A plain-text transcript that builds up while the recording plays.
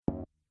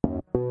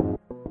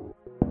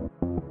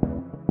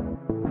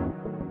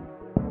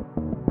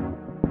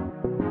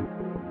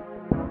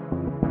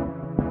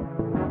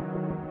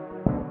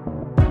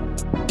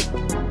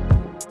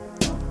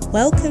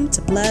Welcome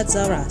to Blurs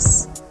Are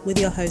Us with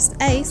your host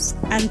Ace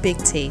and Big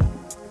T.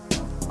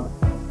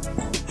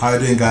 How you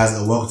doing, guys,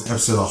 and welcome to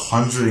episode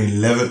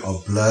 111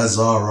 of Blurs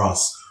Are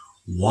Us.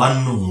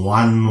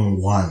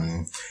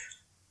 111.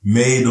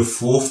 May the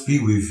 4th be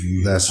with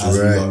you. That's as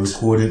right. We are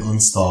recording on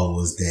Star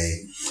Wars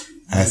Day.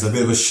 And it's a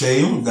bit of a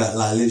shame that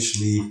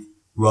literally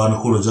we're on the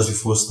corner just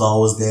before Star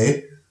Wars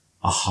Day.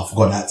 I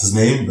forgot the actor's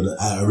name, but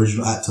the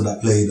original actor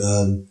that played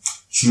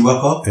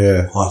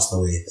Chewbacca passed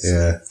away. So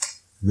Yeah.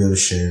 a bit of a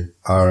shame.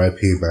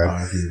 R.I.P. man.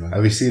 R.I.P. man.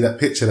 Have you seen that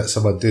picture that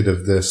someone did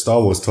of the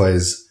Star Wars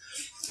toys?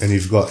 And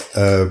you've got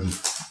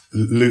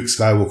Luke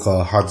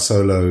Skywalker, Han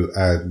Solo,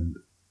 and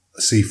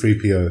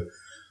C-3PO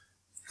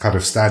kind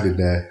of standing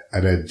there,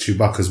 and then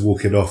Chewbacca's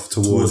walking off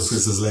towards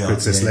Princess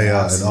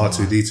Leia and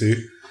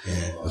R2-D2.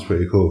 Yeah. That's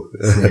pretty cool.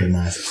 Pretty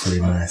nice,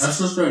 pretty nice. That's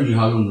just showing you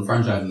how long the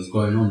franchise is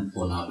going on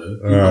for now, though.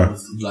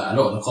 Like, a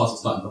lot of the cast are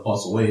starting to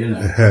pass away, isn't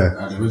it?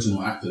 The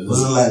original actors.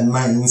 Was it like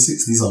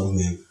 1960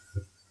 something?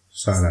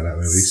 Something like that,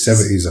 maybe.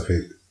 70s, I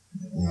think.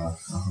 Yeah.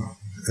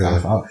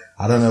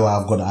 I don't know why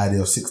I've got the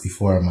idea of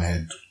 64 in my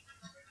head.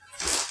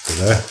 You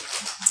know?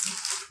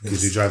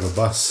 Did you drive a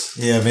bus?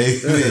 Yeah, maybe.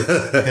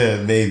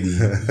 Yeah, maybe.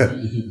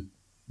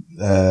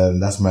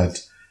 That's mad.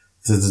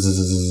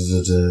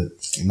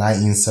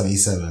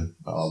 1977.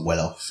 Oh, well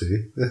off.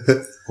 See?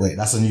 Wait,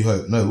 that's A New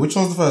Hope. No, which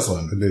one's the first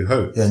one? A New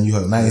Hope. Yeah, New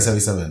Hope.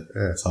 1977.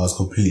 Yeah. So I was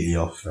completely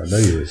off. I know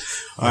you was.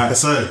 Alright,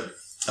 so,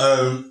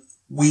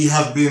 we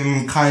have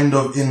been kind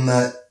of in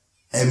that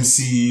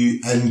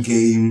MCU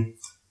Endgame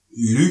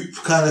loop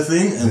kind of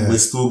thing, and we're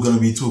still going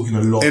to be talking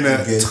a lot In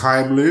a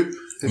time loop,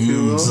 if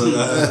you will. So,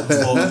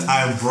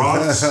 time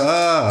branch.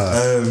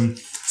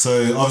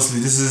 So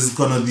obviously this is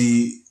going to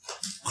be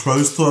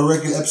close to a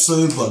regular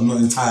episode, but not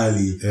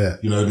entirely. Yeah.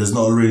 You know, there's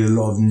not really a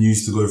lot of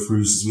news to go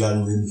through since we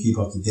haven't been keep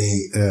up to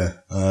date. Yeah.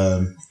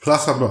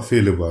 Plus, I'm not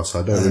feeling well, so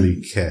I don't really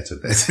care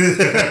today.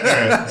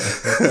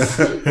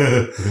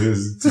 It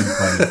was too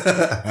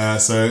funny.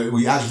 So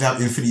we actually have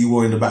Infinity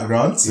War in the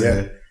background.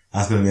 So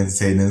that's going to be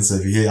entertaining. So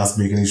if you hear us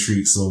making any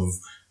shrieks of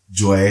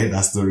joy,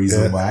 that's the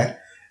reason why.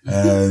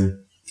 But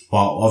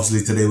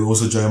obviously today we're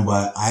also joined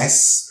by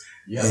Ice.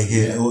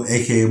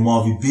 aka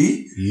Marvy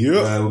B.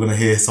 We're going to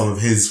hear some of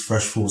his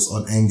fresh thoughts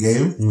on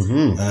Endgame.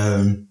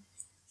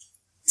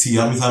 T,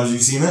 how many times have you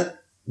seen it?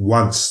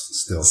 Once,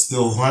 still.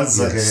 Still once?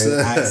 Yes.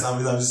 Okay. Alex, how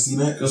many times have you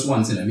seen it? Just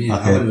once, innit?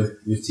 I went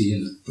with T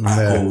in it.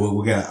 Alright, cool.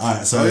 We'll get it.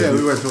 Alright, so.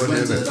 we went to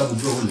the double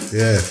bill, innit?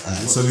 Yeah.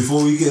 So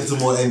before we get into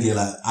more Endgame,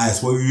 like,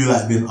 Ice, what have you,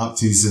 like, been up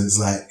to since,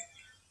 like,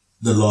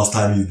 the last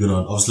time you've been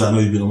on? Obviously, I know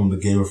you've been on the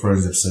Game of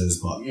Thrones episodes,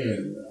 but. Yeah.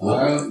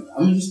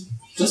 I'm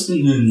just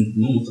been doing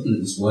normal stuff,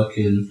 just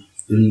working.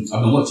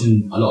 I've been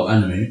watching a lot of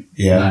anime.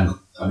 Yeah. Like,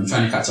 I've been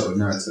trying to catch up with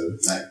Naruto.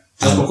 Like,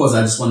 just because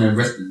I just want to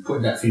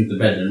put that thing to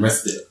bed and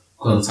rest it.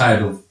 Because I'm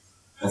tired of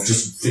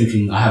just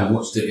thinking I haven't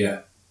watched it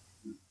yet.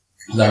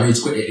 Because I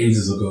rage quit it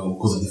ages ago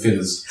because of the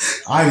fillers.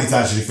 I need to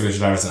actually finish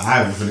Naruto.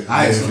 I haven't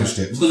finished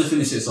it. I'm going to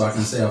finish it so I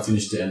can say I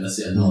finished it and that's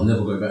it. And I'll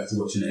never go back to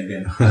watching it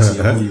again. Actually,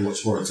 I've already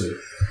watched Boruto. Do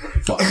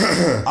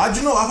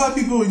you know, I've had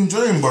people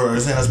enjoying Boruto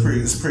saying it's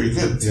pretty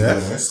good, to be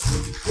honest.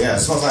 Yeah,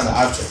 it's not something that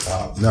I've checked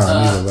out. No,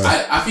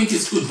 I think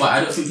it's good, but I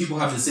don't think people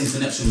have the same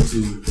connection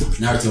to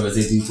Naruto as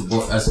they do to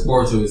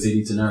Boruto as they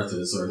do to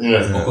Naruto. Sorry,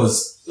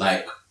 because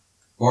like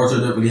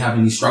Boruto don't really have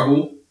any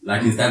struggle.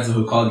 Like his dad's a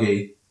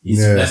Hokage, he's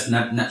less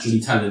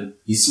naturally talented,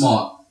 he's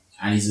smart,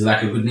 and he's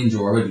like a good ninja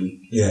already.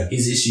 Yeah.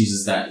 His issues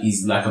is that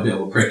he's like a bit of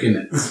a prick,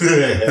 innit?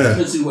 I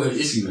don't see what his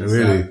issue is.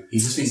 Really? Like, he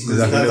just thinks his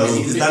dad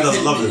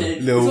doesn't love him.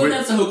 His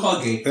dad's a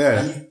Hokage.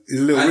 Yeah. He's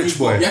a little rich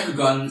boy. He's got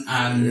Byakugan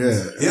and... He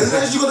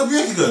hasn't actually got a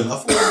Byakugan. I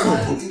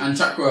thought and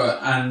Chakra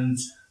and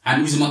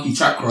Uzumaki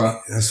Chakra.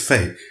 That's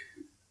fake.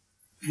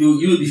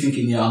 You would be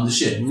thinking, yeah, I'm the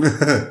shit.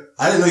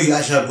 I didn't know he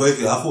actually had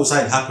Byakugan. I thought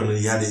something happened and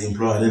he had it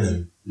implanted in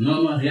him.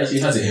 No, he actually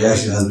has it. He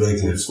actually has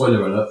Byakugan.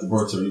 Spoiler alert, the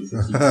Boruto.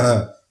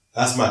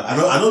 That's mad. I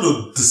know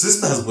the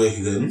sister has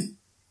Byakugan.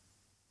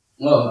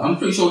 Well, I'm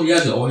pretty sure he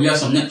has it, or he has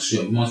some next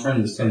year. My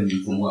friend was telling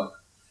me from work.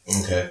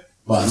 Okay.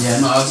 But yeah,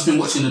 no, I've just been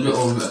watching a bit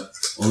of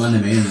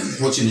anime, and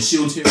watching the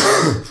Shield Hero,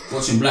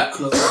 watching Black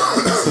Clover.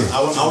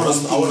 I want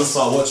to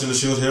start watching the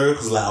Shield Hero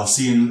because like I've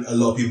seen a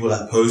lot of people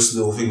like post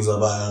little things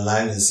about it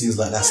online. And it seems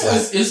like that's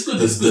it's good.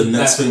 The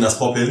next thing that's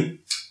popping.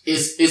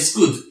 It's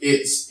good.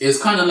 It's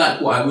kind of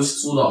like what I wish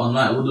Sword Art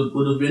Online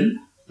would have been.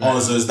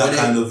 Like, so it's that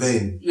kind of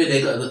vein. Yeah,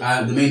 they got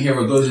the main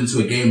hero goes into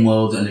a game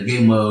world, and the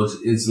game world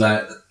is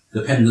like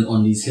dependent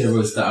on these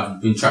heroes that have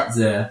been trapped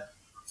there,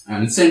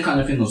 and the same kind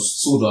of thing as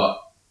Sword Art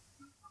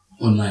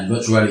Online,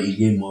 virtual reality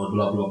game world,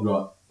 blah blah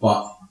blah.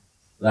 But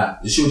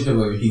like the Shield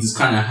Hero, he just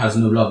kind of has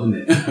no love in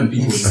it, and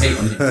people just hate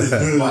on him.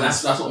 But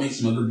that's what makes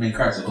him a good main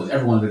character because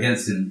everyone's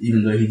against him,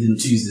 even though he didn't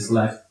choose this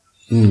life.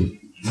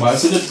 But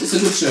it's a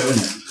good show,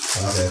 isn't it?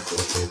 Okay,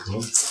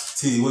 cool.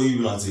 T, what have you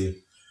been up to?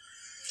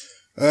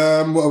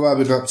 What have I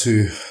been up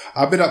to?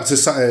 I've been up to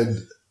something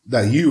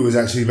that you was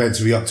actually meant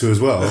to be up to as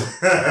well.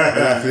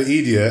 Like an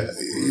idiot.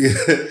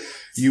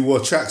 You wore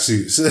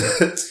tracksuits.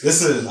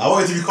 Listen, I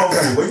wanted to be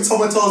comfortable. When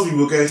someone tells me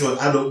we're going to an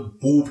adult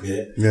ball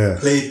pit,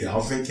 play pit,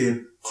 I'm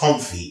thinking,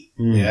 comfy.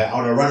 Yeah, I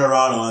want to run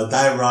around, I want to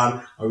dive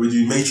around, I would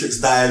do matrix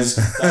dives.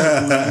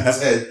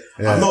 That's head.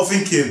 I'm not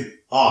thinking,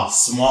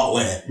 smart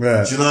wear.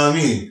 Yeah. Do you know what I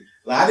mean?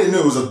 Like, I didn't know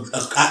it was an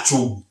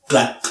actual,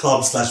 like,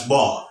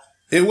 club/bar.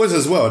 It was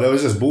as well. There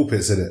was just ball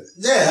pits in it.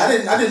 Yeah,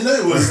 I didn't know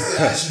it was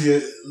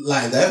actually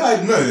like that. If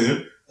I'd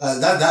known,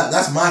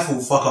 that's my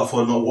fault. Fuck up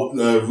for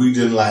not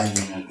reading like.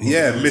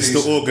 Yeah,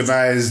 Mr.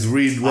 Organised.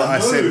 Read what I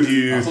sent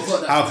you.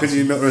 How can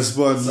you not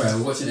respond? Sorry,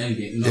 we're watching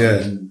Endgame.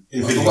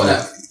 Yeah, I forgot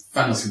that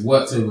Thanos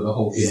worked over the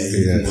whole thing.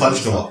 Yeah, he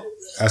punched him up.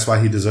 That's why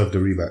he deserved the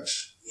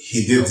rematch.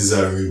 He did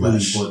deserve a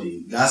rematch.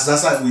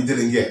 That's like we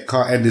didn't get.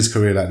 Can't end his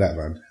career like that,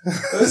 man.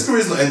 His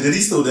career's not ended.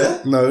 He's still there.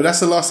 No, that's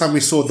the last time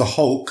we saw the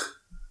Hulk.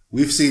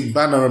 We've seen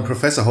Banner and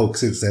Professor Hulk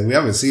since then. We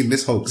haven't seen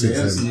this Hulk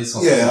since then.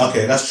 Yeah,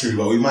 okay, that's true.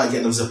 But we might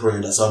get them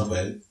separated at some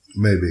point.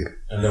 Maybe.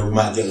 And then we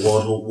might get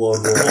World War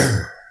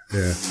I.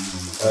 Yeah.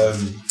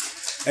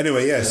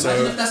 Anyway, yeah. So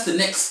if that's the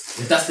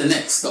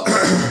next start,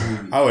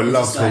 I would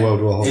love for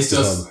World War Hulk. It's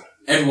just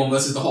everyone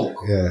versus the Hulk.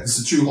 Yeah. It's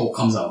the true Hulk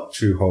comes out.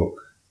 True Hulk.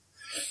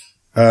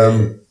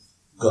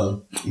 Go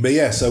on. But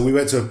yeah, so we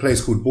went to a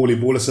place called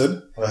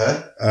Ballerson,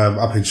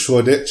 up in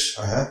Shoreditch.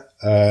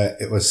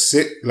 It was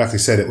sick. Like I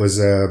said, it was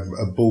a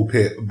ball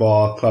pit,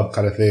 bar, club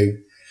kind of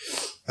thing.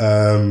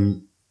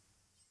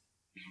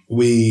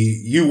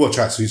 You wore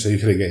tracksuit, so you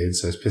couldn't get in,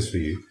 so it's pissed for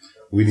you.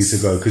 We need to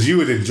go, because you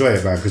would enjoy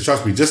it, man. Because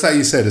trust me, just like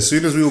you said, as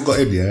soon as we all got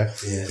in,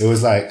 it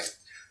was like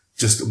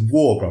just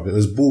war, bro. It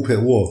was ball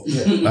pit war.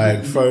 Yeah.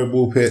 Like throwing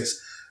ball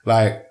pits.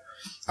 Like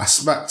I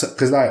smacked,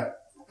 because like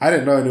I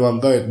didn't know anyone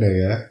going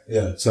there,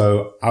 yeah.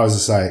 So I was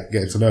just like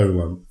getting to know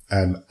everyone,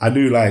 and I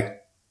knew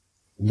like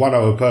one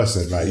other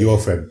person, like your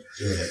friend,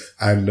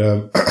 and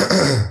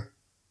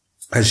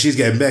and she's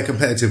getting bare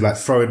competitive, like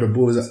throwing the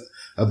balls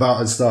about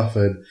and stuff,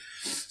 and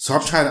so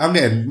I'm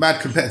getting mad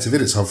competitive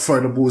in it, so I'm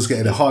throwing the balls,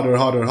 getting it harder and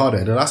harder and harder,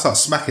 and then I start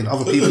smacking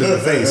other people in the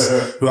face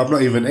who I'm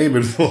not even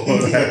aiming for.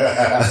 Like,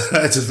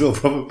 I just feel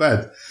proper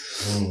bad.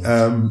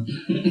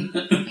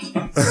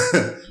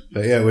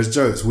 But yeah, it was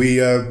jokes. We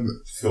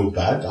feel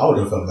bad. I would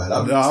have felt bad.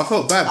 No, I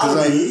felt bad because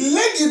I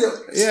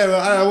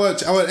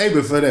wasn't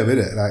aiming for them,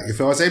 innit? Like if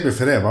I was aiming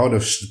for them, I would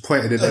have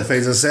pointed in their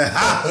face and said,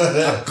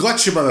 "I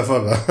got you,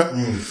 motherfucker."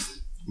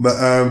 But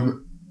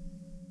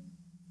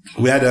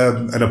we had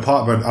an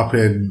apartment up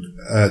in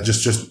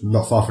just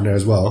not far from there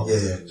as well.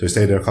 Yeah. So we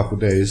stayed there a couple of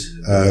days,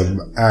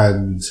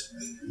 and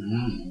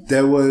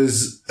there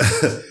was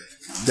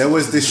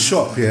this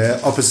shop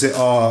opposite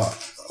our.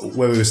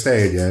 Where we were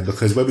staying,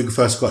 because when we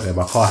first got there,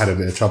 my car had a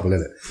bit of trouble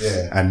in it.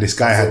 Yeah. And this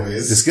guy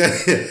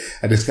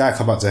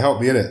come up to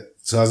help me in it.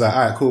 So I was like,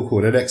 alright, cool.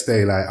 The next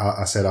day, like,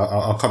 I said,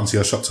 I'll come to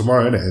your shop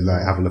tomorrow, innit? And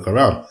like, have a look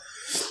around.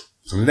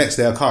 So the next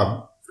day I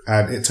come,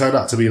 and it turned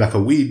out to be like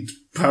a weed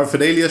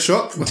paraphernalia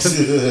shop.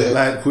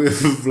 Like,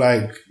 with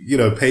like,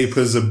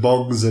 papers and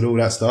bongs and all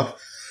that stuff.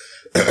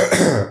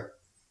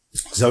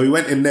 So we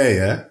went in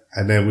there,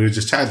 and then we were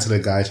just chatting to the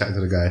guy.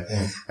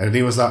 And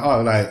he was like,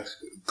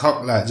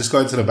 come, just go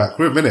into the back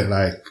room, innit?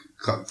 Like,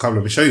 come,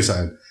 let me show you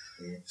something.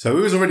 So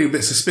we was already a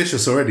bit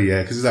suspicious already,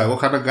 because he's like, what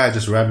kind of guy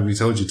just randomly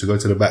told you to go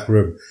to the back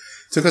room?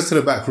 Took us to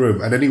the back room,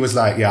 and then he was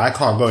like, I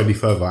can't go any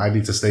further, I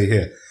need to stay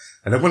here.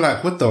 And then we're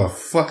like, what the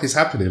fuck is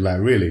happening?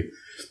 Like, really?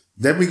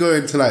 Then we go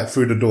into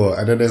through the door,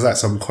 and then there's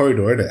some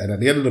corridor in it, and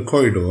at the end of the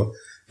corridor,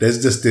 there's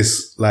just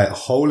this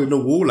hole in the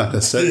wall, like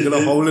a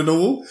circular hole in the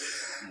wall.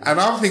 And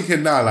I'm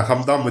thinking now,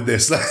 I'm done with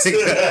this. Like,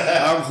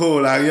 I'm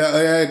cool,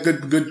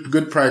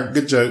 good prank,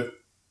 good joke.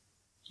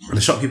 And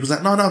the shopkeeper's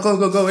like, no,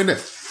 go in it.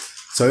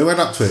 So we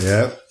went up to it,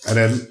 and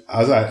then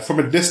I was like, from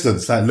a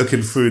distance,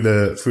 looking through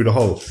the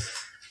hole.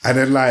 And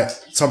then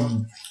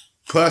some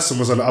person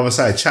was on the other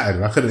side chatting,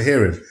 and I couldn't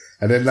hear him.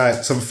 And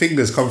then some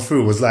fingers come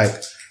through, was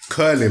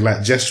curling,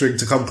 gesturing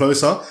to come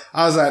closer.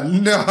 I was like,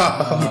 no,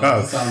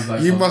 bro,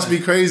 you must be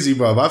crazy,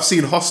 bro. I've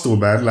seen Hostel,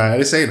 man.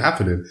 This ain't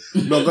happening.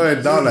 I'm not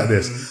going down like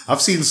this.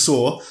 I've seen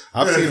Saw.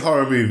 I've seen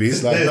horror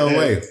movies. No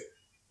way.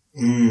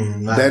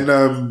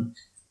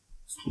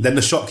 Then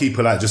the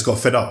shopkeeper just got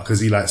fed up because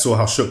he saw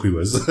how shook we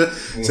was.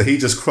 So he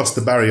just crossed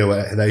the barrier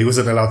that he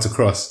wasn't allowed to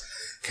cross,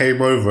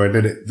 came over, and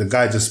then the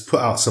guy just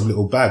put out some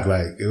little bag.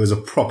 It was a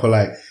proper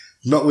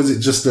not was it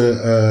just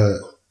a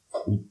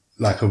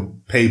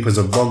papers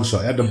and bong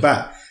shot. At the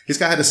back, this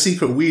guy had a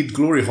secret weed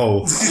glory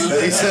hole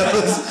that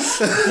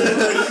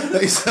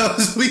he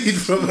sells weed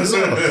from as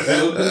well. I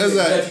was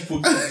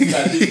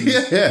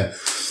yeah.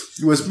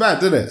 It was mad,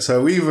 didn't it?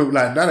 So we even,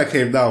 Nana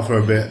came down for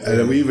a bit, and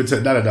then we even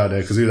took Nana down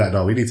there, because we were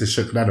no, we need to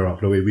shook Nana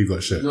up the way we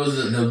got shook. It was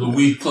the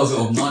weed closet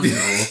of Narnia.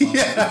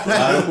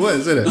 It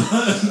was, isn't it?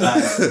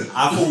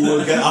 I thought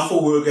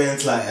we were going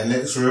to a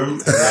next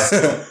room, and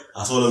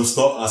I saw them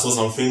stop, I saw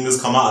some fingers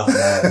come out of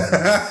them.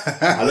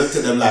 I looked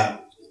at them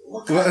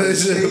what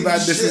madness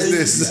is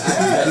this?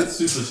 Yeah,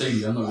 super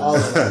shady, I'm not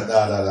really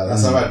no,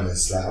 that's a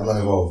madness, I'm not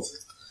involved.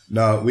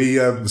 No, we,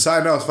 so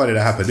I know it's funny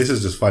that happened. This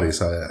is just funny,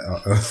 so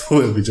I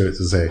thought it would be jokes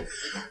to say.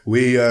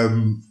 We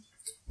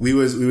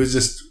was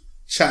just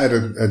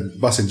chatting and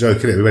busting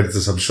joking it. We went into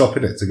some shop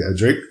in it to get a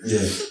drink.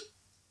 Yeah.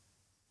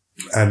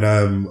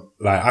 And,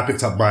 like, I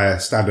picked up my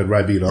standard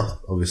Ribena,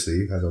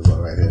 obviously, as I've got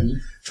right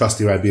here.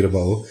 Trusty Ribena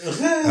bottle.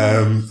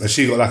 And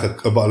she got like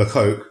a bottle of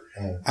Coke.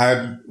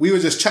 And we were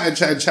just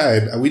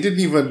chatting, and we didn't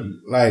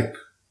even, like,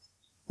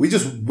 we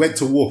just went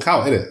to walk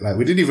out, innit? Like,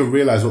 we didn't even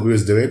realize what we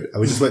was doing,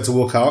 and we just went to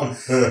walk out.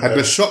 And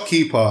the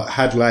shopkeeper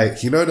had,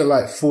 like, you know, the,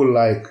 like, full,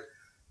 like,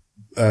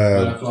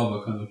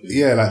 balaclava kind of thing.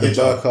 yeah, like the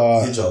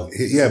burqa. Hijab.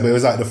 Yeah, but it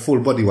was like the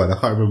full body one. I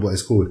can't remember what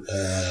it's called.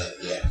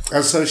 Yeah.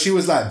 And so she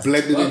was like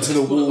blended into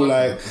the wall,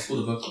 like,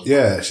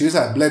 yeah, she was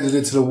like blended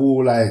into the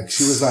wall, like,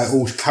 she was like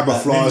all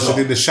camouflaged and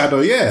in the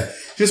shadow. Yeah.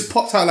 She just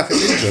popped out like a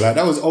ninja. Like,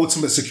 that was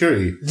ultimate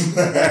security.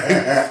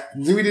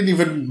 We didn't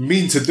even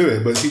mean to do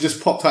it, but she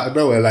just popped out of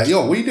nowhere, like,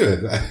 yo, what are you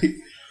doing? Like,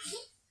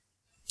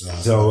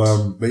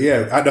 so, but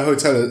yeah, at the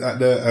hotel, at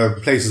the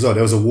place as well,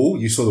 there was a wall.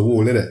 You saw the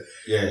wall, innit?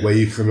 Yeah. Where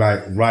you can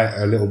like write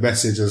a little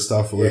message and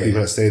stuff for the people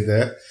that stayed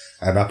there.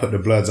 And I put the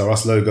Bloods Are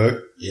Us logo.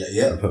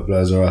 Yeah. I put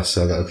Bloods Are Us,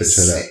 so I got a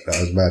picture of that.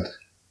 That was mad.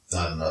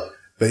 I know.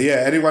 But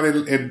yeah, anyone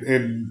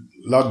in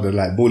London,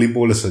 like Bawley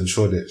Ballerson,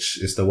 Shoreditch,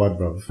 it's the one,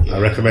 bruv. I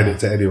recommend it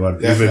to anyone.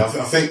 Even, I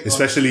think,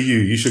 especially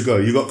you should go.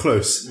 You got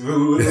close.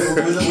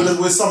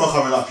 With summer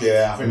coming up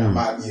here, I think that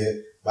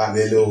might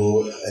be a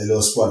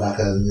little spot that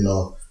can, you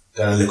know,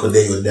 go on a little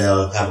date with there,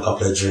 have a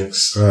couple of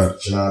drinks. Right.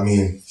 Do you know what I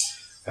mean?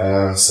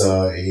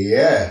 So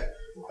yeah.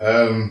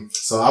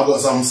 So I've got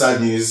some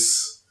sad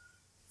news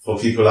for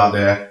people out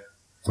there.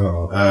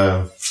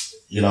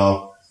 You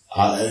know,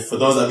 for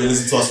those that have been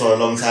listening to us for a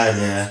long time,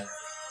 yeah,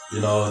 you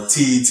know,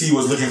 T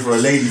was looking for a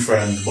lady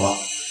friend, but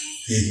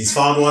he's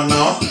found one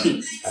now.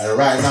 And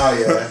right now,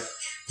 yeah,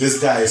 this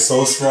guy is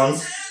so strong.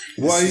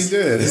 What are you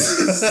doing? This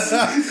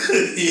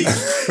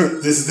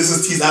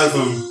is T's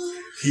album.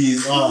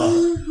 He's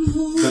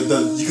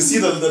you can see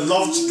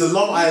the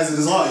love eyes in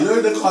his heart. You know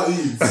in the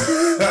cartoons.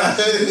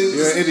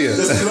 You're an idiot.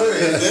 Just glowing.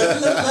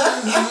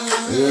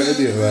 You're an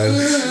idiot, man.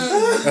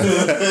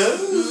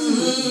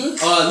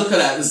 Oh, look at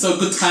that! It's so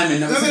good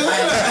timing. That was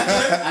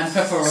and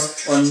Pepper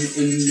on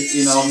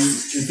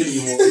Infinity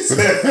War.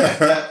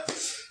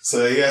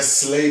 So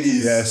yes,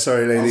 ladies. Yeah,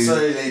 sorry, ladies. I'm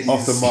sorry, ladies.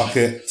 Off the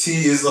market.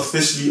 T is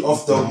officially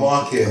off the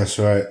market. That's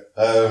right.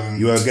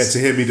 You won't get to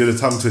hear me do the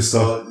tongue twister.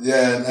 So,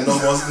 yeah, and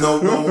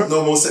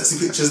no more sexy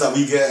pictures that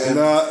we get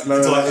into our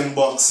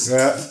inbox.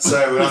 Yeah.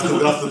 Sorry, we'll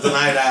have to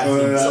deny that.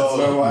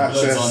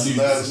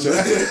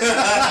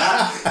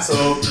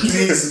 So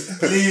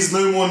please,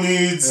 no more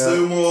nudes,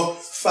 no more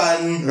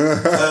fan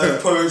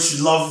poetry,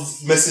 love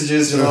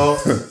messages. You know,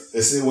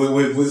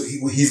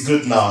 he's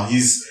good now.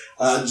 He's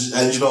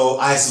and you know,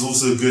 Ice is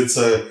also good.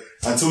 So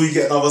until we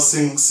get another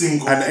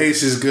single, and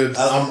Ace is good.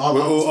 We're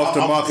all off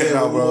the market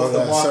now, bro.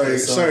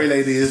 Sorry,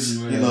 ladies.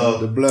 You know,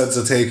 the Bloods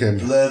are taken.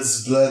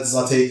 Bloods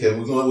are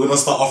taken. We're gonna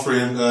start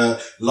offering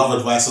love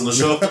advice on the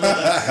show.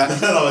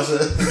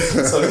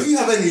 So if you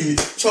have any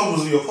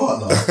troubles with your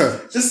partner,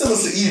 just send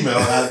us an email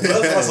at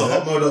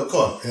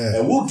bloodsarus@hotmail.com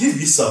and we'll give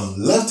you some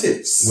love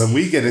tips. When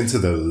we get into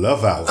the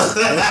love hour.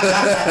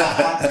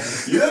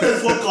 You know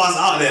there's podcasts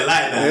out there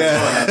like that.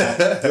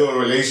 Yeah. Doing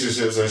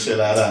relationships and shit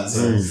like that.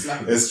 So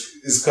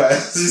it's quite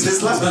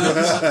it's like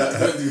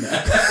don't do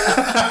that.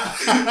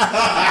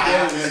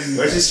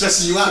 When she's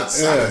stressing you out.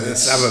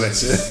 Let's have a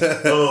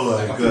listen. Oh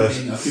my gosh.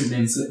 I couldn't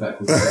name slip back.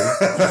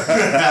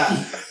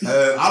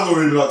 I've not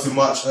really been up too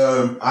much.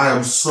 I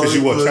am so because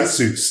you wore close.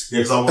 tracksuits. Yeah,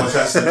 because I wore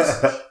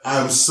tracksuits. I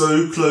am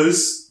so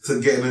close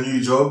to getting a new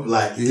job,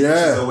 like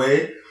inches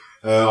away.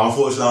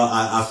 Unfortunately,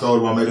 I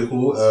failed my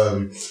medical,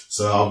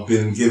 so I've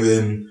been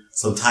given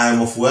some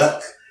time off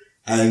work.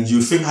 And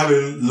you'd think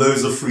having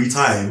loads of free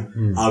time,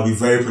 I'll be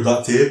very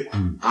productive.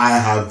 I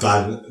have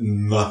done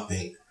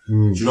nothing.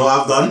 Do you know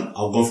what I've done?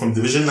 I've gone from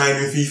Division 9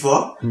 in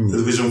FIFA to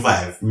Division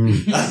 5.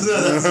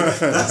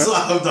 That's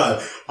what I've done.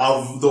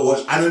 I've not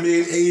watched anime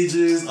in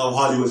ages. I've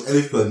hardly watched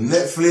anything on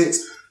Netflix.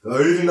 The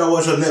only thing I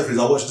watched on Netflix,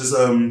 I watched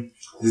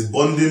this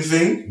bonding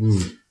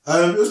thing.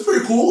 It was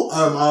pretty cool.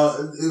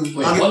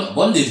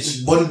 Bondage?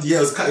 It's Bondage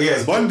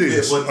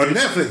on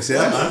Netflix,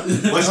 yeah?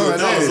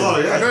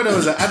 I know there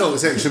was an adult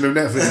section of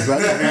Netflix,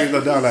 but I don't think it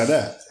got down like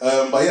that.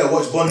 But yeah,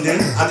 watch Bonding.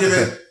 I'll give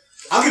it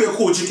a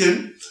quarter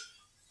chicken.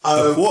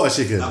 A quarter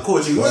chicken? A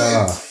quarter chicken.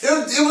 Wow.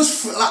 It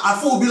was, I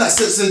thought it would be like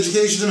sex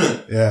education,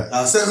 innit?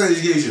 Yeah. Sex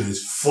education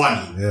is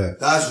funny. Yeah.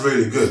 That's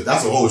really good.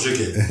 That's a whole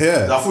chicken.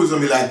 Yeah. I thought it was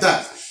going to be like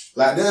that.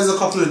 Like, there's a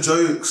couple of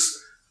jokes.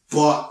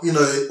 But, you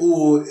know, it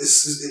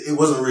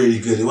wasn't really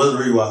good. It wasn't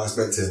really what I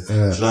expected.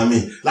 Yeah. Do you know what I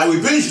mean? Like, we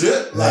binged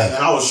it, and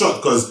I was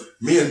shocked because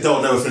me and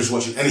Del never finished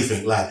watching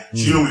anything. Like,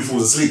 she normally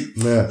falls asleep.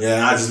 Yeah.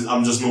 Yeah, and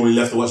I'm just normally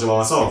left to watch it by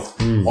myself.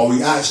 But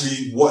we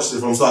actually watched it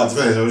from start to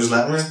finish. I was just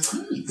like, man,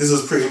 this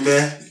was pretty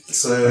meh.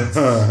 So,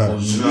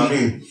 you know what I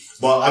mean?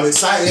 But I'm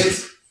excited.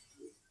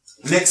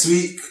 Next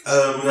week,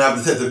 we're gonna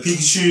have Detective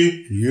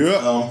Pikachu.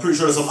 Yeah. I'm pretty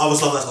sure there's some other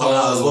stuff that's coming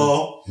out as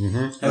well.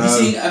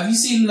 Mm-hmm. Have you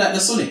seen like the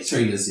Sonic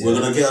trailers yet? We're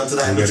gonna get onto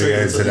that in the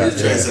trailer. We're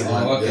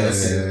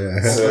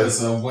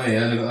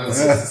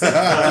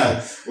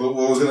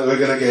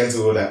gonna get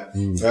into all that.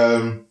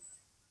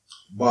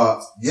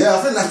 But yeah, I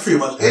think that's pretty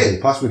much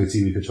it. Pass me the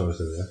TV controller,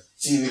 yeah.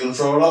 TV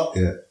controller?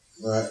 Yeah.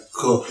 Alright,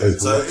 cool.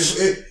 It's So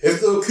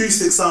if the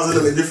acoustic sounds a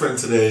little bit different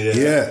today,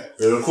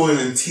 we're recording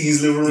in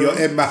T's living room. You're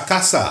in my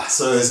casa.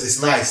 So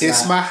it's nice.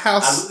 It's my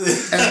house,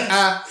 and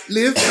I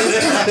live.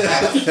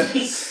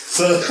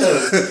 So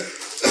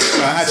No,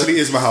 it actually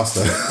is my house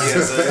though.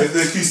 yeah, so if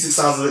the acoustic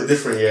sounds a bit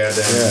different, then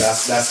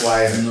that's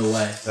why. No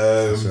way.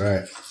 That's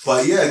right.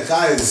 But yeah,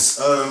 guys,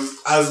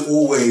 as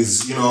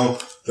always,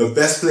 the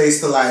best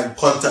place to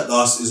contact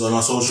us is on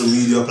our social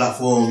media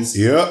platforms.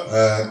 Yep.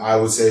 I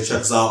would say check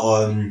us out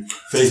on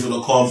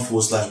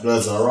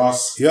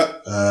facebook.com/BlurdsAreUs.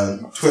 Yep.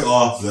 Twitter,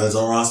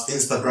 BlurdsAreUs,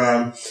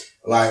 Instagram.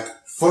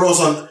 Follow us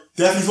on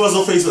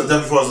Facebook,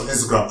 definitely follow us on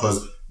Instagram,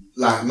 because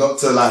not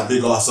to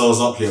big ourselves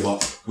up here,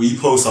 but we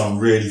post some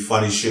really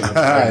funny shit on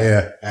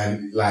Yeah.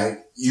 and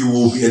you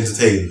will be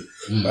entertained.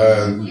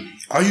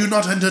 Are you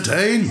not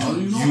entertained?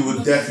 You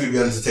would definitely be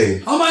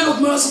entertained. Am I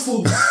not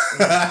merciful? No,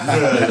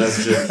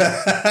 that's true.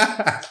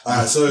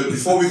 Alright, so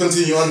before we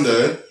continue on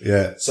though,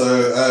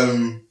 so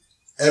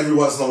every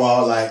once in a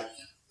while, I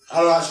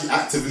don't actually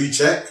actively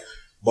check,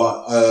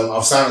 but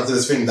I've signed up to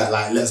this thing that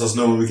lets us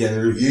know when we get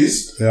any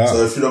reviews. Yeah.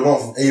 So through the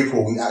month of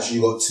April, we actually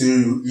got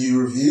 2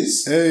 new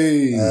reviews.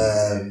 Hey.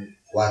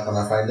 Why can't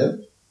I find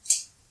them?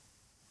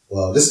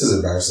 Well, this is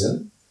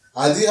embarrassing.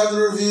 I do have the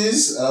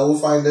reviews. I will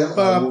find them.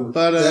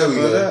 There we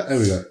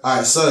go.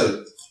 Alright,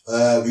 so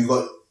we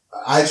got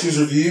iTunes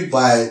review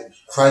by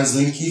Franz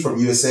Linky from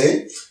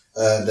USA.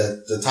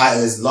 The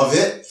title is Love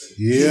It.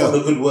 Keep up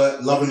the good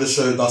work. Loving the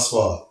show thus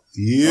far.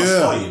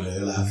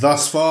 Yeah.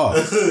 Thus far.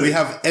 We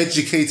have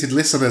educated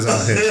listeners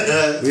out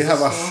here. We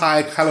have a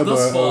high caliber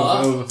Thus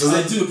far. of Does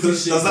that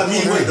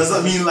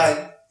mean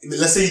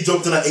let's say you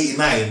jumped in at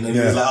 89 and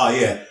you was oh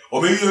yeah.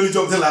 Or maybe you only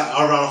jumped in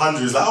around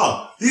 100. It's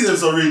these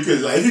episodes are really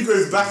good. If he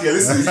goes back here,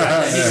 listen.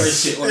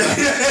 Shit.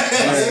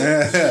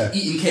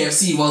 Eating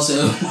KFC whilst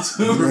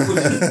we're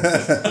recording.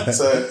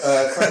 So,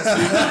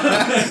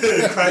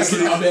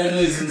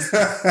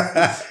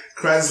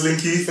 Kranz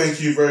Linky, thank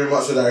you very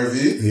much for that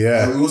review.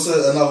 Yeah. And we also,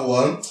 another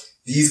one,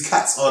 these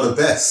cats are the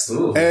best.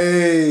 Ooh.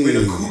 Hey. We're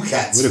the cool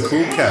cats.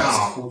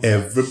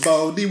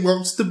 Everybody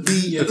wants to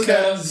be a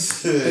cat.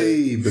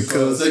 Hey,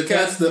 because the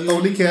cat's the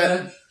only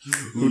cat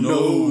who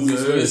knows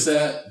where it's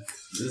at.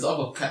 There's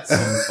other cat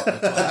songs,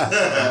 but I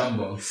can't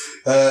remember.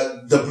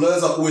 The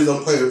Blurs are always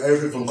on point with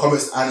everything from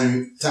comics to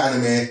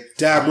anime.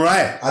 Damn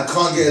right. I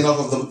can't get enough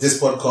of this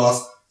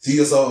podcast. Do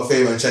yourself a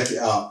favor and check it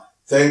out.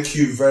 Thank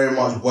you very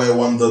much, Boy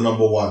Wonder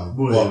number 1.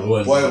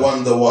 Boy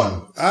Wonder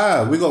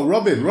 1. We got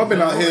Robin. Robin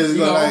out here has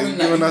got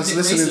giving us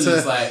listening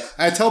to.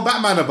 I tell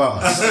Batman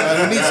about us.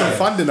 I need some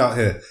funding out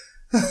here.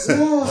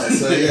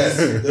 So yeah,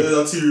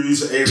 those are 2 reviews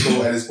for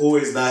April, and it's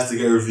always nice to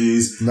get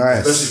reviews,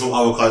 especially from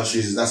other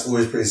countries. That's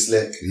always pretty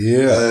slick.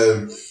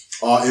 Yeah.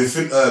 Our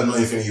not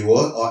Infinity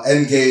War, our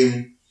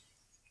Endgame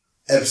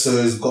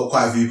episodes got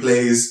quite a few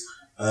plays.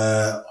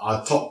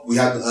 We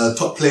had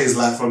top plays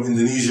from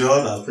Indonesia.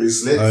 That was pretty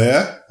slick. Oh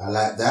yeah, I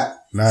like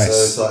that.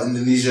 Nice. So our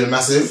Indonesia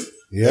massive.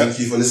 Yeah. Thank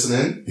you for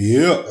listening.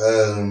 Yeah.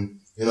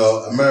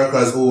 America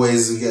as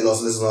always, we get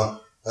lots of listeners.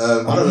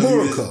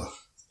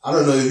 I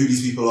don't know who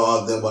these people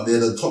are, but they're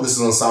the top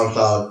listeners on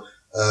SoundCloud.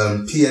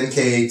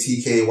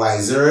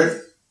 PNKTKY0.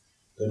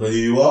 Don't know who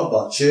you are,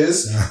 but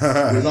cheers.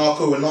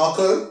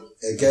 Winarko.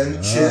 Again,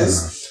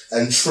 cheers.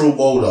 And Trill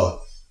Boulder.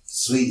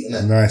 Sweet,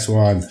 innit? Nice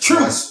one.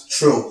 Trill.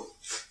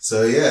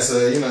 So yeah,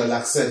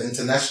 like I said,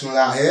 international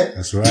out here.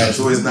 That's right. It's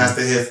always nice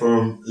to hear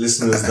from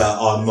listeners that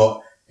are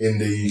not in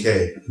the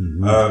UK.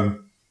 Mm-hmm.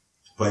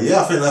 But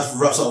yeah, I think that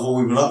wraps up what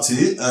we've been up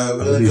to.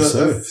 We're going to go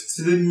to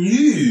the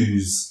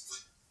news.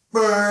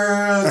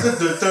 We're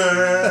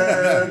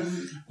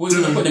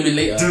gonna put them in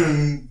later.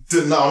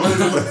 No, I'm not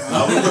even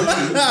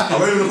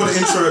gonna put an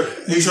intro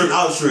and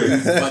outro.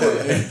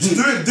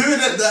 Doing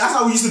that, that's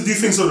how we used to do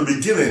things from the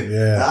beginning.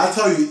 Yeah. And I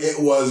tell you, it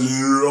was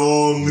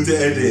long to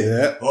edit.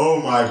 Yeah.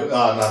 Oh my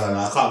god. No,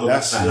 I can't go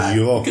back to that.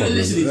 Your you could have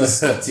literally just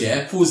stopped,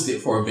 paused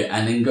it for a bit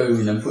and then go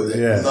in and put it.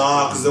 Yeah.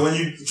 Nah, because then when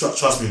you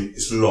trust me,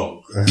 it's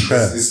long.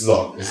 It's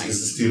long.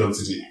 It's too long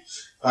to do.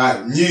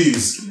 Alright,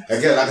 news.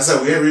 Again, like I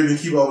said, we ain't really been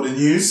keeping up with the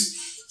news.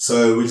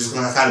 So we're just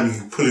gonna kind of be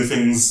pulling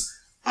things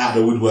out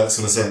of the woodworks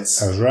in a sense.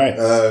 That's right.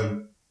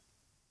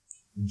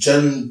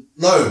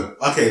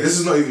 This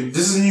is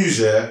news,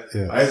 yeah?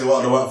 I just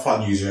want to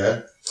fun news,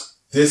 yeah?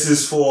 This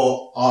is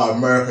for our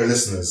American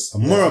listeners.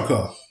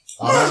 America.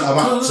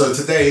 So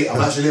today, I'm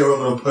actually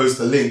going to post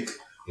a link,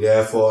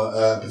 for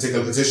a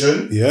particular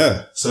petition.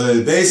 Yeah.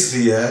 So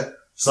basically,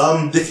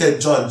 some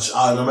dickhead judge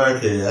out in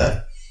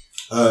America,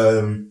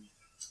 a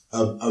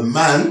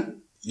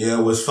man,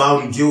 was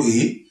found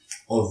guilty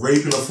of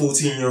raping a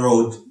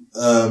 14-year-old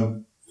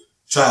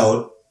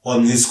child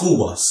on his school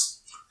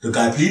bus. The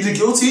guy pleaded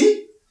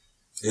guilty.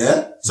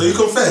 Yeah. So he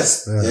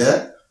confessed.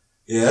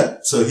 Yeah.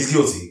 So he's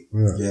guilty.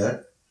 Yeah.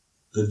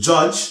 The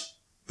judge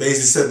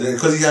basically said that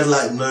because he had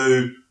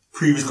no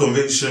previous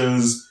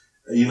convictions,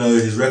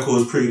 his record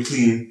was pretty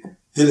clean,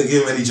 didn't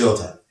give him any jail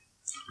time.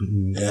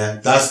 Mm-hmm. Yeah.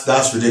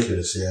 That's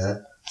ridiculous.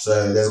 Yeah.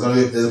 So there's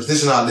a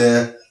petition out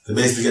there to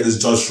basically get this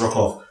judge struck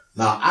off.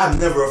 Now, I'm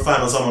never a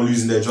fan of someone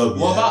losing their job.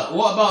 What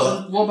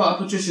about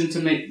a petition to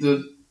make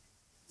the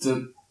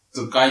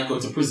guy go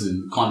to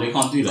prison? They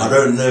can't do that. I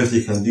don't know if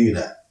they can do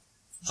that.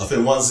 I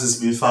think once it's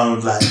been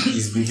found, like,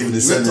 he's been given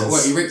a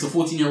sentence. He raped a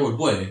 14-year-old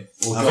boy? I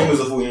think it was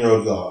a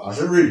 14-year-old girl. I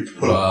should really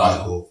pull up the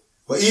article.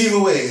 But either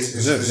way, it's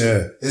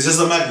just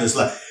a madness.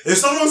 Like, if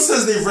someone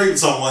says they've raped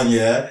someone,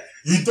 you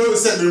don't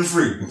set them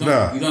free.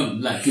 You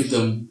don't, like, give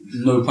them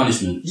no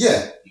punishment.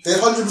 Yeah. They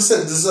 100%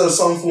 deserve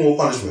some form of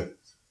punishment.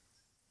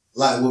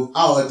 Like,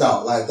 without a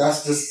doubt. Like,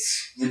 that's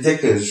just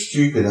ridiculous,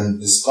 stupid, and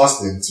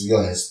disgusting, to be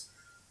honest.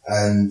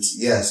 And,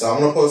 so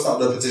I'm gonna post up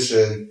the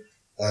petition.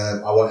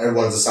 I want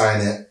everyone to sign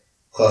it.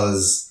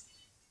 Because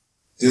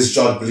this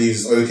judge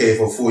believes it's okay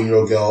for a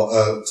 14-year-old girl,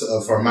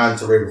 for a man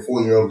to rape a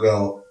 14-year-old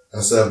girl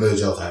and serve no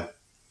jail time.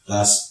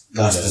 That's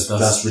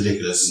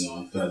ridiculous.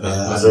 No,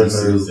 I don't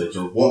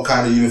know what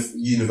kind of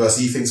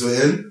university he thinks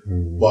we're in,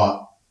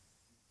 but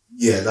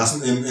that's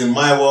in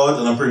my world,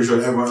 and I'm pretty sure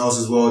in everyone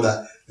else's world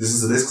that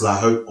listens to this, because I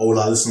hope all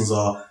our listeners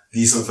are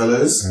decent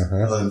fellows,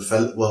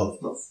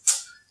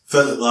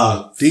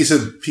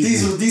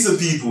 decent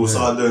people,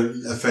 so I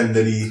don't offend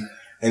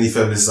any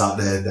feminists out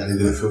there that they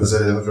don't feel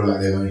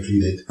like they're not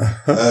included.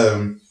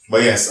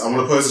 But yes, I'm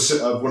gonna post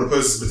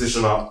this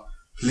petition up.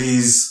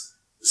 Please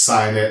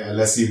sign it and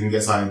let's see if we can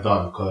get something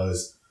done,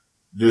 because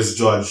this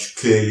judge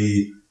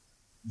clearly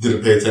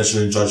didn't pay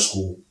attention in judge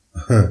school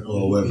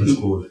or whatever it's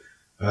called.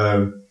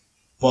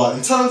 But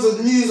in terms of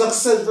the news, like I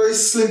said, very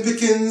slim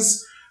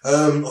pickings.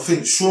 I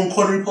think Sean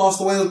Connery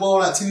passed away as well,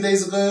 like 2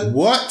 days ago.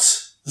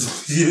 What?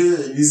 Yeah,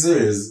 are you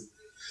serious?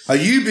 Are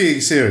you being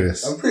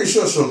serious? I'm pretty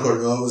sure Sean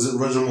Connery, was it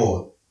Roger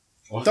Moore?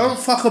 What? Don't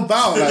fuck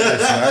about like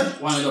this, man.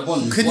 One of the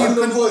bonds.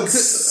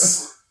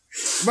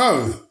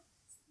 Bro,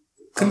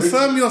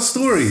 confirm your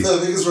story. No, I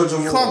think it's Roger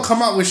Moore. You can't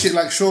come up with shit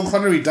like Sean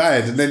Connery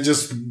died and then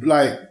just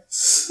like...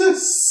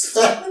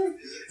 Listen,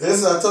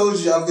 I told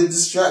you, I've been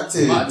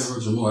distracted. It might be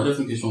Roger Moore. I don't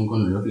think it's Sean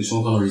Connery. I think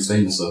Sean Connery's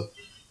famous, though.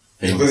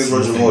 I think it's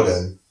Roger Moore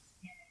then.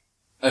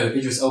 Oh,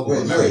 Idris Elba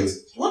got Wait. married.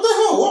 What the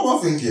hell? What am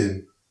I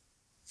thinking?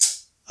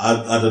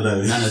 I don't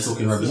know. Nana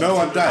talking rubbish. No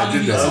one died,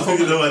 did they? I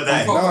think no one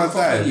died. No one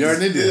died. You're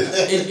an idiot.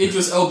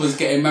 Idris Elba's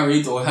getting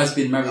married or has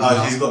been married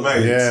now. He's got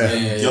married.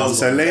 Yeah.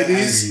 So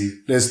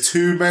ladies, there's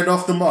 2 men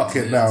off the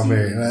market now,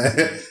 mate.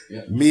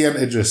 Me and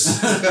Idris.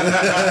 Oh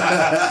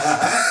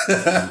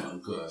my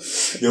God.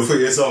 You'll put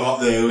yourself up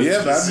there.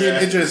 Yeah, man. Me and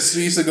Idris,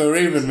 we used to go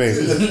raving, mate.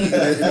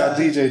 in our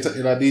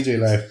DJ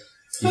life.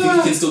 You think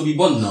he can still be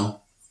Bond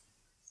now?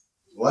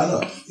 Why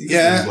not? He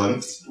can still be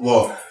Bond.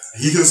 Well,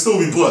 he can still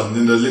be Bond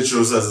in the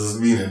literal sense of the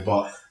meaning,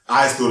 but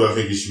I still don't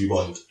think he should be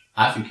Bond.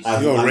 I think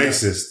you're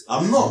racist.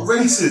 I'm not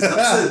racist.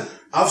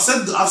 I've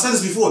said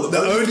this before. The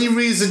only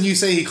reason you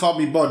say he can't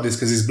be Bond is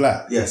because he's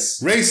black.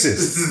 Yes.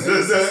 Racist.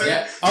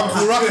 Yeah.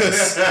 Uncle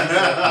Ruckus.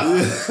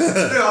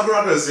 Uncle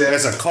Ruckus, yeah.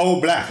 There's a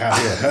cold black out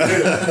here.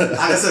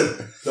 Like I said,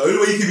 the only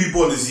way he can be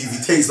Bond is if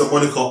he takes the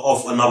moniker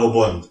off another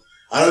Bond.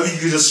 I don't think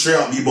you can just straight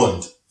up be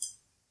Bond.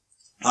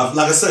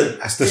 Like I said,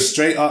 that's the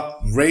straight up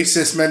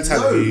racist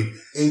mentality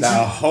that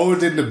are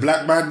holding the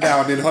black man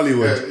down in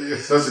Hollywood. You're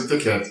such a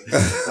dickhead.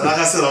 And like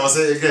I said, I'm gonna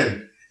say it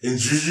again.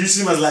 Introduce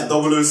him as like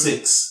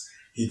 006.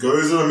 He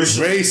goes on a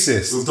mission.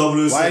 Racist. With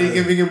 007. Why are you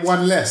giving him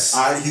one less?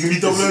 He can be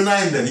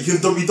 009 then. He can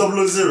be 000.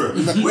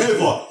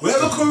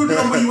 Whatever code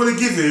number you want to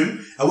give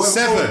him.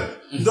 7.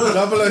 007. No,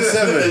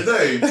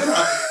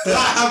 I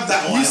have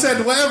that one. You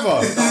said whatever.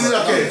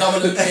 Okay.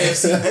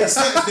 KFC.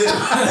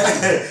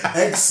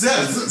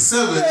 Except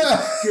 7.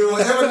 Okay,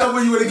 whatever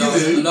number you want to give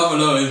him. Number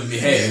no, it would be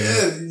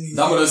here.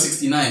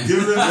 0069. Give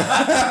him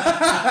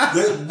that's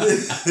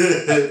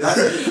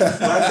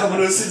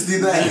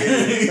 0069.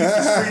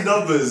 3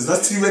 numbers.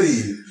 That's too many.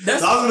 So I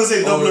was going to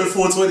say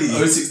 00420.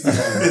 069.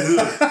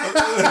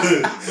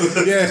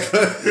 Yeah,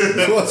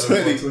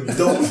 420.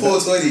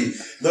 420.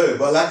 No,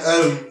 but like,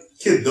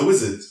 Kid, the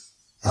Wizard.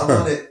 I'm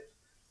on it.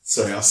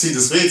 Sorry, I've seen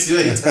this way too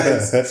many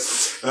times.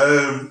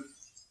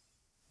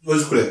 What do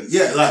you call it?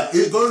 Yeah, like,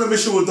 go on a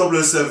mission with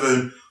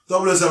 007.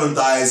 007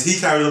 dies, he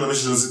carries on the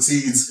mission and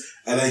succeeds,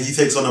 and then he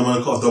takes on the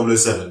moniker of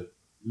 007.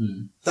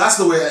 That's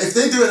the way. If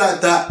they do it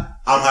like that,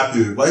 I'm happy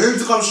with it. But if him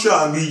to come straight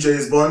out and be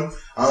James Bond,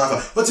 I'm not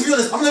happy. But to be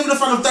honest, I'm not even a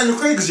fan of Daniel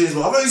Craig as James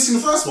Bond. I've only seen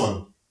the first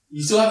one.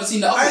 You still haven't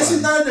seen the other one? I ain't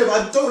seen none of them.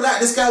 I don't like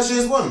this guy as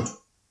James Bond.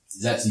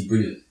 He's actually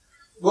brilliant.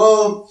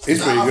 Well,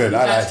 it's pretty good.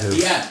 I like him.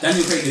 Yeah,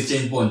 Daniel Craig as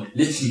James Bond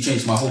literally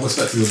changed my whole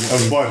perspective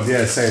of Bond.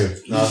 Yeah, same.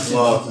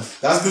 Well,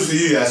 that's good for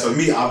you. Yeah, for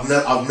me, I've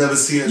never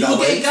seen it. You that were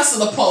way. getting gas at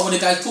the part when the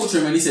guy tortured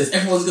him and he says,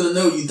 "Everyone's gonna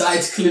know you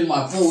died killing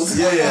my balls."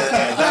 Yeah.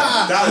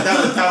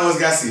 That was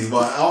gassy.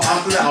 But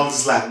after that, I was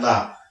just like,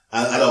 nah,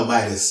 I don't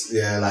buy this.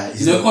 Yeah, like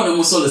Quantum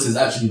of Solace is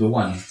actually the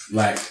one.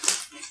 Like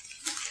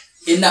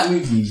in that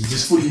movie, you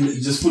just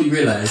fully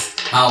realize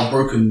how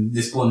broken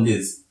this Bond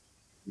is.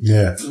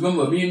 Yeah.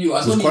 Remember, me and you.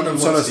 Was Quantum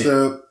Solace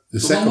The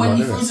one when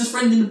he throws his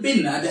friend in the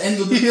bin at the end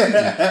of the movie.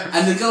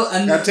 And the girl,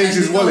 and takes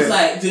his wallet.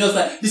 The girl's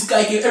like, this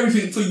guy gave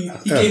everything for you.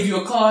 He gave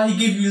you a car, he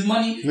gave you his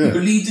money, he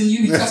believed in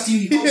you, he trusted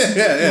you, he helped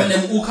you. When they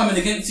were all coming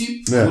against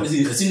you, what does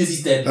he do? As soon as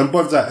he's dead. And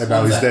Bond's like, and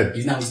now he's dead.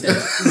 He's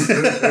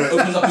dead.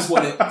 Opens up his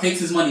wallet,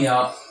 takes his money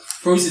out,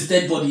 throws his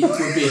dead body into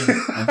a bin,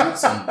 and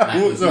walks on. Like,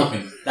 there's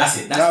nothing.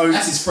 That's it.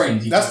 That's his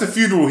friend. That's the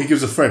funeral he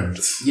gives a friend.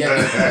 Yeah.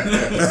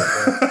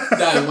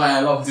 That is why I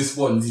love this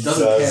one. He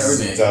doesn't care,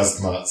 innit?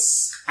 That's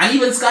nuts. And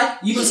even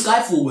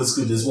Skyfall was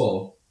good as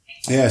well.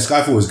 Yeah,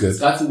 Skyfall was good.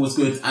 Skyfall was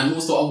good, and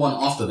also on one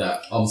after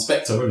that,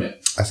 Spectre,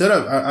 innit?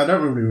 I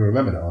don't really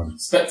remember that one.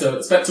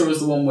 Spectre was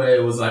the one where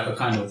it was like a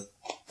kind of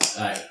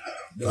like.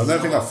 I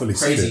don't think I fully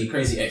seen it.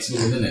 Crazy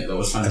ex-woman, innit? That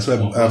was trying That's to.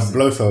 when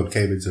Blofeld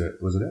came into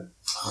it, wasn't it?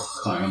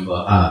 I can't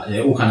remember.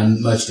 They all kind of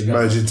merged together.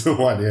 Merged into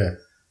one, yeah.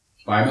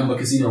 But I remember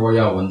Casino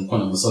Royale and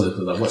Quantum was solid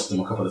because I watched them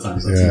a couple of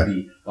times on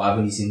TV. But I've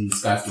only seen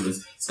Skyfall.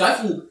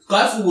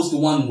 Skyfall was the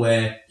one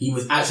where he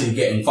was actually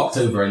getting fucked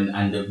over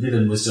and the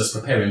villain was just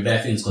preparing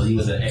bare things because he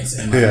was an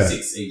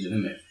ex-MI6 agent,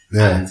 innit?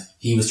 Yeah. And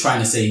he was trying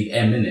to save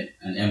M, innit?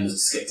 And M was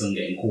just kept on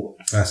getting caught.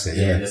 That's it,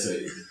 yeah. That's what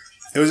it is.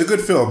 It was a good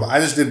film. I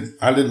didn't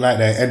like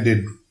that it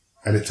ended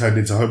and it turned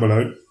into Home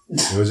Alone.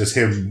 It was just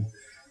him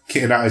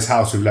kitting out his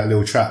house with like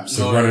little traps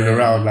and running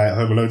around like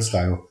Home Alone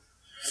style.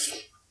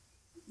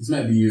 It's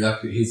maybe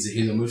like his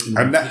emotion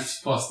and that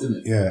past, didn't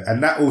it? Yeah,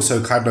 and that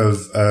also kind of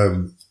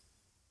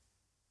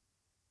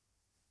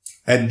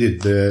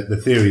ended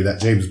the theory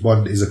that James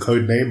Bond is a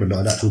code name and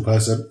not an actual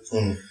person,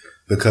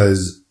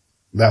 because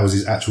that was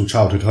his actual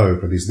childhood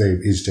home and his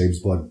name is James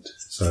Bond.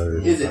 So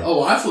is it?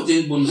 Oh, I thought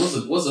James Bond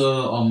was a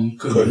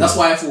code name. That's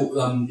why I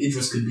thought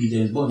Idris could be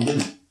James Bond,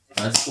 didn't it?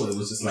 I just thought it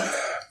was just like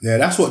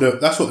that's what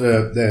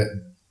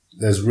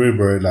there's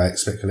rumor and like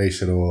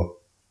speculation or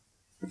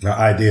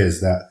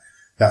ideas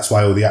that's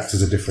why all the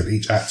actors are different.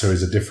 Each actor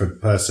is a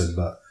different person,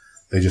 but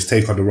they just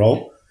take on the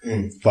role.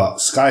 But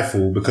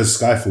Skyfall, because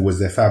Skyfall was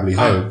their family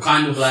home,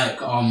 kind of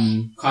like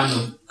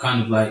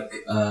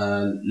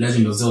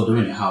Legend of Zelda,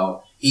 innit?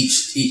 How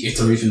each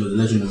iteration of the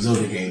Legend of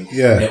Zelda game,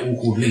 they're all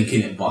called Link,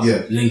 innit? But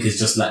Link is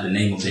just like the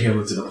name of the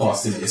hero to the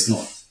past, innit? It's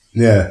not.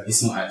 Yeah.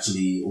 It's not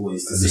actually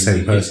always the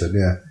same person.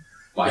 Yeah.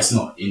 But it's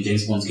not in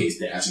James Bond's case.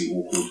 They're actually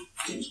all called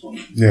James Bond.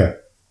 Yeah,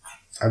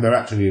 and they're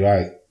actually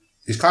like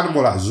it's kind of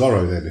more like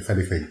Zorro then, if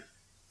anything.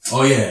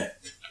 Oh yeah.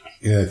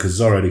 Yeah, because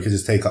Zorro, they could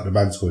just take up the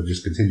mantle and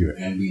just continue it.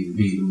 And be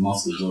the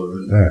master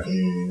Zorro. Yeah.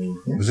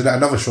 Wasn't that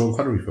another Sean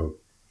Connery film?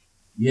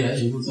 Yeah,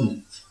 it was, wasn't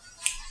it?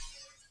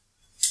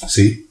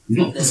 See? He's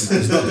not dead, man.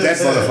 He's not dead,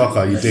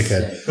 motherfucker, you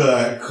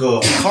dickhead.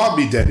 Cool. He can't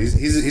be dead.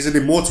 He's an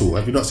immortal.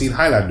 Have you not seen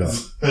Highlander?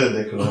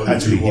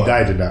 Actually, he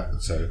died in that,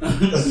 so.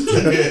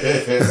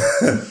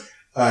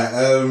 Alright,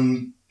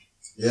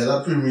 yeah,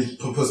 that pretty much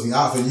puts me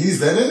out for news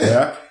then, innit?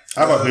 Yeah.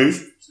 How about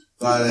news?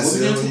 We're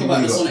going to talk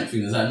about the Sonic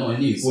thing, is that not in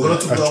news? We're going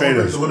to talk about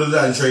trailers. We're going to do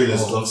that in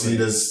trailers, obviously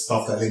there's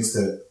stuff that links to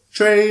it.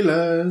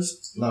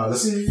 Trailers. No,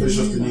 let's finish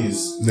off the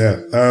news.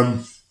 Yeah.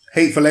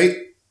 Hateful Eight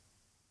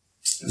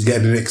is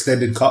getting an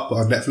extended cut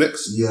on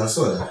Netflix. Yeah, I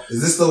saw that.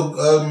 Is this the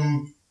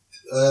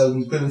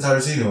Quentin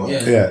Tarantino one?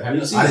 Yeah. Have you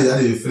not seen it?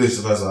 I didn't finish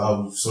the first one.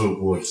 I'm so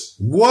bored.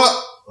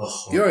 What?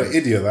 Oh, you're an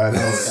idiot, man.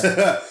 Just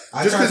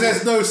because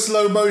there's no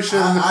slow motion,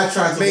 I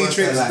tried to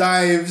Matrix like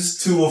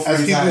dives, 2 or 3 as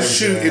people times,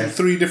 shoot in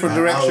 3 different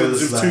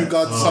directions with 2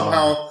 guns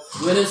somehow.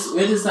 Where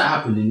does that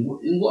happen?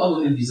 In what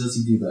other movies does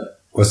he do that?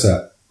 What's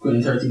that?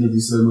 Quentin Tarantino do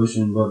slow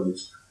motion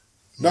garbage.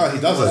 No, he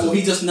doesn't. Or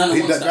he just none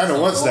wants that.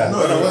 None wants that.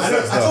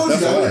 I told you, I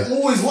don't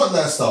always want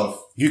that stuff.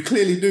 You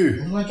clearly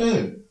do. No, I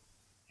don't.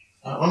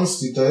 I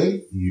honestly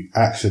don't. You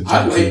action.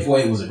 I thought Hateful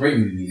Eight was a great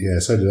movie. Yeah,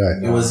 so did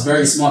I. It was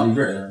very smartly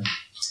written.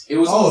 It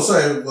was. Oh,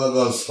 sorry. What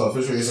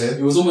you're saying?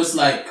 It was almost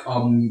like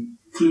Cluedo,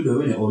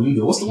 innit? Or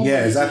Ludo. What's the one?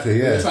 Yeah, exactly.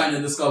 Yeah. We're trying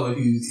to discover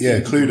who's.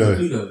 Yeah,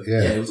 Cluedo.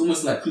 Yeah, it was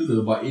almost like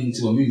Cluedo, but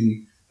into a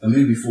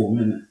movie form,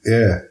 innit?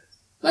 Yeah.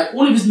 Like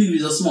all of his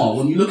movies are smart.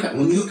 When you look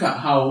at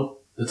how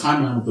the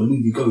timeline of the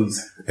movie goes,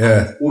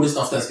 all the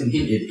stuff that's been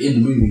hinted in the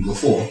movie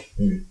before.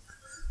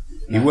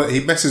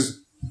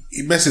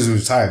 He messes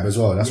with time as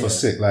well. That's what's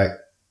sick. Like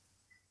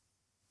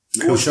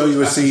he'll show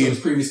you a scene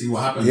previously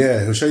what happened.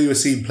 Yeah, he'll show you a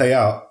scene play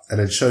out and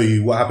then show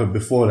you what happened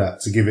before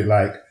that to give it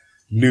like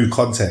new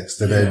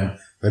context. And then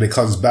when it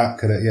comes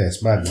back, and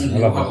it's mad. And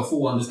you'll have a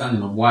full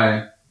understanding of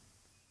why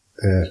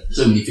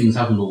so many things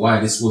happened or why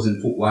this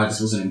wasn't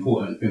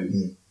important.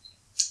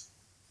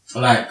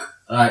 Like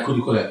what do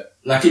you call it?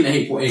 Like in the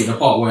Hateful Eight, the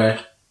part where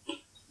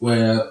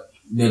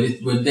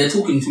they're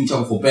talking to each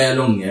other for bare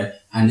long,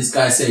 and this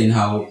guy's saying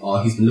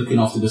how he's been looking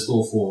after the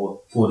store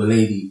for the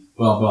lady,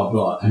 blah blah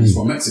blah, and he's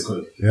from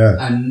Mexico,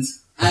 and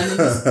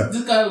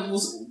this guy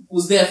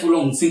was there for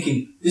long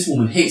thinking this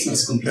woman hates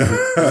Mexican people.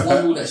 There's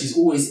one rule that she's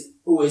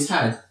always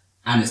had,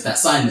 and it's that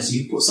sign that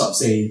she puts up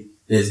saying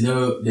there's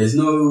no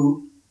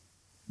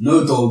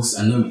dogs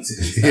and no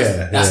Mexicans.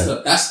 That's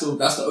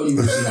the only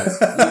rule she has.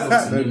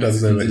 No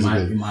dogs and no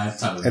Mexicans in my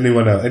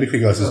time.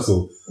 Anything else is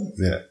cool.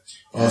 Yeah.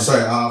 Oh,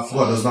 sorry, I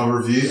forgot there's another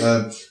review.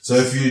 So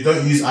if you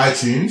don't use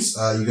iTunes,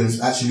 you can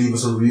actually leave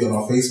us a review on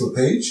our Facebook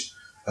page.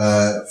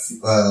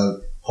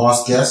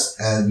 past guests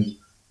and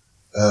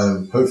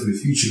hopefully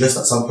future guests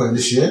at some point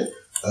this year.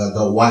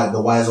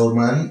 The wise old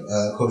man,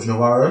 Coach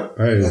Navarro,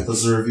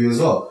 does a review as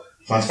well.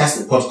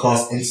 Fantastic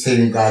podcast,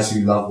 entertaining guys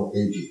who love what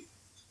they do.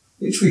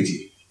 Which we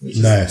do.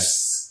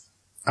 Nice.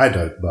 I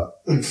don't,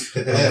 but I'm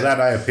glad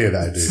I appear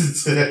that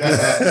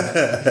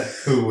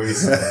I do.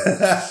 Always.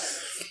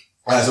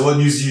 Alright, so what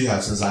news do you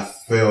have since I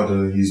failed the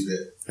news bit?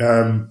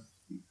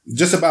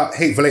 Just about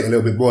Hateful Eight a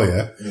little bit more,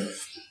 yeah?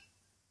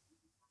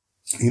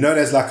 You know,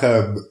 there's like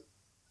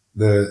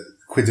the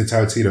Quentin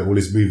Tarantino, all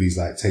his movies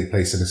like take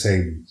place in the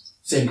same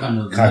kind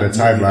of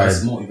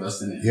timeline.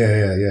 Multiverse, isn't it?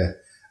 Yeah.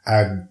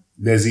 And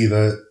there's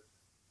either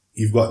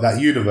you've got that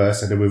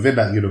universe, and then within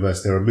that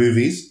universe there are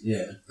movies.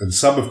 Yeah. And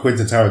some of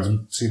Quentin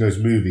Tarantino's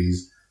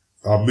movies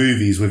are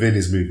movies within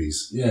his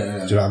movies.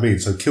 Yeah. Do you know what I mean?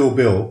 So Kill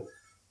Bill,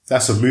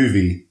 that's a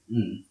movie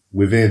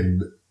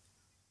within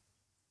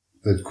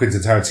the Quentin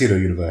Tarantino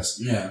universe.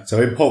 Yeah.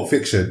 So in Pulp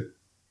Fiction,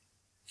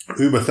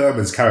 Uma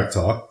Thurman's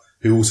character,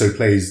 who also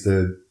plays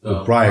the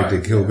bride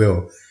in Kill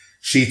Bill,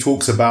 she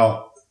talks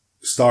about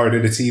starring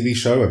in a TV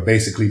show and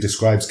basically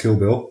describes Kill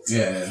Bill.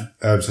 Yeah.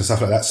 So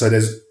stuff like that. So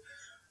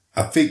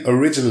I think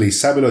originally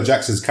Samuel L.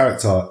 Jackson's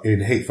character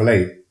in Hateful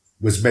Eight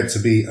was meant to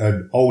be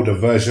an older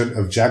version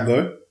of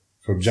Django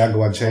from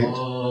Django Unchained.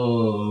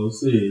 Oh,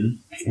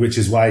 see. Which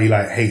is why he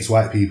like hates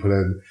white people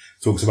and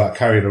talks about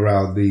carrying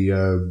around the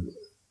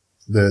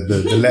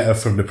letter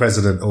from the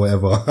president or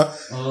whatever.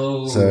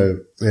 Oh. So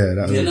yeah,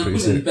 that was pretty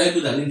sick. Very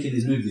good at linking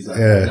his movies. Like,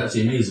 it's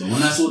actually amazing.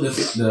 When I saw the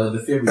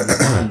theory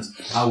behind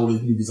how all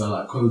his movies are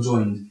like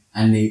co-joined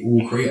and they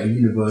all create a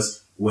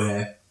universe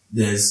where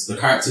there's the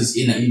characters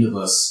in that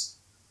universe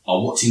are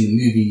watching the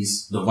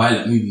movies, the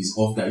violent movies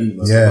of that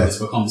universe. Yeah.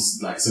 Because it becomes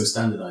like so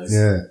standardized.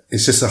 Yeah.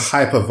 It's just a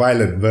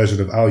hyper-violent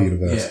version of our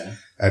universe. Yeah.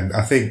 And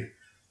I think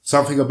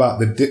something about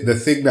the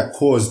thing that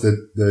caused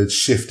the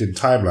shift in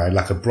timeline,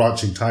 like a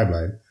branching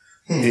timeline,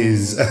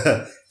 is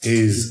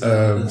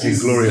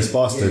Inglourious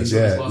Bastards,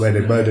 where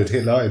they murdered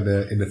Hitler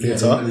in the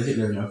theatre.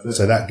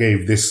 So that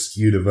gave this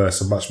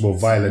universe a much more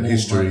violent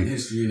history.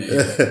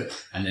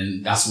 And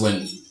then that's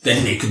when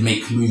they could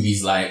make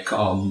movies like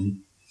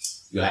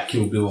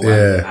Kill Bill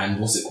and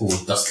what's it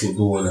called? Dusk Till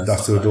Dawn.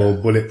 Dusk Till Dawn,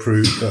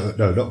 Bulletproof.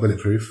 No, not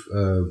Bulletproof.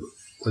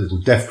 What is it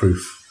called? Death Proof.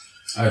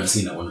 I haven't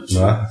seen that one actually.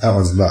 Nah, that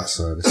one's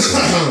nuts.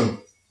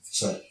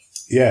 Sorry.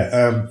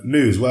 Yeah,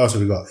 news. What else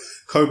have we got?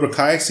 Cobra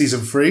Kai season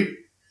 3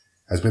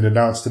 has been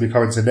announced to be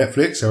coming to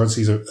Netflix. They're on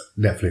YouTube.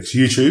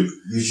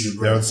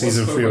 They're on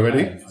season 3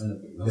 already.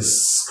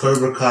 This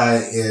Cobra Kai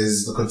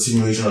is the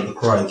continuation of the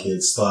Karate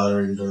Kid,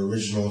 starring the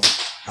original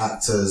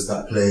actors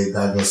that played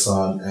Daniel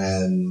San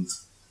and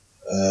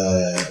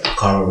I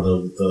can't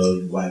remember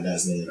the white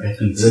guy's name.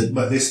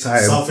 But this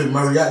time something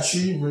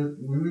Mariachi.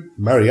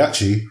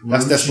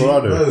 That's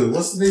Desperado. No,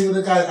 what's the name of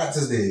the guy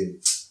actor's name?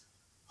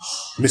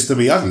 Mr.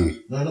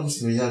 Miyagi. No, not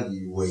Mr. Miyagi.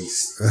 You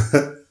waste.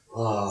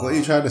 What are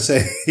you trying to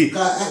say?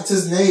 That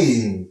actor's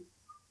name.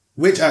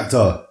 Which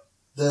actor?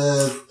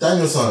 The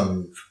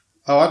Danielson.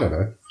 Oh, I don't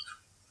know.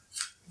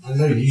 I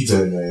know you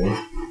don't know.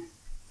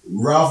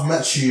 Ralph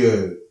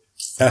Macchio.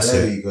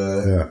 There you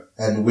go. Yeah.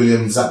 And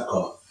William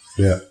Zabka.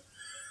 Yeah.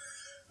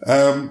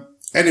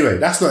 Anyway,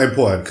 that's not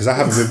important because I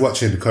haven't been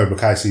watching the Cobra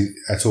Kai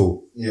at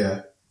all.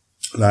 Yeah.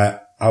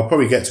 Like, I'll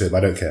probably get to it,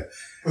 but I don't care.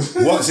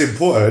 What's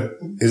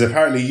important is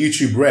apparently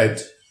YouTube Red.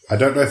 I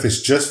don't know if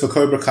it's just for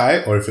Cobra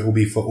Kai or if it will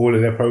be for all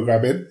of their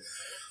programming,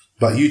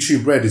 but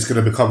YouTube Red is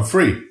going to become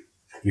free.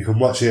 You can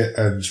watch it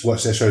and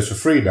watch their shows for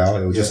free now.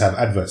 It will just have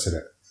adverts in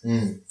it.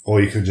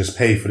 Or you can just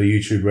pay for the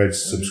YouTube Red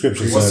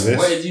subscription service.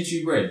 What is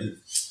YouTube Red?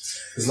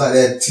 It's like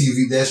their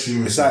TV, their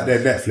streaming. It's like their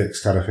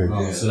Netflix kind of thing.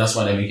 Oh, so that's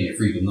why they're making it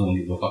free, but no one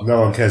gives a fuck. No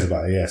one cares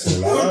about it, yeah. So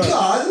they're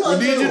like,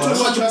 we need you to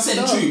watch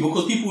 100% true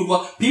because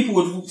people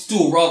would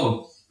still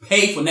rather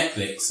pay for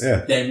Netflix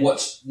than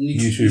watch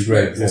YouTube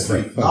Red for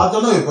free. I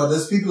don't know, but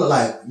there's people that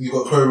like, you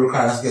got Cobra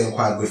Kai that's getting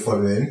quite a good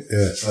following.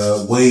 Yeah.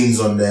 Wayne's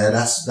on there,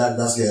 that's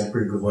getting a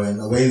pretty good following.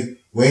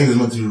 Wayne is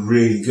meant to be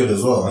really good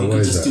as well. You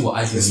can just do what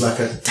I do. It's like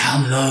a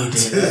download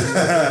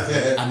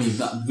it. I mean,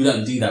 we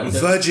don't do that.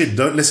 Virgin,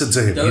 don't listen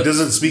to him. He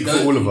doesn't speak for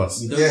all of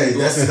us. Yeah, he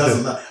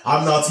doesn't.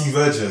 I'm now Team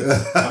Virgin.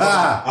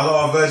 I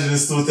got my Virgin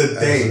installed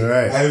today.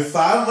 Right. And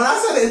fam, when I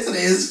said the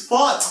internet is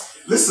fucked.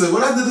 Listen,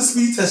 when I did the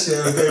speed test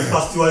here and getting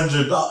plus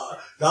 200 downloads,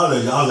 I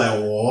was like,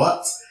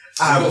 what?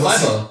 I got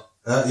fiber.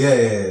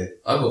 Yeah.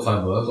 I got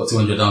fiber. I got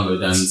 200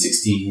 download and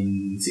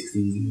 16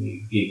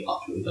 gig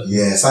upload.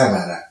 Yeah, something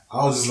like that.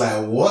 I was just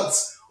like, what?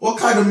 What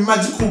kind of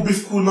magical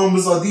biblical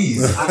numbers are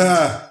these?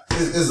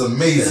 It's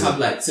amazing. They have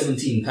like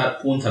 17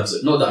 porn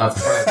tabs. Not that I've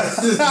tried.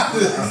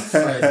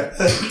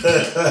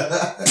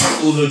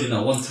 All loading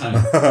at one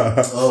time.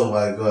 Oh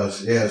my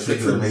gosh. Yeah, it's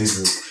freaking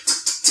amazing.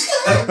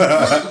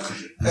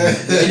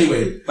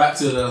 Anyway, back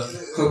to the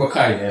Cobra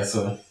Kai there,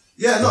 so.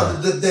 Yeah, no,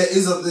 there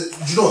is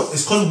you know,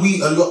 it's because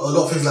a lot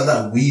of things like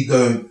that, we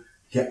don't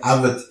get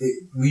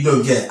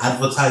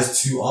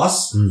advertised to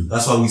us.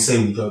 That's why we say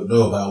we don't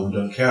know about it, we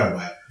don't care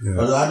about it. Yeah.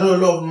 But I know a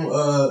lot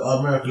of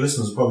American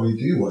listeners probably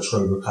do watch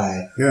Cobra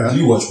Kai. Yeah.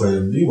 Do watch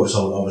Graham, do watch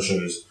some of the other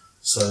shows.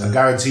 So I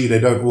guarantee you they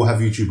don't all have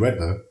YouTube Red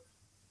though.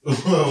 I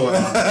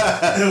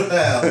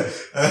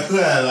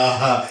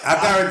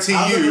guarantee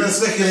I'm you not gonna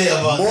speculate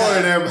about more that.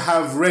 of them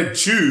have Red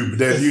Tube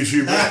than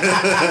YouTube Red.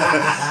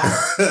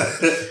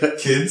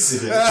 Kids,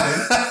 if you're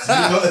listening, do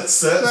not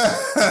search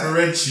for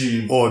Red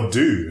Tube. Or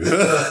do. No,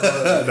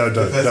 don't.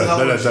 Don't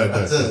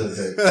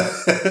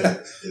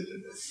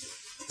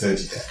Don't.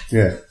 do that.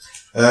 Yeah.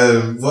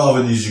 What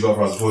other news you got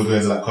for us before we go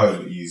into like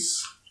current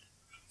news?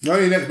 The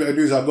only next bit of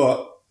news I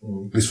got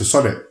is for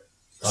Sonic.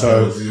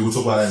 So we'll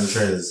talk about that in the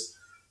trailers.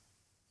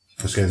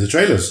 Let's get into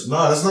trailers. No,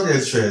 let's not get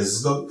into trailers.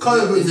 It's got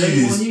current Is there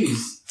any more news.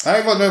 news? I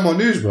ain't got no more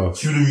news, bro.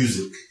 Cue the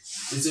music.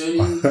 Is there any...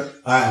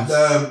 Alright,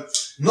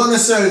 not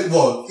necessarily,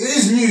 well, it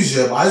is news,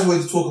 yeah, but I just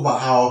wanted to talk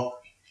about how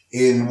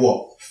in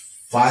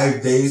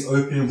 5 days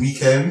opening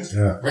weekend,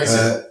 Yeah.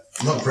 Brexit.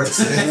 not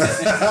Brexit.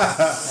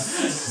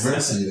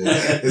 Brexit,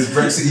 yeah. Is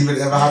Brexit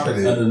even ever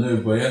happening? I don't know,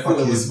 boy. I thought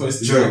it was supposed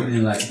to be Joke.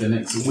 happening like the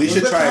next week. We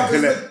should try and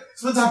collect.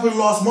 It's meant to happen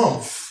last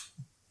month.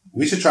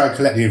 We should try and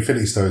collect the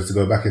Infinity Stones to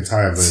go back in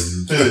time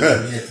and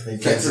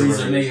Get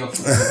Theresa May off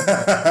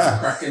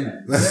cracking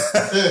it.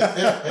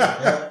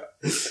 That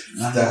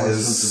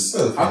is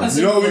so I can funny. see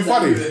You know what would be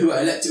funny? Who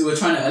are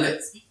trying to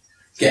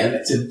get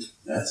elected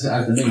as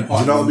the main you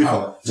party know what would be in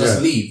power. fun? Just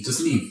Yeah. leave. Just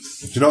leave.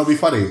 Do you know what would be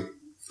funny?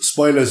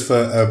 Spoilers for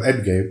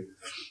Endgame.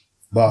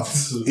 But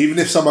even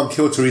if someone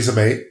killed Theresa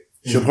May,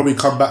 she'll probably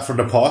come back from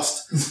the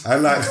past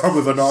and like come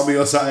with an army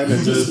or something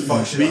and just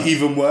Fuck shit be up.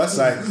 even worse.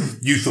 Like,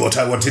 you thought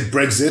I wanted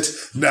Brexit?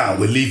 Now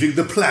we're leaving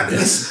the planet.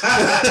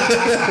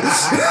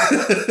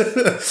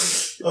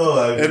 Oh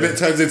my If it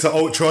turns into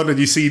Ultron and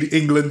you see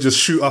England just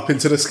shoot up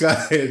into the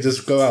sky and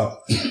just go out.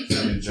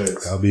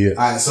 jokes. That'll be it.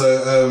 Alright,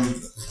 so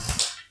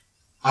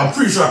I'm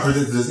pretty sure I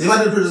predicted this. If I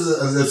didn't predict this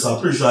as an episode,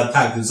 I'm pretty sure I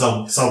tagged it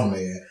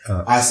somewhere.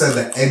 I said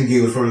that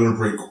Endgame was probably going to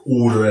break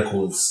all the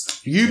records.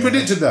 You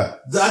predicted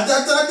that. Now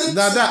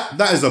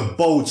that is a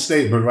bold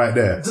statement right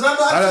there. Did I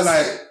not I don't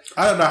just like.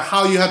 I don't know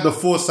how you had the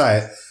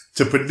foresight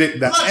to predict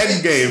that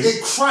Endgame.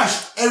 It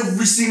crashed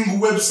every single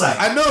website.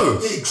 I know.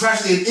 It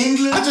crashed in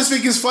England. I just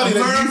think it's funny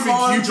that you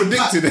think you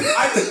predicted it.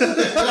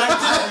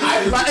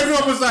 Like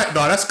everyone was like,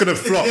 "No, that's gonna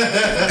flop."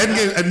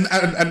 Endgame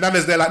and then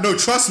they're like, "No,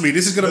 trust me,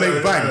 this is gonna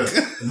make bank."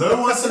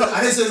 No one said. I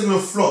didn't say it was gonna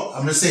flop.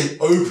 I'm just saying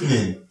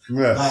opening.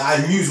 Yeah. Like I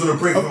knew it was gonna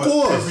break Of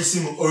course. every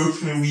single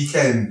opening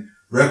weekend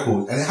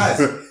record, and it has.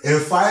 In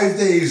 5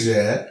 days,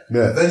 Yeah.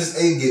 Avengers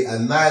Endgame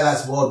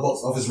annihilates world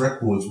box office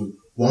records with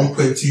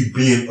 1.2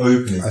 billion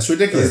openings. That's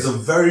ridiculous. It's the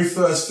very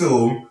first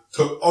film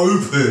to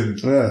open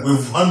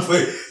with 1.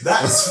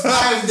 That's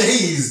 5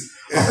 days.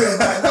 I think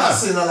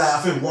that's in I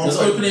think 1. Does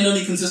opening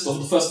only consist of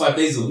the first 5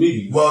 days of the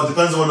movie? Well, it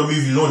depends on when the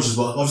movie launches,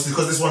 but obviously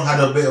because this one had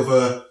a bit of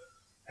a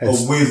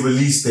weird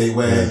release date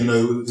where, you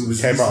know, it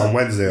was Came out on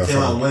Wednesday or It came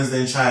out on something.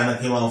 Wednesday in China,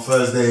 it came out on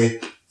Thursday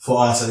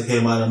for us, and it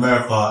came out in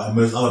America and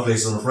most other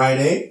places on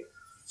Friday.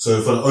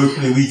 So for the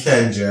opening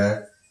weekend,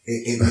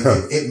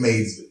 it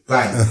made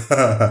bang.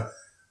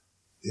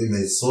 It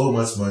made so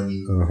much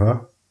money.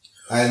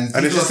 And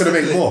it's just gonna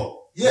make more.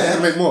 Yeah. It's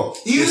gonna make more.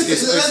 Even if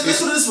let's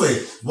put it this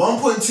way,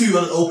 1.2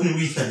 on an opening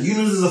weekend,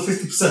 even if there's a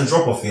 50%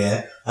 drop off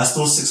here, that's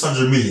still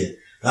 600 million.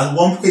 That's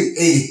 1.8.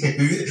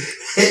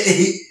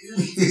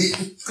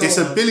 It's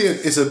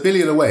a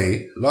billion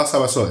away. Last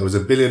time I saw it, it was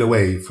a billion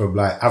away from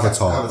like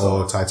Avatar.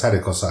 Or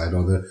Titanic or something,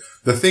 or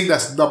the thing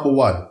that's number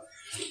one.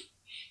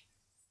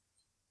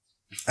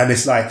 And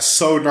it's like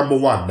so number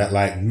one that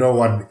like no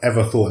one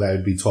ever thought that it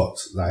would be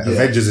topped. Like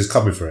Avengers is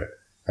coming for it.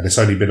 And it's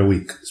only been a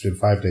week. It's been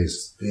 5 days.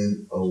 It's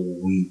been a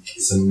week.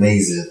 It's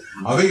amazing.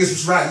 I think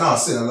it's right now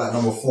sitting at like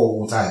number 4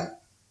 all time.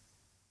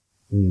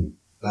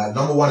 Like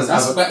number 1 is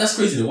that's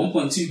crazy. The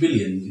 1.2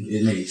 billion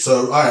it made.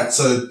 So alright,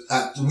 so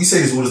we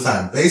say this all the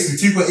time.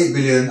 Basically 2.8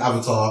 billion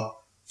Avatar,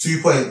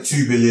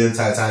 2.2 billion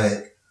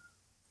Titanic,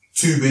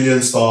 2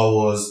 billion Star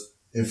Wars,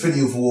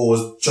 Infinity War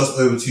was just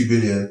over 2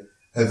 billion.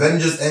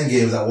 Avengers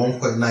Endgame is at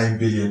 1.9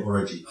 billion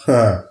already.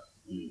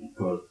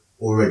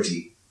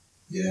 Already.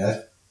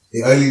 Yeah.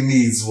 It only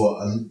needs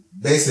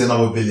basically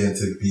another billion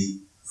to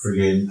beat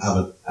friggin'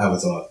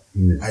 Avatar.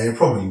 And it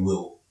probably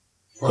will.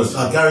 Because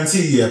I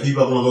guarantee you,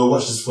 people are gonna go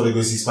watch this before they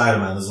go see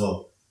Spider-Man as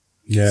well.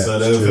 Yeah. So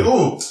they'll think,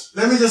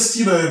 let me just,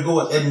 go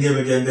watch Endgame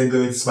again, then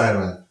go into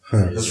Spider-Man.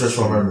 Just fresh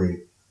from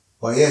memory.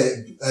 But yeah,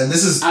 and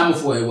this is... And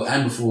before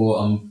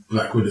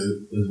Black Widow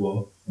as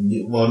well.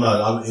 Well, no,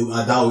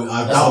 I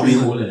doubt be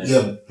cool, isn't it?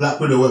 Yeah, Black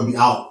Widow won't be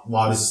out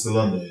while this is still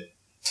on there.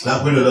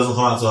 Black Widow doesn't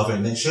come out until I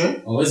think next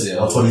year. Oh, is it?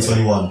 Or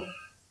 2021.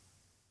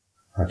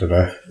 I don't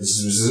know. This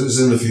is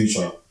in the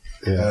future.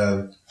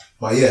 Yeah.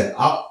 But yeah,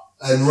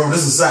 and remember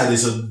this is Saturday,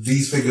 so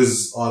these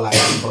figures are like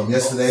from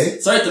yesterday.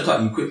 Sorry to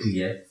cut you quickly,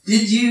 yeah.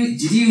 Did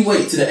you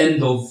wait to the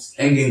end of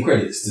Endgame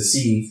credits to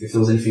see if there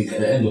was anything at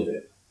the end of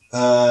it?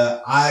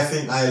 I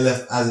think I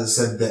left as it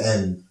said the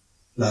end.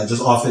 Like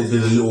just after it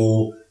did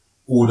all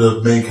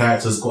the main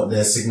characters got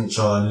their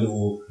signature and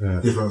little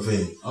different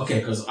thing. Okay,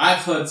 because I've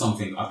heard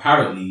something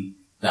apparently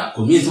that,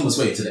 because me and Thomas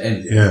waited to the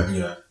end.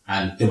 Yeah.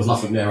 and there was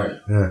nothing there, right?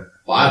 Yeah.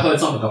 But I heard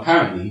something,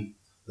 apparently,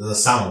 There's a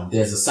sound.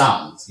 there's a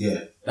sound. Yeah.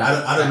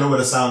 I don't know what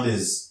the sound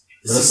is.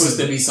 It's supposed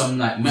to be some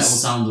like metal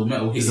sound or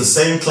metal hit. It's the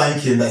same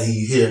clanking that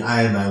you hear in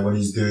Iron Man when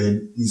he's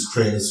creating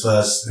his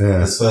first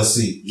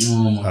suit.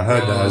 Oh my I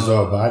heard that as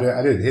well, but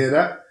I didn't hear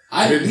that.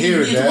 I didn't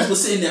hear it there. We were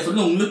sitting there for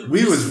long. Look,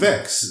 we was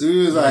vexed.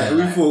 We was like,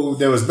 we thought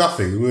there was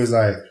nothing. We was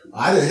like,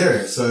 I didn't hear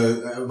it.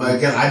 So, but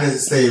again, I didn't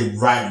stay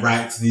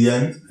right to the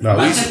end. No,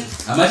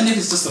 imagine if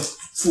it's just a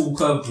full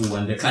curveball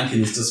and the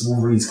clanking is just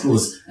Wolverine's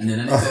claws, and then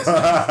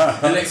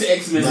the next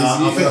X-Men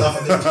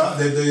I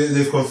think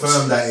they've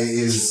confirmed that it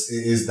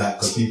is that,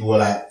 because people were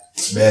like,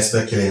 they're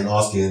speculating,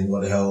 asking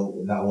what the hell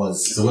that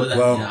was. So what did that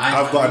well,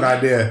 I've got an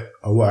idea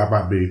of what it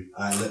might be.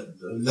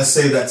 Let's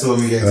save that till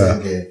when we get to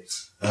the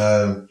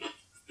game.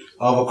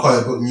 Other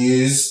comic book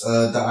news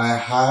that I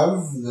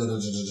have.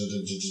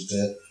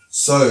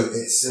 So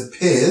it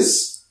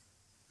appears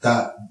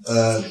that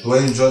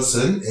Dwayne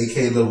Johnson,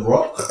 aka The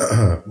Rock,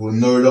 will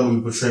no longer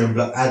be portraying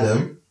Black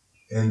Adam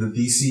in the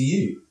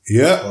DCU.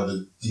 Yeah. Or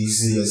the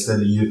DC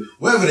Extended U,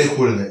 whatever they're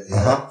calling it.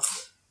 Yeah.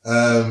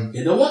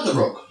 You don't want The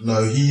Rock.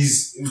 No,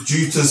 he's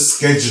due to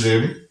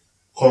scheduling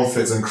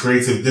conflicts and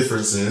creative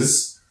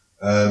differences.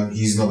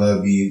 He's not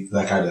gonna be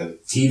Black Adam.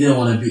 He didn't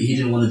want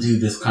to do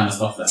this kind of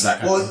stuff that Black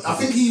Adam. Well, I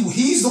think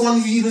he's the one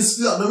who even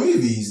split up the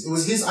movies. It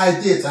was his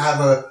idea to have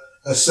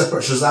a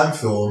separate Shazam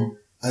film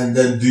and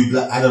then do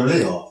Black Adam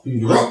later.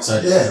 The Rock's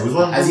idea. Yeah, it was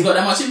one. Has he got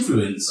that much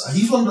influence? I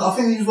think he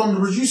was one of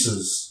the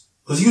producers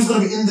because he was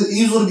gonna be in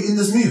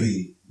this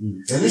movie.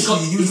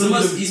 Initially,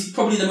 he's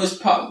probably the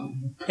most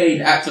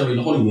paid actor in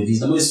Hollywood.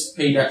 He's the most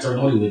paid actor in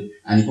Hollywood,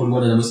 and he's probably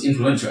one of the most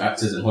influential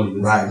actors in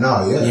Hollywood right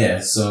now. Yeah. Yeah.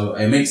 So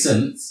it makes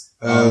sense.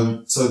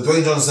 So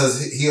Dwayne Johnson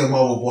says he and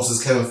Marvel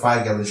bosses Kevin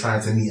Feige have been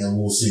trying to meet and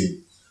will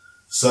soon.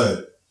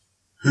 So,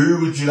 who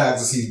would you like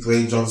to see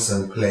Dwayne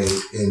Johnson play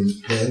in the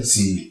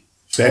MCU?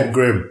 Ben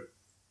Grimm.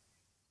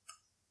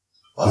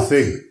 What? The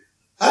Thing.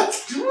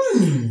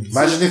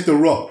 Imagine if The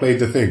Rock played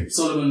The Thing.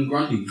 Solomon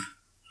Grundy.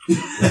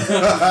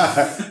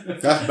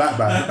 That's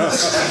Batman.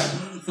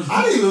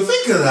 I didn't even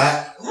think of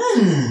that.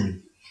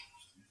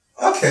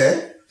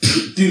 Okay.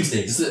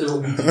 Doomsday. Just let The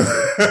Rock be Doomsday.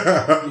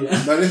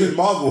 Yeah. No, this is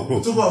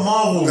Marvel. Talk about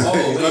Marvel.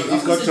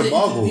 He's gone to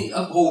Marvel.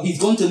 He's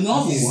gone to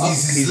Marvel.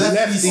 He's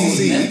left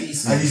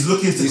DC and he's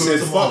looking to he go said,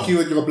 to fuck Marvel.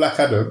 you and your Black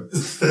Adam.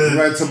 You're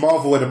going to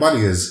Marvel where the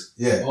money is.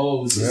 Yeah. Yeah.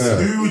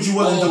 Who would you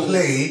want him to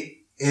play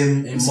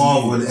in MCU.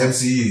 Marvel and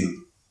MCU?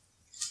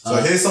 So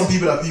here's some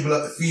people that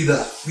feel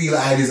the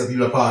ideas that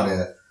people are part of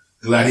there.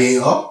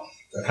 Gladiator,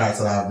 a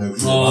character I have no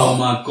clue Oh about.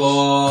 my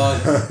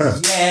god.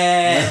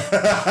 Yeah.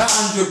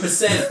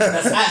 100%.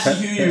 That's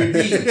actually who you would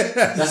be.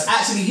 That's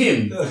actually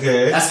him.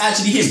 Okay. That's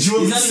actually him. Do you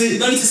want me to say- You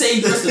don't need to say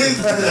the rest of them.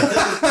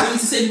 You don't need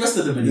to say the rest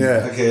of them anymore.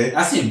 Yeah. Okay.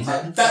 That's him.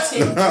 That's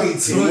him.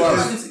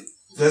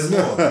 There's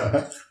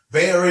more.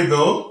 Beta Ray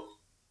Bill.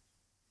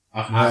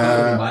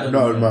 I don't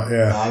know.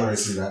 Yeah. I don't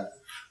see that.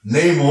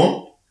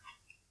 Namor.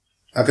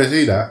 I can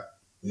see that.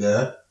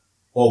 Yeah.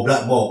 Or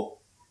Black Bolt.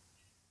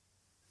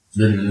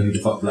 Don't even know who the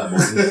fuck Black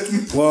Bolt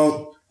is.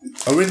 Well,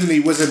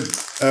 originally wasn't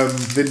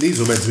Vin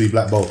Diesel meant to be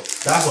Black Bolt.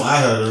 That's what I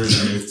heard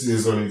originally. It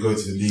was going to go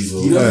to the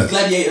Diesel. You know who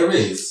Gladiator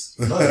is?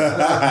 No, I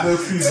have no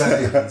clue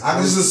exactly.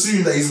 I just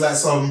assume that he's like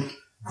some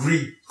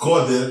Greek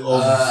god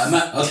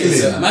of Okay,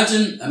 so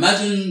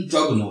imagine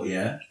Juggernaut,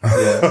 yeah?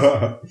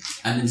 Yeah.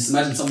 And then just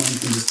imagine someone who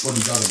can just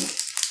body Juggernaut.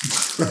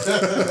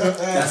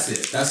 That's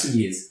it. That's who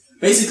he is.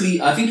 Basically,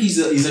 I think he's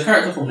a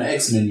character from the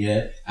X-Men,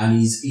 yeah, and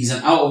he's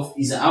an out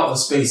of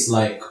space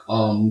like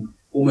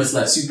almost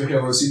like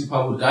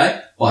superpowered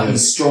guy, but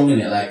he's strong in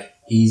it. Like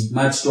he's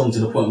mad strong to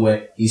the point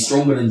where he's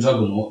stronger than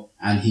Juggernaut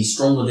and he's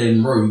stronger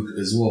than Rogue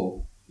as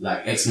well,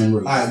 like X-Men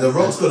Rogue. Alright, The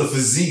Rock's got a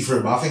physique for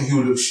it, but I think he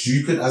would look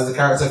stupid as the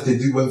character if they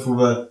went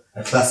for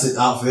a classic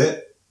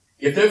outfit.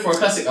 If they went for a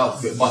classic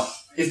outfit, but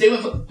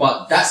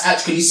that's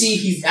actually, you see,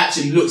 he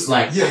actually looks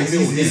like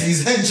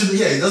he's henching.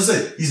 Yeah, he does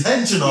say he's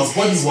henching us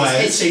body wise. His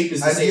head shape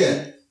is the same.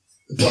 Yeah,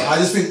 but I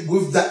just think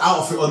with that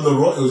outfit on The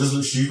Rock, it would just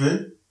look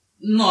stupid.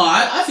 No,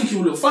 I think he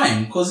would look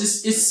fine because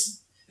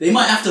it's they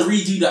might have to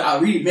redo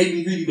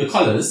the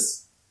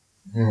colours.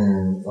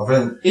 I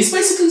think It's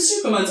basically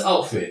Superman's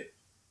outfit.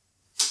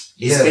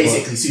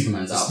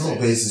 Superman's outfit. It's not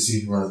basically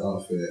Superman's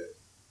outfit.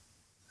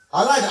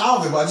 I like the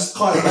outfit, but I just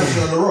can't imagine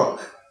it on The Rock.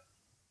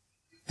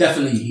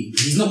 Definitely,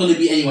 he's not going to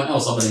be anyone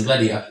else other than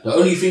Gladiator. The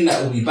only thing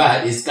that will be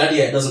bad is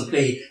Gladiator doesn't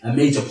play a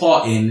major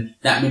part in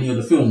that many of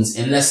the films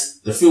unless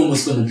the film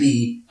was going to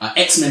be an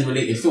X-Men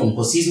related film,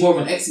 because he's more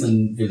of an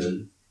X-Men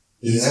villain.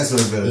 He's an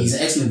X-Men villain. He's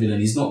an X-Men villain.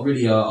 He's not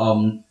really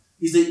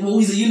he's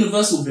a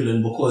universal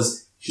villain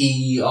because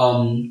he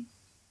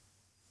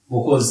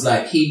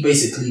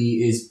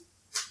basically is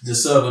the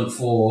servant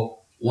for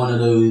one of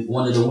the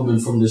women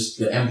from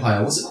the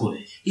Empire. What's it called?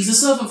 He's a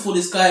servant for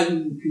this guy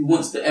who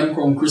wants the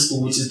Emcron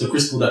crystal, which is the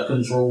crystal that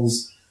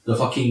controls the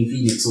fucking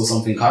Phoenix or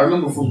something. I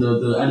remember from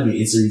the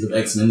animated series of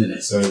X-Men,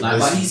 innit? So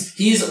but he's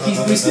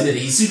boosted in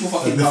it. He's super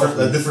fucking powerful.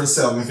 A different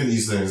set of Infinity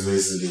Stones,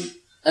 basically.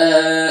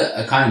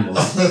 A kind of.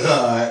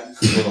 Alright,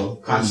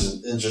 cool.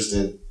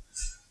 Interesting.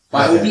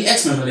 But it would be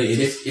X-Men related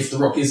if The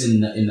Rock is in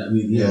that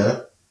movie.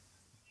 Yeah.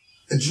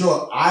 And do you know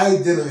what? I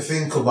didn't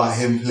think about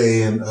him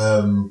playing,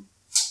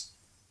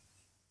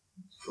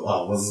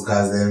 what's this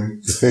guy's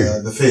name?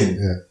 The Thing.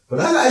 Yeah. But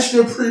that's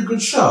actually a pretty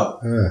good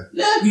shot.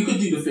 Yeah, you could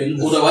do The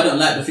Thing. Although I don't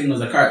like The Thing as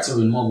a character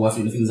in Marvel. I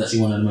think The Thing is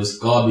actually one of the most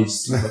garbage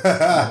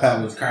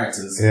superpowered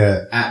characters.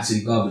 Yeah.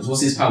 Absolutely garbage.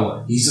 What's his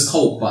power? He's just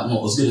Hulk, but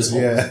not as good as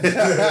Hulk.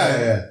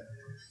 Yeah.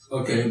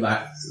 Okay,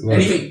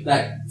 anything,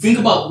 think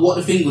about what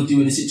The Thing would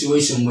do in a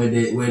situation where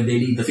they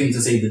need The Thing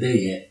to save the day,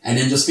 yeah? And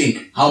then just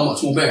think how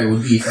much more better it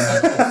would be if you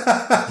had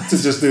Hulk. To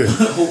just do it.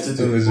 Hulk to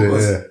do it.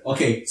 Yeah.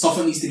 Okay,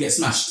 something needs to get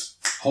smashed.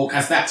 Hulk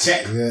has that,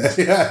 check.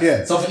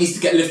 Yeah. Something needs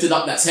to get lifted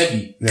up that's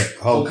heavy. Yeah.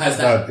 Hulk has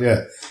that.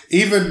 Yeah.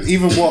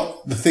 Even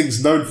what The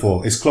Thing's known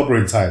for is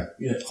clobbering time.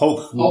 Yeah.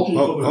 Hulk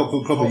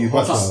will clobber you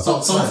much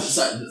more.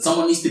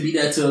 Someone needs to be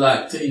there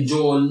to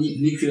endure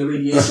nuclear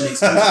radiation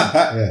explosion.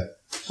 Yeah.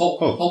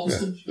 Hulk is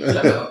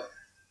the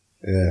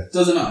Yeah.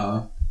 Doesn't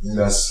matter.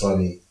 That's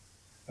funny.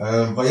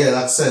 But yeah,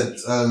 like I said,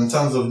 in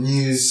terms of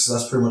news,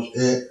 that's pretty much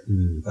it.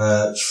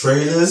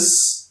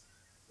 Trailers.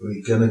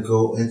 We're gonna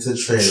go into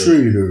trailers.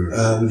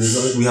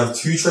 We have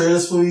 2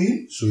 trailers for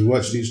you. Should we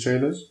watch these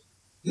trailers?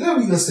 Yeah,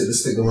 we can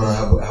stick them on and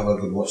have a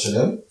good watch of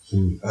them.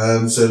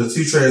 So the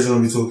 2 trailers we're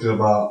gonna be talking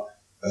about,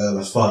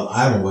 as far as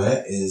I'm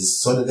aware,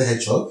 is Sonic the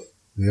Hedgehog.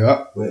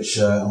 Yeah. Which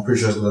I'm pretty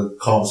sure is gonna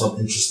come up with some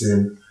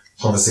interesting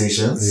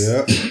conversations.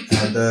 Yeah.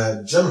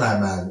 And Gemini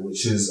Man,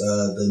 which is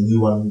the new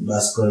one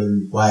that's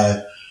going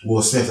by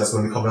Will Smith, that's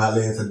going to be coming out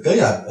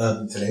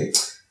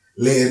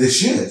later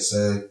this year.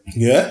 So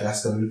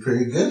that's going to be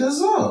pretty good as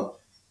well.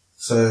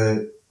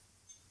 So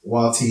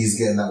while T is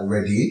getting that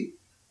ready,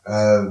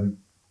 I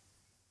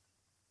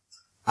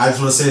just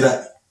want to say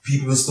that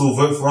people can still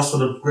vote for us for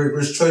the Great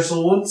British Choice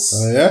Awards.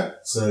 Yeah.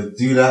 So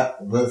do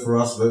that. Vote for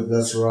us. Vote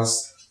best for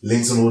us.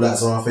 Links and all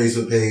that's on our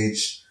Facebook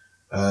page.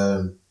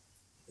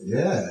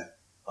 Yeah.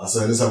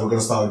 So it looks like we're going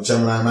to start with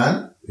Gemini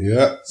Man.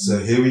 Yeah. So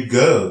here we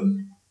go.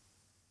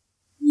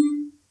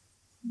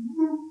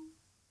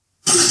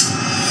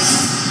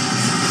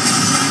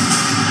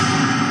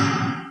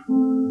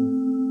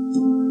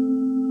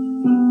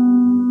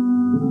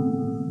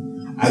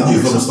 I knew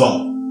from the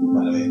start,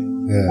 by the way.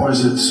 Yeah. Why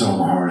is it so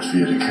hard for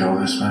you to kill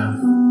this man?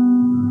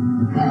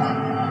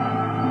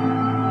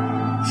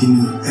 He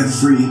knew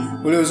every...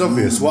 Well, it was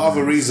obvious. What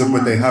other reason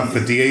would they have for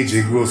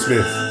de-aging Will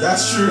Smith?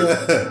 That's true.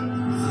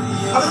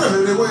 I don't know,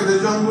 maybe they wanted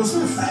a young Will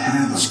Smith. I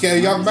have Just get a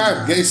young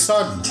man, get his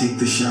son. take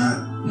the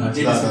shot. No,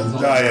 It's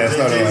not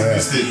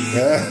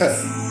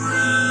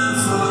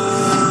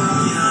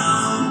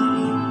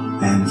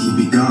And he'd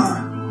be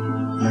gone.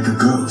 Like a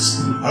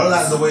ghost. I don't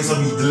like the way he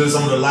delivers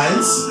some of the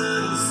lines.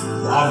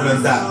 But other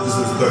than that, this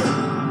looks good.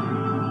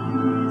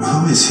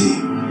 Who is he?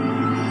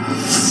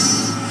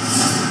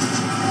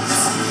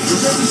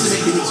 What used to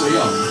make him look so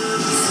young?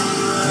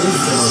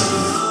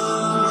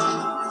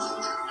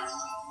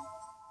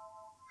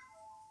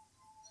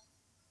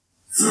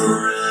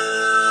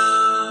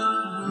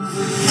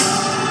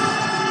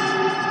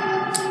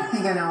 I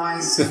think I know why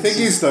he's... The thing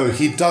is, though,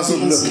 he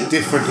doesn't look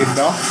different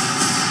enough.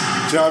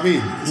 Do you know what I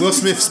mean? Will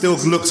Smith still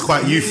looks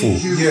quite youthful.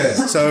 Yeah.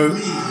 So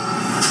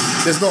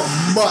there's not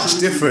much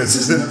difference.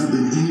 There's never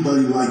been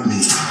anybody like me.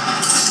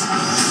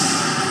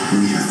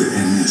 We have to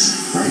end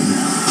this right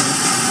now.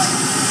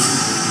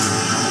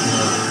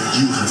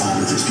 You have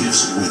all of his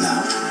gifts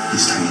without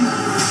his trainer.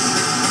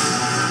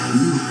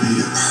 You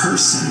made a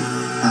person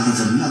out of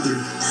another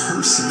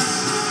person.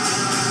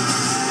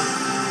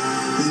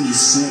 Then you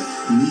sent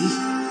me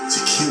to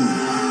kill him.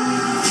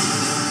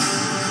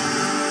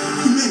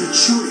 You made a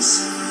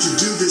choice to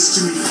do this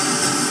to me. The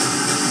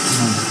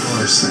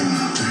first thing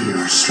that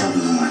you're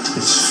struggling with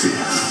is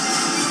fear.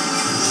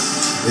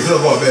 They could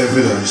have got a better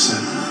villain. I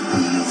said,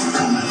 I'm an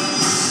overcomer.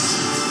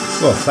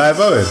 What, Clive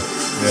Owen?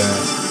 Yeah.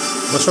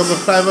 What's wrong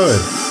with Clive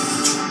Owen?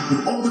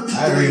 With all the people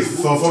I agree.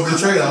 From the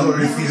trailer, I'm not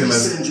really feeling him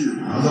as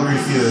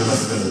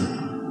a villain.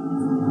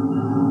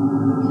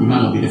 He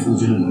might not be the full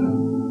villain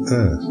though.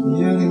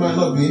 Yeah, he might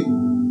not be.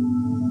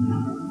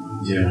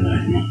 Yeah, no.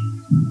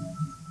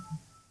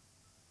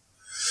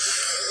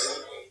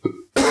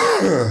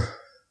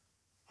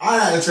 I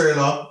like the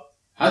trailer.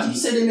 How did you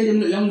say they made him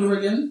look younger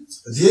again?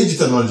 The age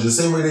technology, the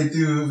same way they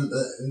do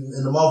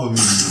in the Marvel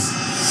movies.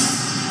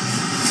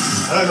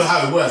 I don't know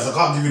how it works. I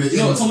can't give you the.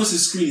 You know,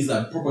 Thomas's screen is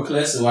like proper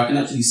clear, so I can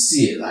actually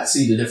see it,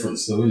 see the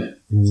difference, though, innit?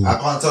 I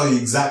can't tell you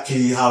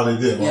exactly how they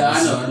did it. Yeah,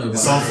 I know.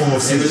 It's some form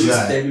of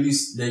CGI. They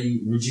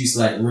reduce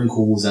like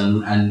wrinkles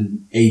and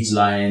age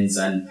lines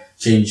and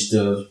change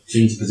the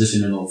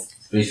positioning of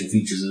facial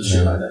features and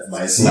shit like that.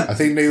 But it's I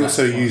think they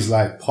also use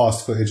like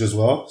past footage as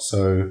well.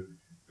 So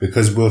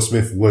because Will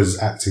Smith was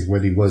acting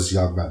when he was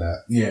young like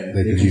that,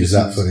 they could use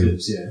that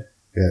footage. Yeah.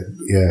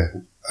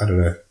 I don't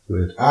know.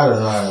 Weird. I don't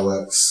know how it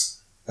works.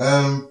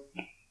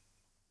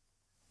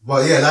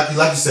 But yeah,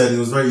 like you said, it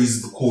was very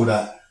easy to call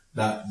that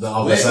the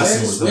other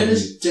assassin was. Where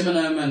does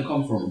Gemini Man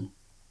come from?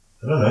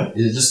 I don't know.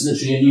 Is it just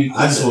literally a new?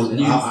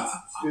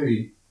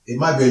 It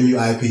might be a new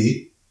IP.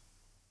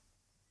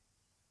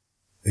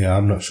 Yeah,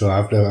 I'm not sure.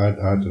 I don't know.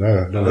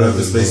 I don't know if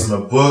it's based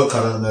on a book.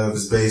 I don't know if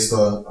it's based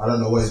on. I don't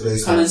know what it's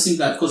based on. Kind of seems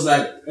like because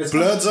like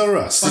Bloods Are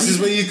Us. This is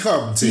where you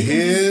come to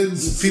hear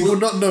people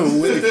not know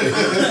anything.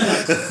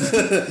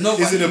 No,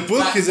 is it a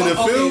book? Is it a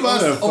film? I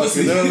don't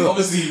fucking know.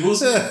 Obviously, Will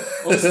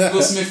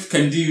Smith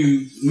can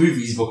do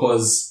movies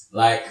because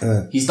like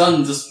he's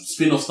done just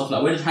spin-off stuff.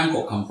 Like where did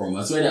Hancock come from?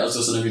 I swear that was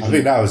just an original. I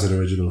think that was an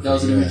original. That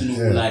was an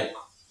original. Like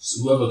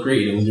whoever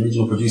created it was the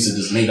original producer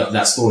just made up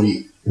that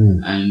story.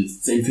 And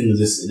same thing with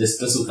this.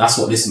 That's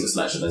what this looks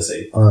like. Should I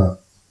say?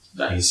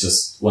 That he's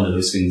just one of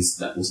those things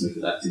that Will Smith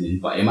is acting in,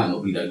 but it might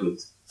not be that good.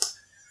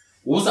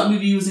 What was that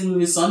movie he was in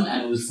with his son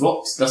and it was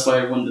flopped? That's why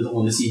everyone didn't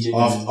want to see Jake.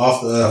 After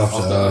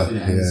Earth, and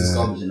it was just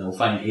garbage, and they were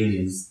fighting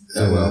aliens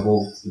that were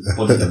evolved to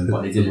body them,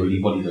 but they didn't really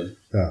body them.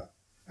 Yeah,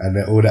 and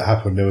then all that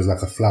happened. There was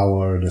like a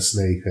flower and a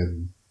snake,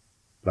 and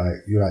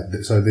like you're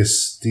like, so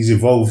these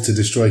evolved to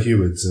destroy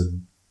humans,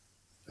 and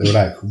they were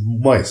like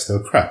moist. They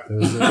were crap. They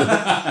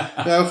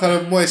were kind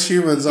of moist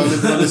humans are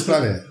living on this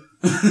planet.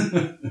 Do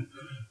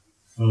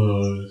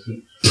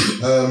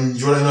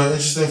you want to know an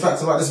interesting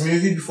fact about this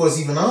movie before it's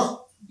even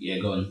out? Yeah,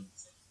 go on.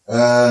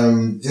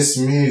 This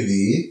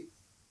movie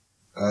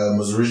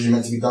was originally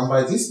meant to be done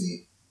by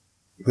Disney.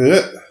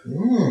 Yeah.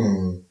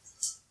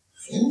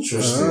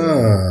 Interesting.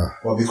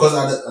 Well, because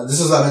this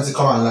was like meant to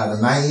come out in like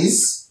the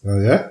 90s. Oh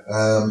yeah.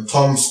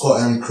 Tom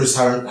Scott and Chris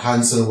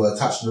Hansen were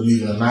attached to the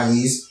movie in the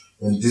 90s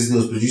when Disney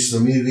was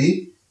producing the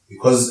movie.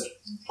 Because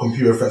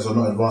computer effects were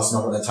not advanced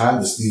enough at the time,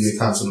 the studio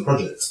cancelled the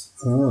project.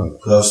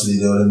 Because obviously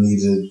they would have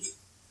needed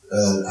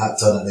an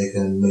actor that they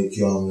can make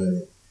young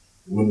and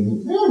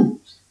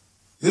wouldn't.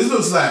 This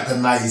looks like a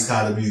 90s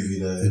kind of movie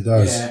though. It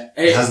does. Yeah,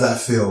 it has that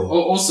feel.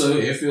 Also,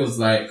 it feels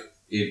like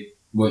it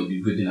won't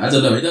be good. I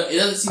don't know. It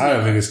doesn't seem. I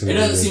don't think it's going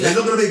to be. It's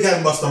not going to be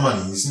gangbuster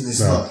money.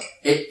 It's not.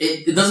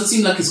 It doesn't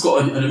seem like it's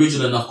got an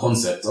original enough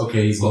concept.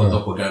 Okay, he's got a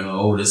doppelganger.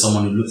 Oh, there's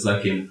someone who looks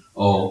like him.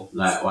 Oh,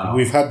 like wow.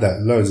 We've had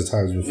that loads of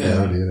times before,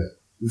 already, isn't it?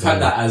 We've had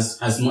that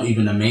as not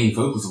even a main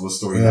focus of a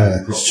story.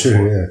 Yeah, it's true.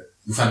 Before. Yeah,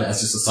 we've had that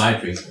as just a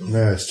side thing.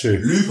 Yeah, it's true.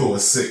 Looper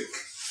was sick.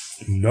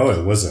 No,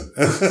 it wasn't.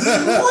 What do you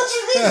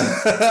mean?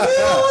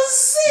 Looper was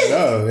sick.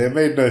 No, it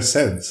made no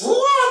sense.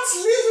 What?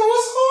 Looper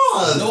was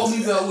hard. You know what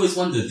movie I always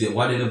wondered?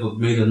 Why they never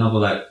made another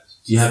like?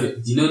 Do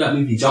you know that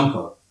movie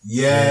Jumper?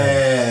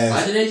 Yeah.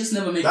 Why did they just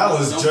never make that?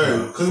 Was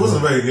joke because it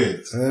wasn't very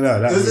good. No,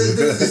 that was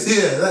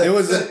it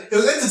was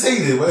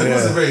entertaining, but it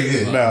wasn't very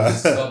good. No,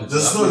 the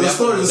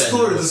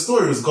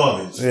story was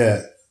garbage.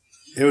 Yeah,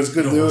 it was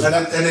good. And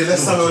they let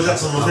Samuel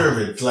Jackson on the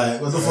pyramid.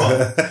 Like what the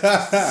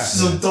fuck?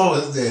 Some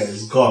dollars there.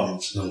 It's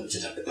garbage. No,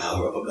 just have the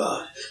power of a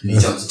god. And he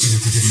jumps.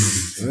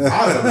 I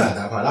don't like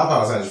that part. That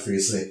part was actually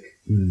pretty slick.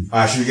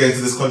 Alright, should we get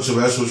into this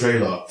controversial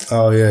trailer?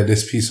 Oh yeah,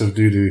 this piece of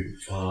doo-doo.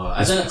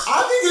 I think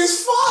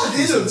it's fun.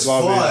 It looks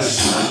fun.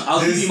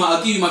 I'll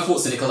give you my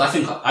thoughts on it because I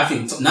think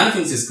Nana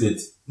thinks it's good.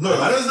 No,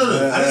 I don't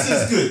think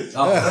it's good. I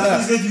think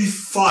it's going to be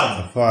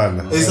fun.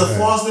 It's a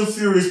Fast and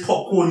Furious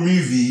popcorn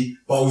movie,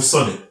 but with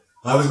Sonic.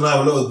 I was going to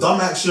have a lot of dumb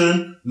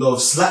action, a lot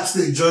of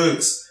slapstick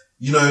jokes,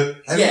 you know.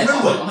 And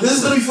remember, this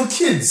is going to be for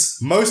kids.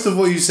 Most of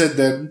what you said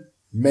then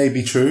may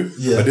be true,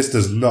 but this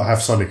does not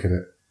have Sonic in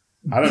it.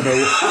 I don't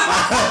know.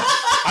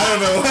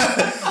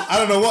 I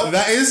don't know what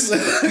that is,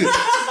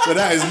 but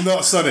that is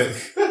not Sonic.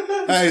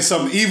 That is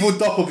some evil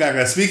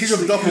doppelganger. Speaking of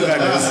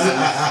doppelgangers,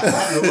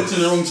 you're watching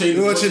the wrong chain.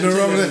 You're watching the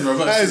wrong.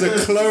 That is a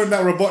clone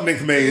that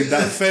Robotnik made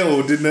that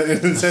failed in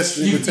the test.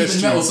 Even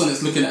Metal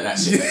Sonic's looking at that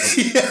shit.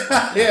 Yeah.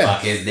 What the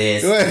fuck is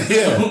this?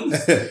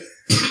 Yeah.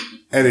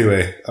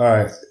 Anyway, all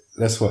right.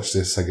 Let's watch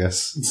this. I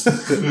guess.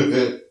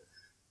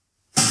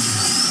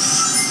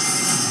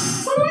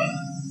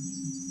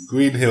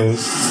 Green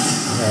Hills.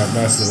 Alright,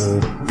 nice little.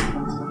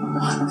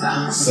 What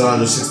the?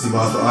 760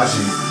 miles per hour.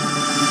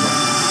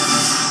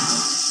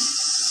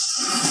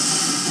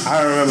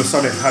 I remember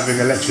Sonic having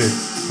electric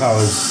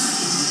powers.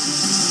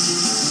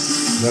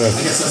 No. I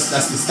guess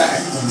that's the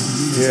static from.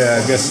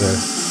 Yeah, I guess so.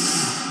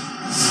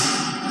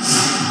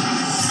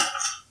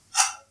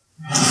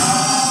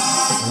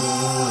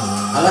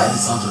 I like the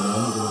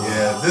soundtrack.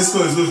 Yeah, this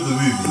goes with the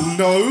movie.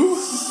 No.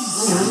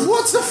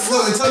 What the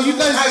fuck? Are you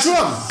guys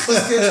drunk?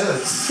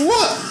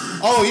 What?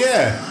 Oh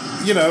yeah.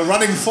 You know,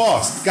 running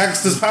fast.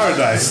 Gangster's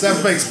Paradise.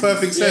 That makes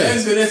perfect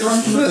sense.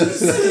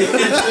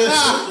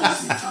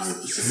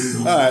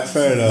 Alright,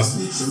 fair enough.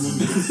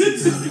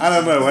 I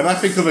don't know. When I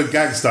think of a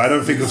gangster, I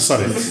don't think of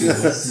Sonic. Maybe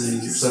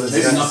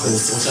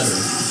Knuckles or Shadow.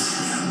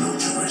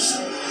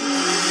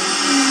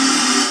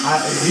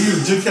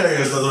 Jim Carrey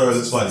has done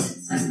it's funny.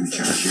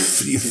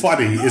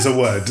 Funny is a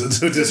word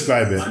to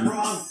describe it. I'm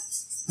wrong.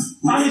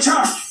 I'm in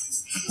charge.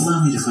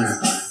 Allow me to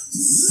clarify.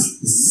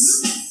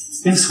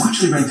 In a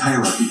squatchly ranked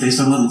hierarchy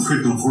based on level of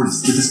critical importance,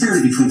 the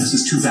disparity between us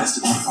is too vast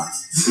to quantify.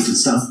 Is it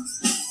so?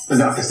 The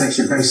doctor thinks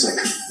you're basic.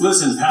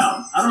 Listen,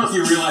 pal, I don't know if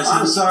you realize...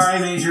 I'm sorry,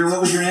 Major.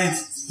 What was your name?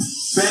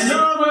 Benny?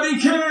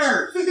 Nobody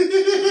cares!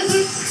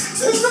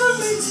 It's gonna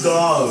be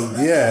dumb.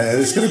 Yeah,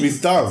 it's gonna be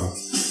dumb.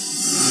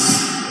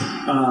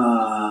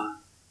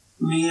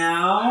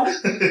 Meow?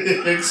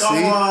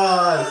 Come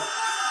on.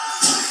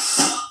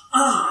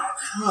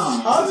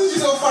 How did you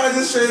not find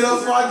this trailer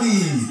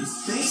funny?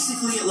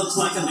 Basically, it looks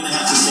like I'm gonna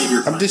have to save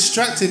your. I'm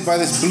distracted by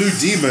this blue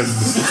demon.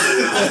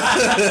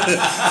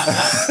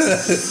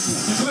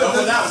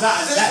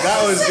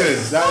 That was good.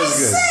 That was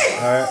good.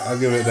 Alright, I'll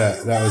give it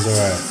that. That was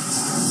alright.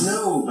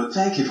 No, but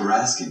thank you for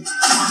asking.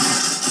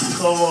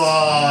 Come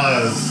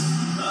on.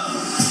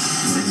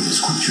 Maybe this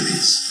creature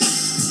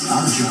is.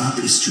 Our job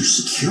is to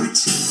secure it,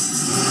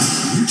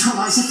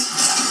 neutralize it,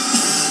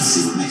 and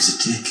see what makes it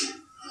tick.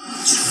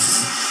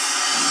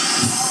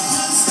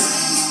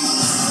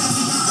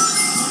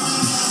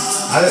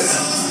 I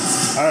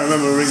don't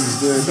remember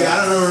Rings doing that. Yeah, I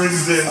don't know what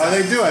Rings did. Oh,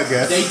 they do, I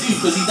guess. They do,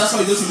 because that's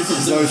why he goes through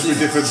different zones. Goes through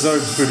different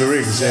zones through the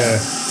rings, yeah.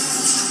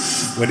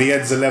 When he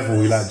ends a level,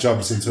 he like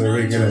jumps into a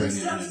ring, innit?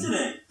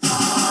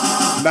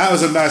 That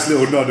was a nice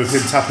little nod of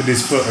him tapping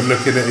his foot and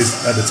looking at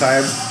the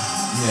time.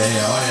 Stay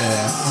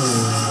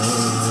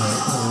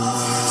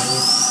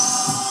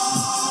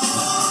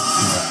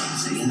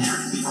in there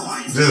and be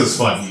quiet. This is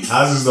funny.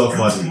 How is this not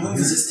funny?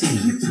 This is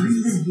Tina.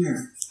 Breathe in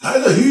here. I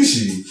don't know who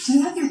she. Do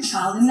you have your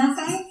child in that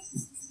bag?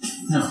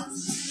 No.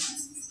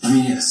 I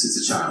mean, yes, it's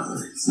a child, but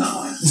it's not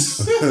mine.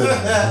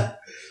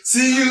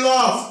 See, you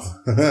laughed.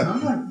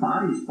 Sounds like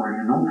body spray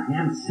and an old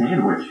ham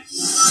sandwich.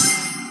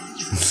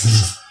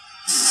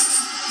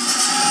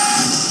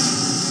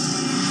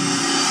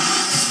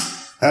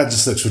 That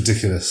just looks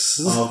ridiculous.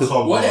 Oh, come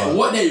on.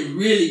 What they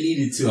really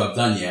needed to have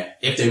done, yeah,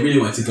 if they really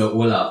wanted to go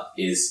all out,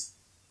 is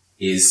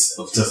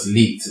of just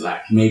leaked,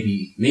 like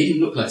maybe made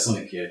him look like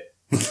Sonic, yeah.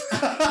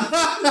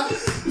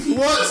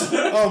 What?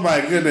 Oh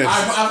my goodness.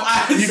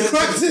 You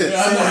cracked it.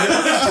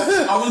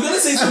 Yeah, I was going to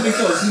say something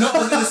else. I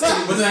was going to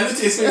say it, but then I looked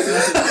at his face and I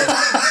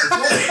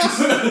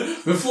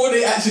said, before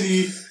they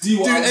actually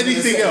do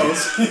anything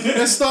else,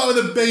 let's start with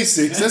the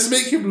basics. Let's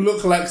make him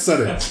look like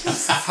Sonic.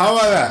 How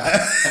about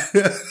that?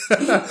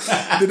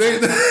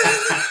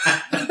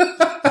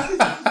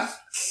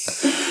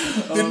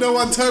 Did no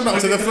one turn up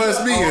to the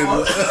first meeting?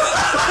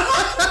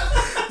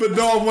 But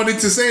no one wanted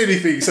to say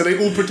anything, so they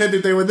all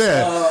pretended they were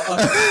there.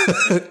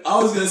 I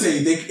was gonna say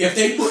if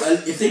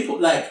they put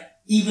like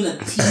even a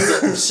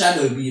teaser of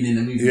Shadow being in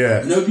the movie,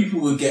 yeah. you know, people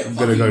would get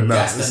fucking go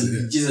gassed nuts,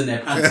 and jizz in their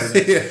pants.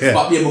 Yeah.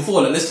 But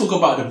before that, let's talk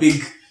about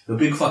the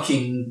big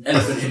fucking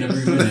elephant in the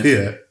room. Innit?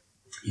 Yeah,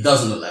 he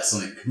doesn't look like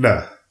Sonic.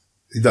 No,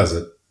 he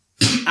doesn't.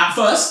 At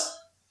first,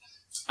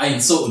 I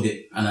insulted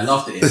it and I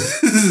laughed at it,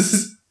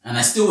 and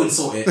I still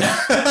insult it, and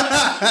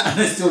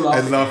I still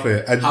laugh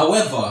at it.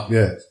 However,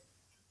 yeah.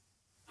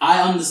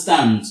 I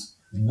understand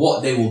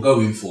what they were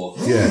going for.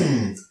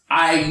 Yeah.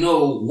 I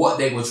know what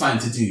they were trying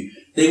to do.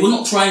 They were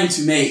not trying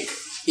to make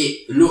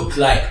it look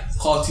like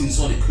cartoon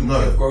Sonic who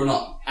might have grown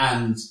up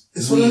and...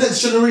 It's for the next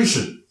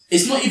generation.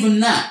 It's not even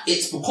that.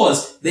 It's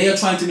because they are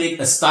trying to make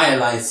a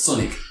stylized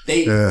Sonic.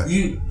 They are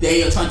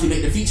trying to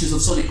make the features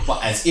of Sonic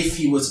but as if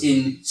he was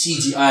in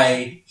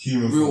CGI,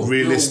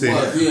 realistic.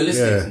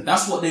 Yeah.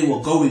 That's what they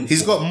were going for.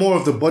 He's got more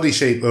of the body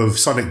shape of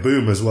Sonic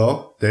Boom as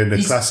well than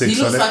the classic He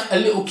looks Sonic. like a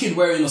little kid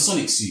wearing a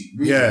Sonic suit.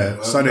 Really. Yeah,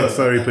 Sonic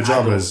furry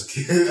pajamas.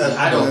 An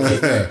adult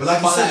kid. But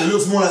like you said, it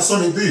looks more like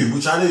Sonic Boom,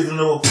 which I don't even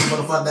know what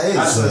the fuck that is.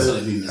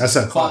 That's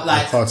a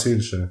cartoon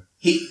show.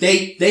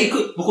 They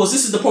could, because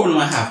this is the problem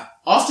I have.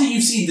 After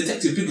you've seen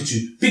Detective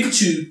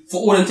Pikachu, for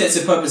all intents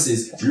and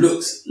purposes,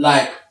 looks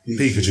like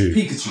Pikachu.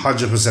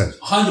 100%.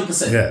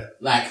 100%. Yeah.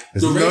 Like,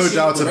 there's no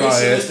doubt about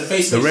it.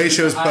 The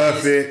ratio's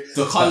perfect.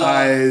 The color. The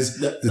eyes,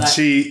 the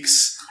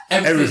cheeks.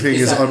 Everything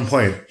is on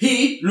point.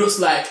 He looks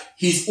like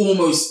he's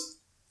almost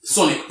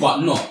Sonic, but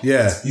not.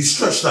 Yeah. He's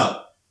stretched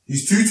out.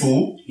 He's too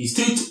tall. He's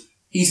too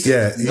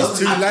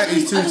light.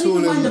 He's too tall. I don't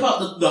even mind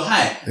about the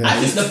height. Yeah. I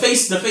think the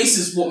face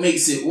is what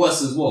makes it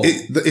worse as well.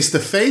 It's the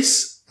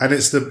face. And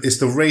it's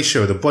the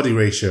ratio, the body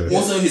ratio.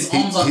 Also, his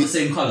arms aren't the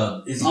same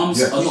colour. His arms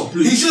are not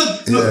blue. He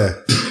should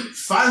look.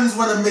 Fans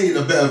would have made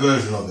a better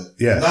version of it.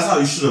 Yeah. That's how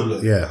he should have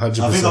looked. Yeah, 100%.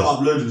 I think I've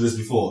uploaded this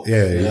before.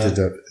 Yeah, you did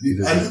that.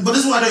 But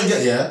this is what I don't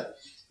get, yeah?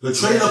 The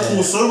trailer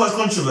caused so much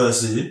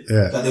controversy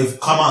that they've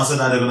come out and said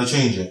that they're going to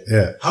change it.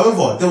 Yeah.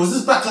 However, there was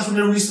this backlash when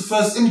they released the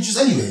first images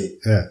anyway.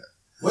 Yeah.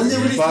 When they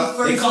released the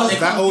very first...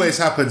 That always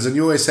happens, and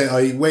you always say,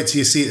 you wait till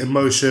you see it in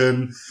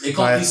motion. They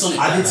can't do Sonic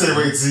like that. I did say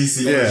wait till you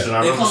see it in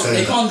motion.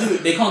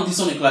 They can't do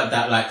Sonic like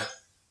that. Like,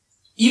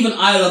 even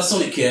I love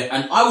Sonic here,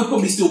 and I would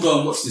probably still go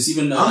and watch this,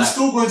 even though... I'm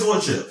still going to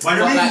watch it. But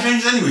they're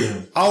making changes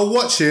anyway. I'll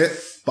watch it,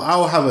 but I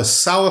will have a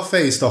sour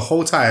face the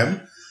whole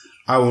time.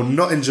 I will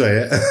not enjoy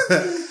it.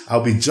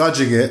 I'll be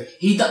judging it.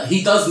 He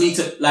does need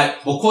to,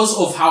 like, because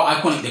of how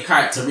iconic the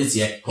character is,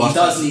 he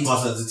does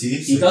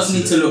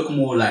need to look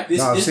more like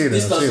this.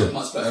 This does look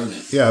much better, isn't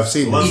it? Yeah, I've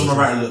seen it. The ones on the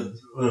right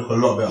look a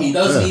lot better. He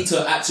does need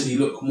to actually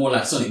look more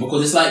like Sonic,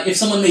 because it's like if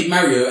someone made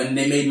Mario and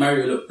they made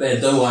Mario look bare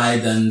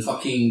doe-eyed and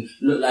fucking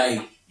look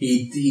like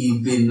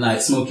he'd been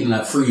like smoking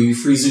like three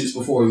zoots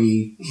before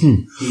he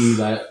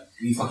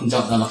fucking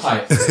jumped down a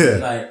pipe.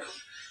 Like,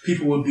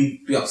 people would be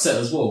upset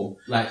as well.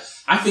 Like,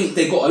 I think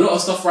they got a lot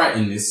of stuff right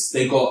in this.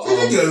 They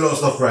did get a lot of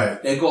stuff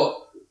right. They got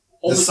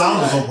The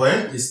sound was on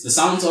point. The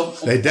sounds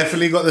of... They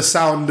definitely got the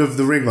sound of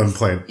the ring on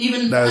point.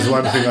 Even that was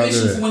one thing I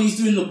did. When he's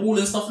doing the ball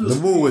and stuff, the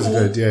ball was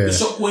good, yeah. The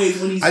shockwave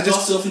when he's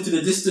blasts off into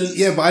the distance.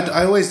 Yeah, but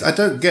I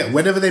don't get,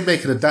 whenever they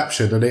make an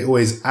adaptation and they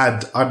always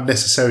add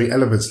unnecessary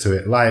elements to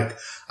it, like,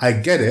 I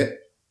get it.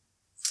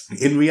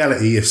 In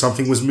reality, if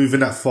something was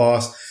moving that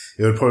fast,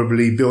 it would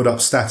probably build up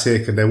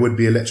static and there would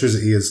be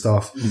electricity and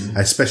stuff,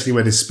 especially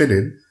when it's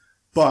spinning.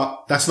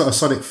 But that's not a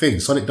Sonic thing.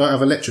 Sonic don't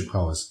have electric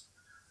powers.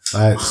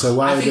 So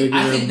why are they giving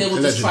I think they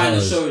were just trying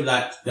to show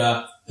like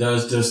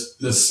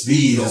the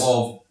speed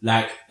of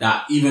like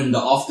that, even the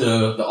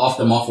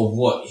aftermath of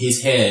what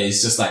his hair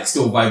is just like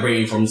still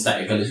vibrating from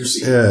static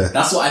electricity. Yeah.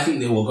 That's what I think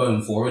they were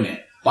going for,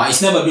 innit? But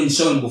it's never been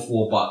shown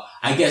before. But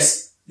I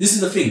guess this is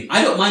the thing.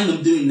 I don't mind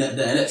them doing the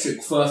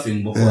electric fur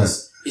thing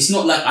because it's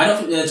not like, I don't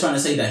think they're trying to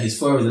say that his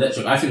fur is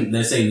electric. I think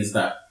they're saying is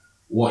that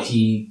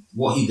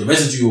the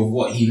residue of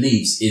what he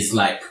leaves is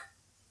like,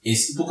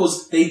 it's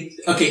because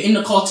in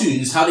the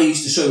cartoons, how they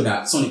used to show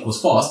that Sonic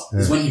was fast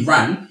is when he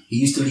ran, he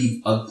used to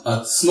leave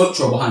a smoke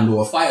trail behind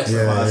or a fire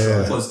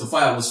trail because the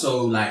fire was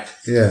so like,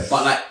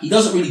 but like, he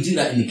doesn't really do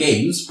that in the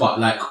games, but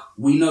like,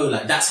 we know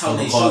like that's how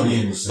they show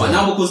him. But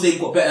now because they've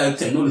got better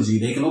technology,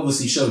 they can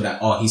obviously show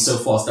that, he's so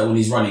fast that when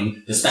he's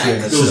running, the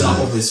static building up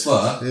of his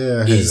fur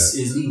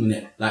is leaving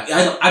it. Like,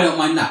 I don't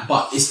mind that,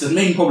 but it's the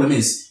main problem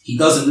is he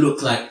doesn't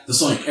look like the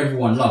Sonic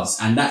everyone loves,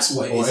 and that's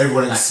what it is. Or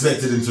everyone like,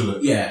 expected him to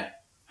look. Yeah.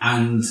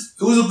 And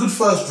it was a good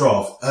first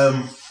draft.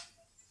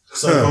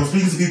 So from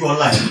speaking to people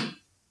online,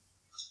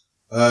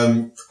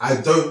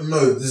 I don't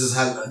know if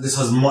this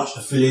has much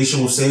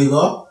affiliation with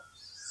Sega.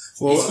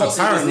 Well,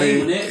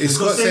 apparently it's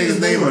got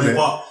Sega's name on it.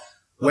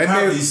 But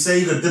apparently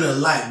Sega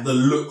didn't like the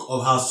look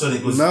of how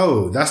Sonic was.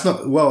 No, that's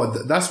not. Well,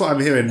 that's what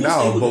I'm hearing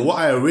now. But what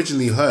I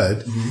originally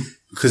heard,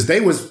 because they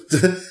was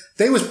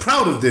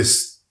proud of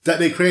this that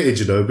they created.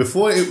 You know,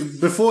 before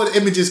the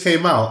images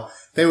came out,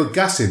 they were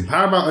gassing.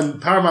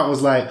 Paramount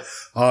was like,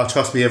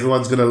 trust me,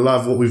 everyone's going to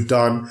love what we've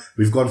done.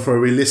 We've gone for a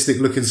realistic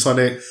looking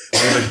Sonic.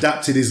 We've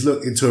adapted his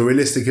look into a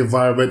realistic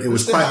environment. It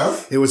was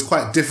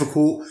quite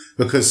difficult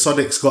because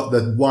Sonic's got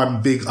the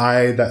one big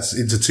eye that's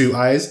into two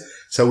eyes.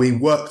 So we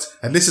worked,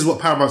 and this is what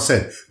Paramount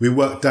said, we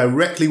worked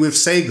directly with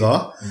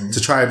Sega to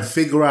try and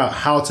figure out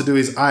how to do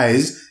his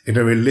eyes in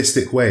a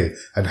realistic way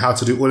and how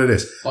to do all of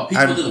this. But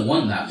people didn't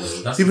want that,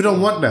 though. People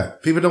don't want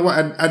that. People don't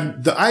want,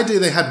 and the idea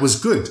they had was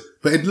good,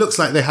 but it looks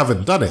like they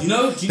haven't done it. You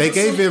know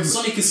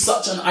Sonic is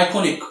such an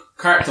iconic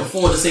character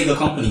for the Sega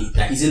company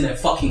that he's in their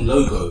fucking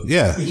logo.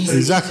 Yeah,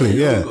 exactly.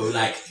 Yeah. Logo.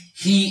 Like,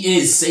 he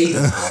is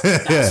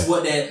Sega. That's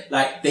what they're,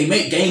 like, they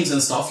make games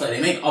and stuff, like,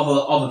 they make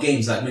other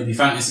games, like maybe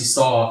Phantasy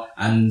Star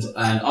and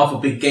other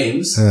big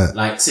games,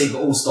 like Sega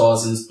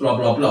All-Stars and blah,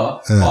 blah,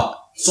 blah. But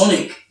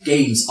Sonic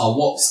games are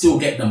what still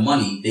get them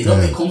money. They don't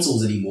make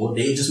consoles anymore.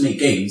 They just make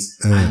games.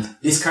 And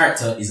this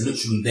character is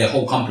literally their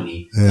whole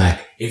company. Like,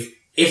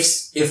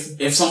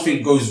 if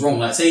something goes wrong,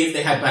 like say if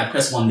they had bad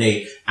press one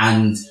day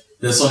and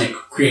the Sonic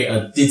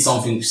creator did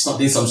some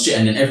shit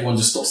and then everyone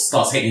just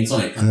starts hating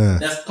Sonic. And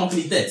that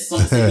company's dead.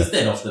 Sonic's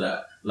dead after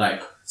that.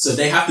 Like, so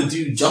they have to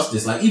do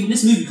justice. Like, even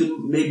this movie could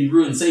maybe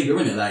ruin Sega,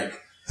 innit? Like,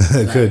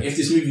 if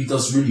this movie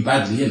does really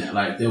badly, innit?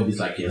 Like, they'll be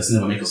like, let's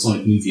never make a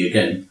Sonic movie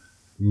again.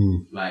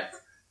 Like,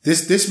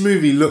 this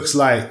movie looks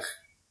like,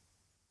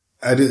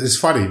 and it's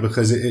funny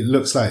because it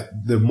looks like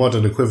the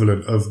modern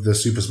equivalent of the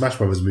Super Smash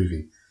Brothers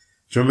movie.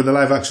 Do you remember the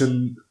live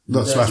action,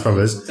 not Smash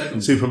Brothers,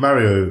 Super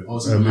Mario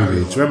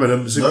movie? Do you remember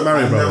them? Super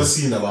Mario Brothers? I've never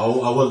seen it, but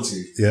I want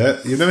to. Yeah?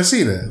 You've never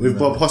seen it? With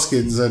Bob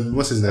Hoskins and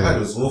what's his name? I heard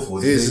it was awful.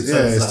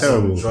 It's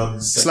terrible.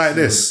 It's like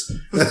this.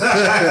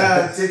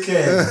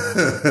 Dickhead.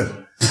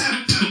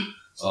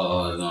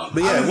 Oh, no.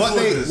 But yeah,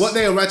 what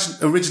they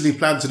originally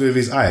planned to do with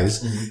his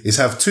eyes is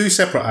have two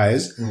separate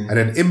eyes and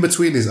then in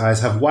between his eyes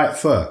have white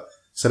fur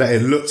so that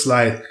it looks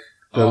like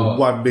the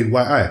one big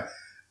white eye.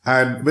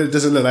 But it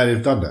doesn't look like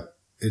they've done that.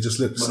 It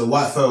just looks... But the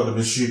white fur would have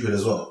been stupid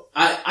as well.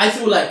 I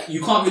feel like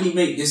you can't really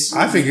make this...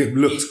 I think it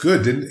looks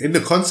good. In the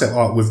concept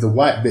art with the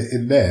white bit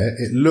in there,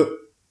 it looked...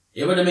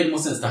 It would have made more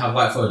sense to have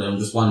white fur than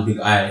just one big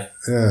eye.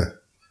 Yeah.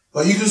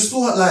 But you can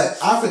still,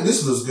 like, I think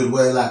this looks good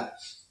where, like,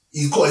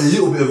 he's got a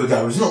little bit of a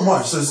gap. It's not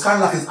much. So it's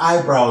kind of like his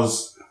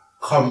eyebrows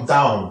come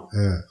down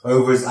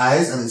over his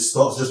eyes and it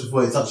stops just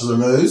before it touches the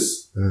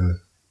nose.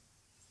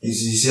 You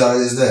see how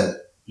it is there?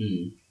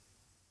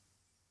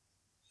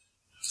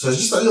 So it's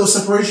just a little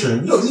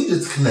separation. You don't need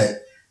it to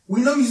connect.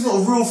 We know he's not a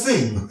real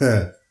thing.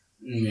 That's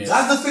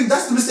the thing.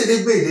 That's the mistake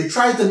they've made. They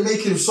tried to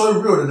make him so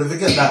real that they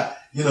forget that,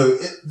 you know,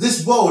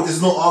 this world is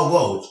not our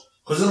world.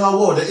 Because in our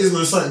world, there is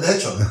no Sonic the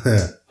Hedgehog.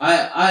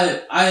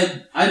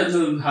 I don't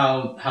know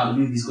how the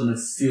movie's gonna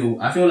feel.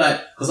 I feel like,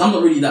 because I'm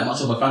not really that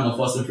much of a fan of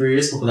Fast and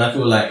Furious, because I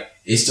feel like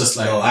it's just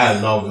like... No, I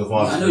love the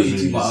Fast I know you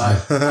do, but I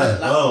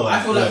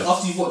feel like yeah.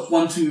 after you've watched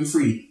 1, 2, and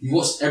 3, you've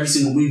watched every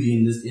single movie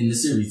in the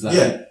series. Like,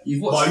 Yeah.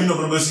 You've But watched... are you not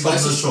going to go see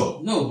Hobbs and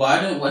Shaw? No, but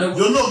I don't...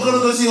 You're not going to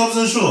go see Hobbs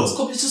and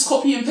Shaw? It's just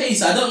copy and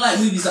paste. I don't like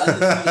movies that are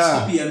just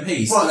copy and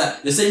paste. But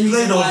Like, the same play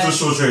reason the why...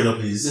 Hobbs and Shaw trailer,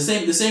 please. The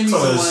same reason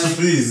Sorry, why...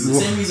 please. The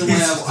same reason why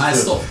I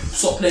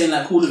stopped playing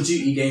like Call of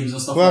Duty games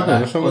and stuff What like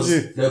that. happened? What's wrong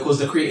with you? Because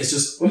the creators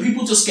just... When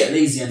people just get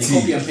lazy and they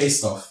copy and paste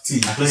stuff... Play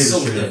it's the so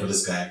trailer good. for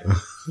this guy.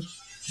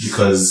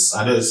 Because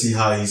I don't see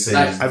how he says...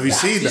 Like, Have you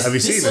seen it?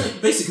 Sonic,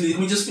 basically,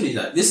 can we just finish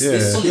that? This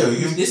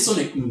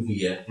Sonic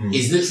movie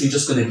is literally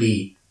just going to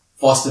be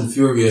Fast and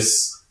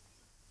Furious,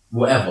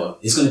 whatever.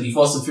 It's going to be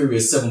Fast and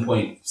Furious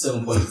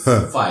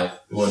 7.5.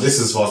 Well, this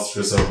is Fast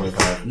and Furious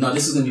 7.5. No,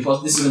 this is going to be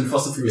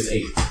Fast and Furious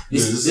 8.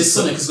 This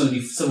Sonic is going to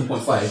be 7.5.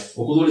 Because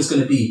all it's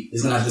going to be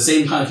is going to have the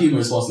same kind of humor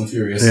as Fast and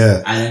Furious.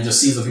 Yeah. And then just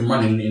scenes of him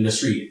running in the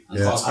street. And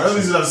fast I don't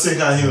think it's going to have the same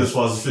kind of humor as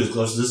Fast and Furious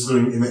because this is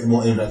going to be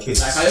more aimed at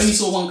kids. Like, I only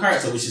saw one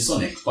character, which is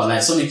Sonic. But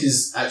like, Sonic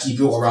is actually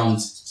built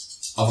around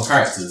other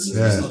characters.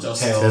 Yeah. It's not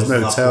just There's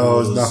no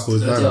Tails,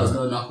 Knuckles,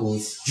 no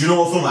Knuckles. Do you know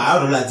what film I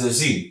would have liked to have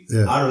seen?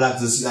 Yeah. I would have liked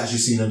to have actually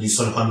seen the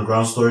Sonic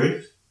Underground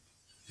story.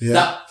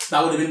 Yeah.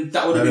 That would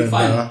have been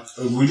fine.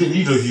 We didn't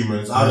need those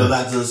humans. I would have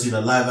liked to have seen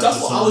a live action.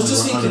 That's what I was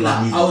just thinking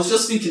that. I was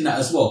just thinking that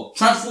as well.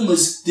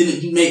 Transformers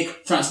didn't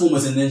make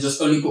Transformers and then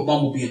just only put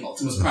Bumblebee and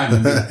Optimus Prime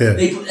in it. Yeah.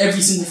 They put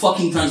every single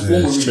fucking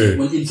Transformer in it.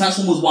 When in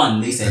Transformers 1,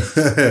 they said,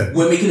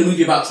 we're making a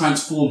movie about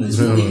Transformers.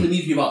 We're making a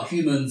movie about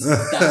humans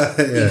that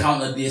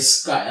encountered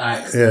this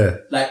guy.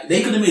 Like,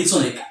 they could have made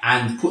Sonic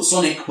and put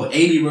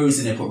Amy Rose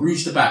in there, put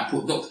Rouge the Bat,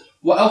 put Doctor...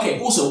 Well, okay,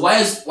 also, why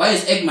is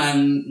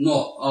Eggman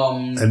not,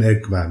 An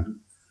Eggman.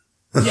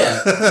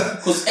 Yeah,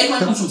 because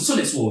Eggman comes from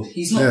Sonic's world.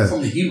 He's not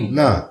from the human world.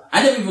 No.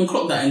 I never even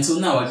clocked that until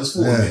now. I just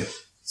thought of it.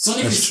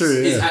 Sonic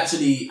is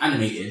actually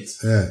animated.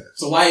 Yeah.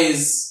 So why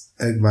is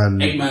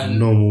Eggman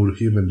normal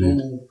human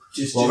dude?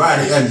 Well, right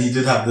at the end, he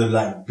did have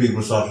the big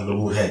moustache with the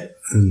bald head.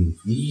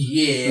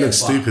 Yeah. Looks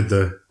stupid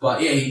though.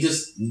 But yeah, he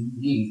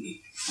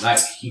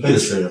play the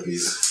trailer,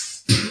 please.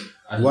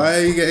 Why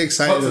are you getting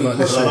excited about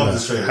this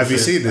trailer? Have you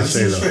seen this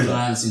trailer? No,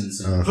 I haven't seen this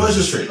trailer. Watch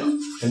this trailer.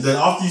 And then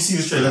after you see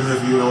this trailer, let me know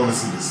if you want to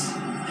see this.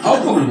 I'll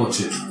probably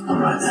watch it. All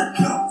right then.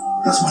 No,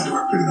 that's my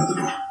door. Pick another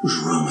door. What's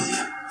wrong with you?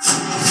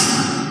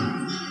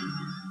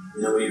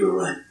 You know what? You were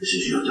right. This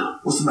is your door.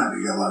 What's the matter?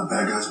 You got a lot of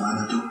bad guys behind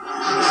that door?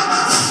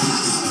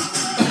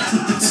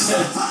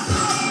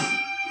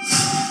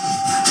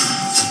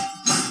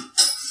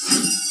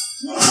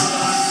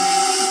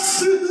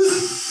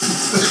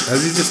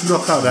 Has he just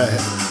knocked out that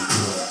head?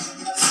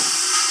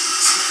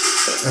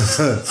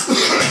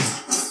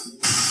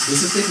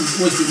 This is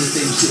always doing the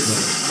same shit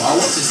though. But I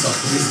watch this stuff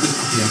because it's good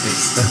copy and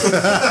paste.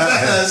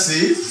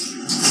 See?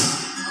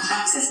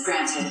 Access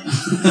granted.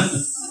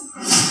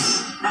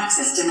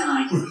 Access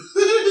denied.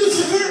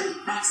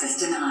 Access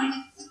denied.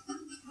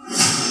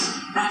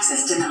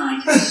 Access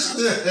denied.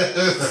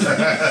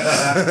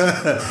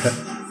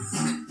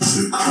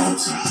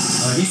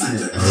 Oh, he's in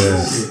it.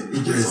 Yeah.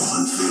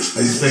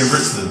 He's playing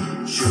Brixton.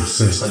 I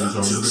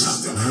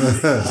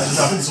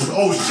think so.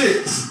 Oh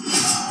shit!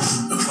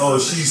 Oh,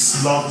 she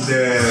slumped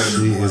there.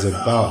 She is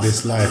about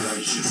this life.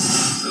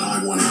 And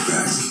I want it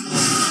back.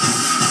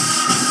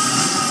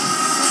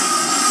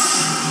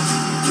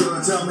 You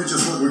want to tell me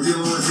just what we're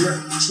dealing with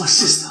here? It's my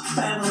sister.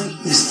 Family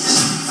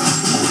business.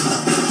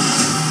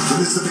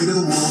 When it's the fate of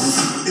the world,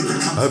 it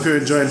becomes... I hope you're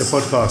enjoying the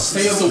podcast,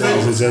 Fate of the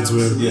world. ladies and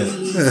gentlemen. Yeah.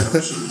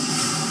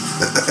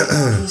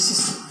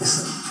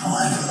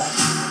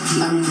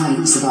 Larry and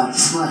Wayne survived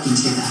this working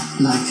together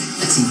like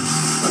a team.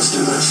 Let's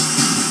do this.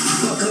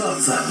 Buckle up,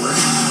 fat boy.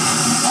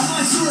 On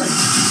my three.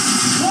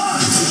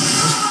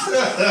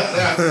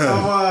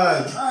 Come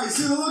on. Hey,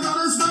 see the look on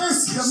his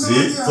face? You have no See?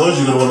 idea. Told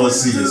you don't want to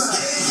see this.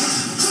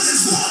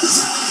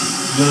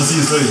 You want to see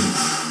this, don't you?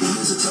 The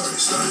music's already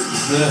started.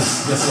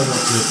 Yes, I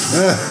watch it.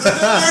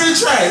 You already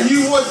tried.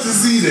 You want to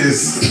see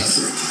this.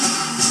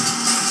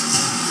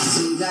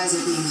 So you guys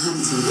are being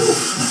hunted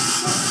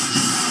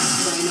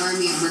by an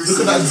army of mercenaries. Look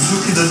at that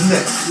look in the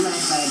neck. Led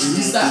by a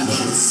Who's that?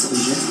 genetically enhanced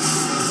soldier.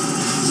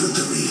 Look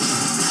at me.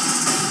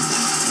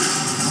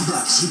 I'm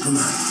Black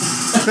Superman.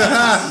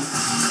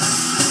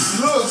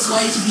 Look. That's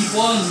why he should be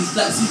born. He's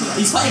Black Superman.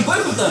 He's fighting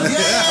both of them.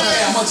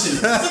 Yeah, I'm watching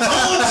it.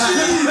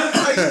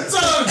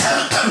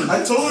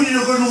 I told you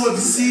you're going to want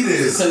to see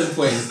this. Selling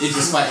point is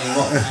just fighting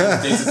Rock.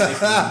 And Jason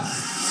Statham.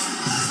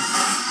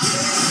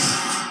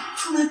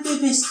 My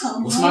baby's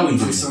come. What's my way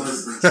doing? I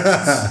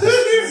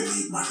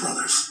need my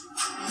brothers.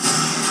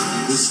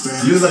 This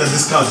family. You was like a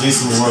discount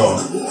Jason Momoa.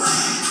 We're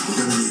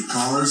gonna need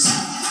cars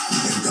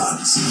and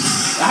guns.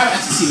 I haven't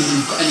actually seen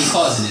any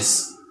cars in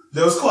this.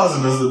 There was cars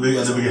in at the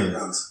beginning.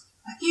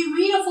 You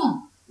read of them.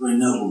 We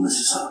know,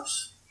 Mrs. Hobbs.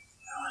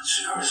 You're in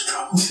serious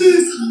trouble.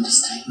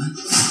 Understatement.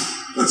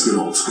 Let's get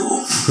old school.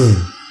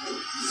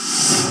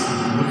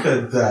 Look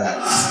at that.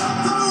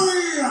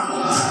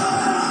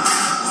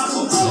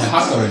 Yeah,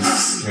 hot orange.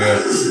 Yeah.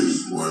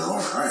 Well,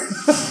 alright.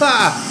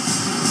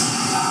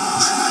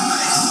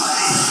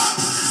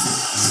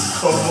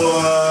 Come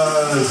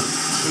on.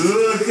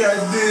 Look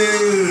at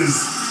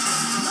this.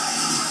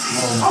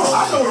 Oh,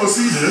 I don't want to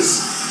see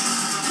this.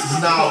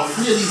 Now,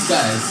 3 of these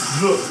guys.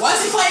 look. Why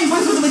is he fighting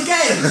both of them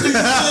again?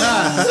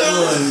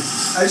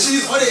 And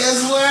she's on it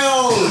as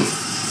well.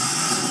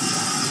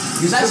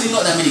 There's actually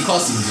not that many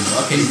costumes, you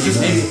know. Okay,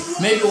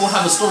 maybe we'll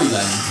have a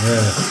storyline.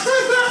 Yeah.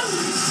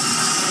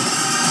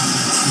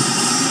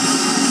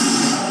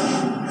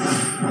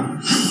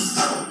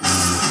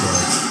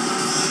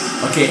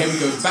 Okay, here we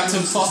go. Back to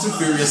Fast and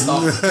Furious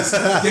stuff.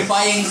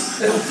 Defying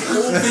all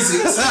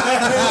physics.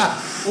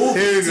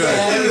 Here we go.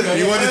 Yeah, here we go.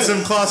 You wanted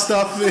some car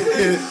stuff?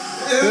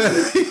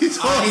 He's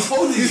holding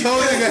a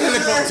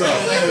helicopter.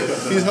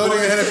 He's holding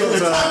a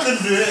helicopter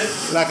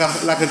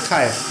like a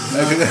kite.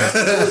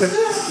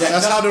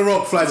 That's how the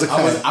Rock flies a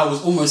kite. I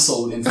was almost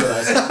sold until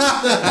I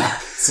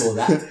saw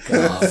that.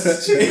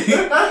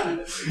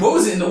 What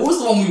was it? What was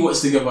the one we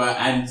watched together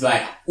and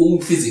like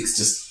all physics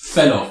just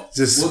fell off?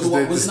 They just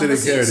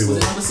didn't care anymore.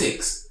 Was it number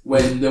 6?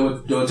 When they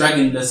were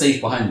dragging the safe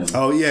behind them.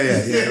 Oh yeah.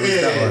 It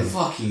was that one.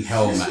 Fucking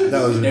hell, man.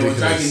 That was ridiculous. They were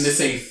dragging the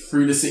safe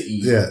through the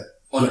city. Yeah.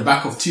 On the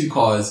back of 2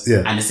 cars,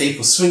 Yeah. and the safe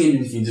was swinging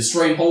into him,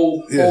 destroying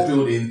whole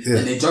building,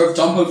 and they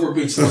jump over a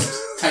bridge,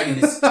 tagging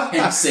this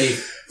hemp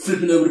safe,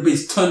 flipping over the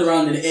bridge, turned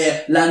around in the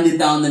air, landed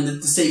down, and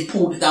the safe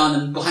pulled it down,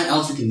 and behind I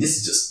was thinking, this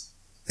is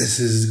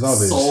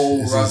garbage. so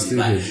This is rubbish,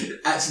 like stupid.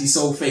 actually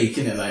so fake,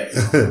 innit? Like,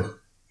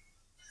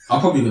 I'm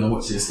probably gonna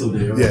watch it still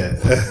do. Yeah.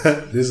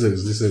 This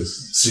looks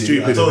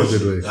stupid in a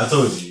good way. I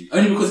told you.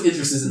 Only because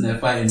Idris is in there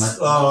fighting.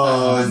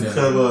 Oh,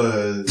 come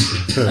on.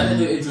 I didn't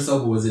know Idris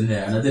Elba was in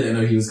there, and I didn't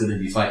know he was gonna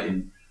be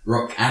fighting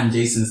Rock and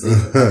Jason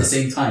Statham at the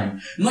same time.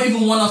 Not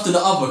even one after the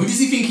other. Who does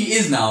he think he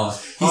is now?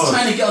 He's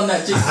trying to get on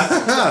that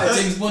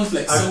James Bond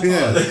flex so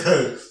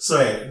hard.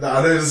 Sorry,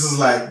 I know this is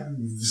like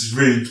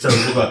really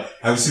terrible, but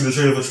have you seen the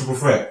trailer for Triple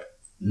Threat?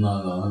 No, I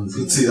haven't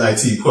seen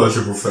it. Put a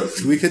Triple Threat.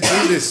 We could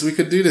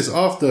do this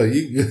after. I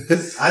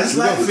just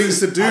we got things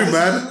to do,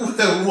 man.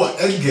 What,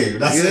 Endgame?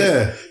 That's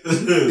it.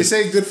 This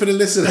ain't good for the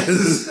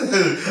listeners.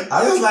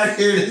 I just like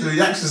hearing the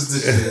reactions to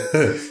shit.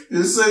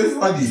 It's so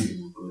funny.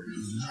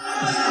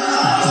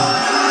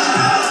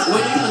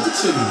 Wait, you got to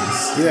show me this?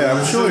 Yeah,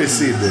 I'm sure he's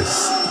seen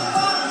this.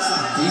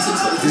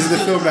 This is the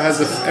film that has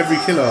every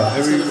killer,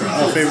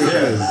 our favourite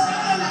killers.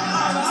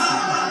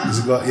 He's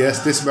got,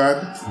 this man.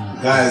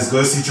 Guys,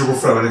 go see Triple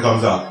Threat when it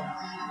comes out.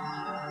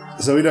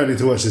 So we don't need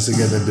to watch this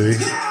again then, do we? Did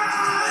you know?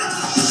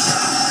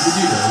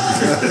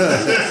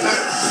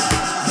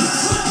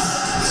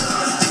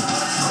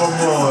 Come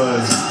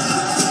on.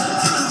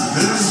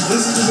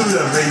 This is just gonna be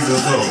an amazing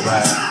film,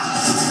 like.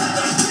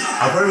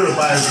 I'm probably gonna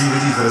buy a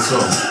DVD for this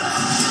film.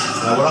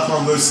 Like, when I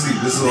can't go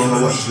sleep, this is what I'm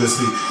gonna watch to go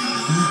sleep.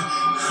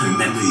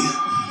 Remember you.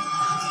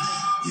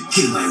 You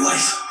killed my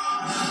wife.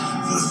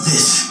 For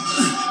this,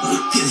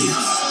 I'll kill you.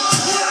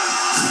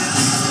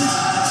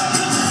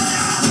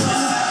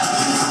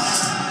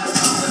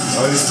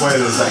 Only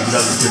spoilers like he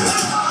doesn't kill it.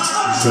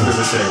 It's a bit of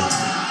a shame.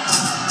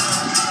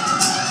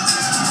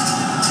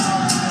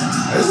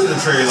 This is the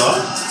trailer.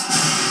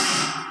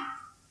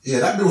 Yeah,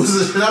 that was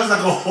like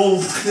a whole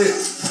clip.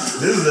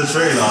 This is the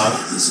trailer.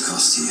 There's a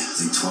cost to you.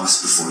 Think twice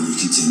before you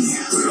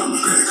continue. Put it on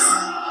the credit card.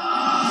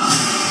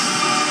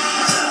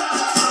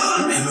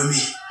 Remember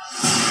me?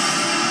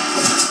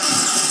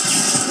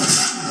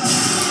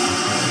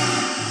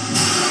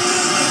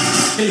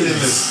 Killing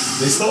this.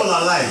 They stole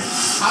our line.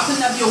 How can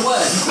that be a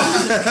word? You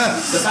can't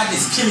have the fact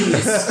it's killing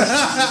this.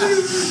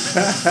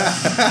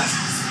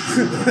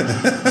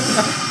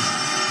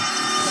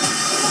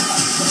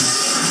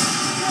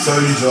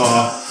 Tony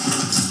Jaa,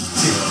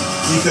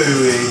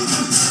 Ikoue,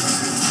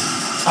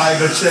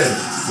 Tiger Chen.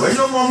 When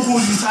your mom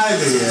calls you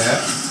Tiger,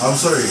 I'm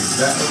sorry.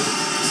 That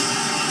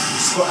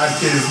Scott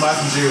Adkins,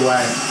 Michael J.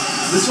 White.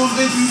 This one's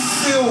going to be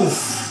filth.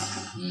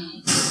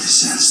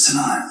 This ends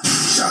tonight.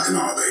 Shock and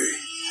awe,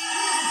 baby.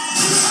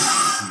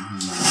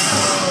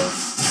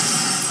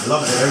 I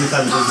love it every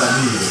time he does that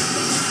knee.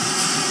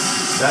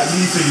 That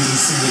knee thing is his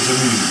signature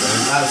move, and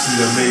it's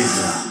absolutely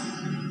amazing.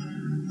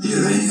 Do you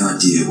have any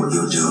idea what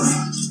you're doing?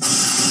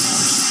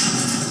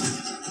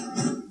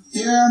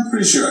 Yeah, I'm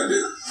pretty sure I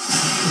do.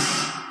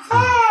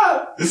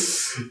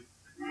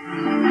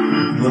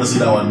 You want to see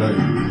that one, don't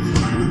you?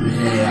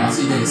 Yeah, I'll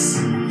see this.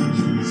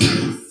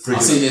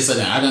 I'll see this.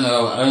 I don't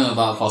know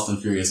about Fast and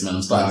Furious, man.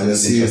 I'm starting to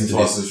see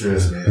Fast and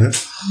Furious, man.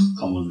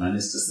 Come on, man.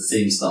 It's just the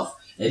same stuff.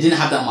 It didn't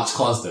have that much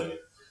cars, though.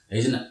 They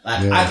didn't,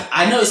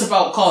 I know it's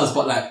about cars,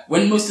 but like,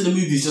 when most of the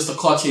movie is just a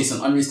car chase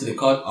and unrealistic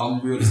car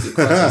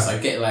chase, I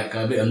get like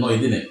a bit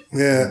annoyed, innit?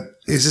 Yeah.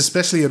 It's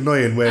especially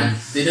annoying when... And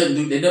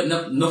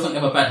nothing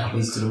ever bad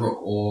happens to The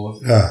Rock, or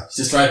he's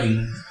just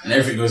driving and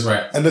everything goes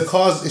right. And the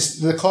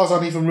cars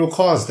aren't even real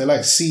cars. They're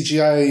like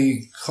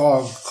CGI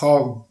car.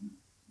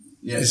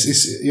 Yeah.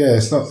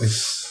 It's not,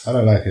 I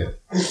don't like it.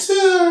 I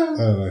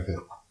don't like it.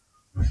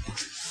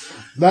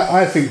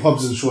 I think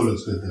Hobbs and Shaw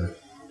looks good though.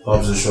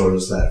 Hobbs and Shaw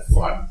looks like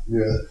fun.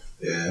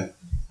 Yeah.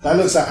 That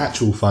looks like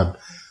actual fun.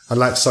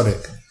 Unlike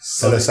Sonic.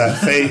 That looks like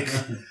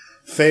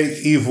fake,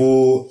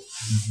 evil,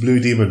 blue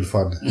demon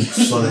fun.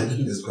 Sonic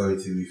is going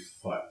to be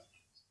fun.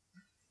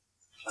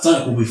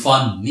 Sonic will be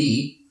fun,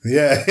 me.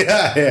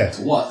 Yeah.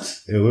 To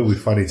watch. It will be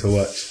funny to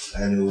watch.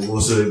 And it will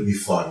also be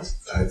fun.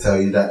 I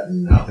tell you that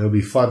now. It'll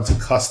be fun to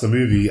cuss the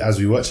movie as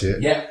we watch it.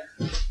 Yeah.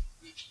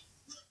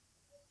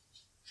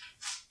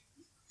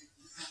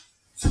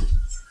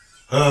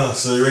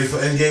 So you ready for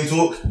endgame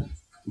talk?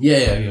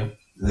 Yeah.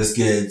 Let's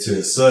get into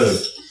it. So,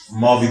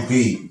 Marvin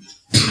B,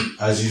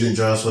 as you didn't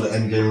join us for the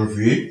endgame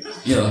review,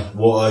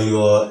 what are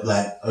your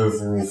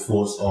overall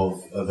thoughts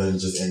of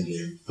Avengers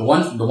Endgame? The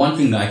one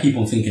thing that I keep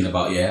on thinking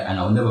about, and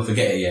I'll never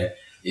forget it,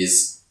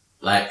 is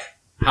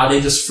how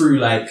they just threw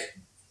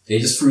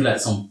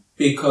some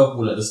big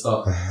curveball at the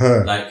start.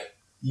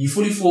 You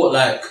fully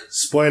thought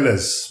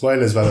Spoilers by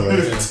the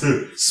way.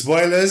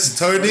 Spoilers,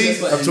 Tony,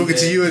 I'm talking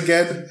to you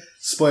again.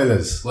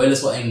 Spoilers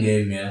for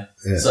Endgame, yeah.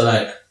 So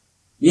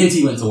me and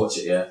T went to watch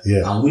it,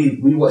 and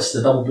we watched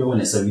the double bill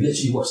in it, so we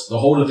literally watched the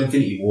whole of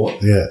Infinity War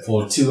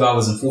for 2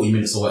 hours and 40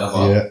 minutes or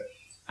whatever.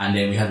 And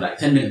then we had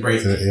 10-minute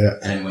break,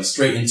 and then we went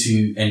straight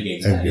into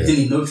Endgame. It didn't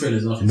need no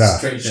trailers, nothing.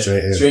 Straight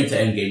into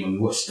Endgame, and we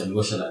watched it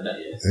like that,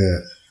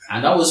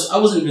 And I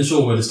wasn't even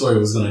sure where the story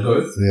was gonna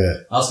go.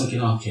 I was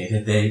thinking,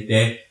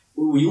 okay,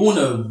 we all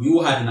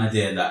had an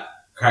idea that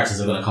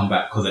characters are gonna come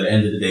back, because at the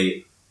end of the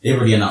day, they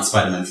already announced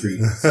Spider-Man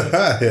 3.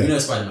 So we know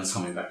Spider-Man's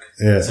coming back.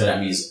 So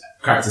that means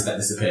characters that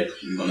disappeared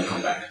are gonna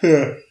come back.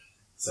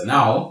 So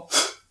now,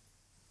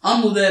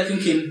 I'm all there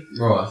thinking,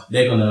 bro,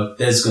 they're gonna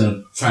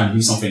try and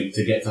do something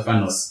to get to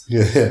Thanos.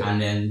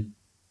 And then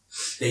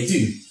they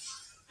do.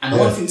 And the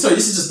one thing, sorry,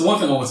 this is just the one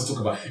thing I want to talk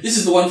about. This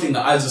is the one thing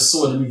that I just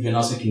saw in the movie and I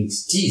was thinking,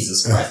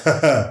 Jesus Christ.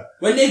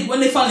 When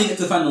they finally get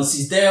to Thanos,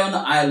 he's there on the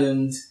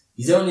island,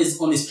 he's there on his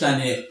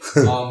planet,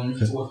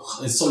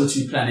 his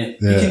solitude planet,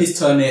 picking his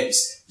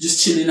turnips, just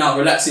chilling out,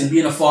 relaxing,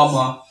 being a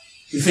farmer.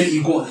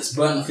 Infinity Gauntlet's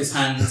burnt off his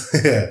hand.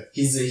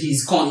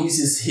 He's can't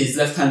use his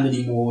left hand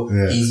anymore.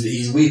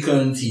 He's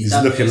weakened. He's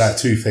looking like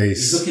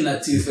Two-Face.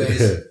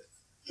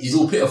 He's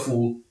all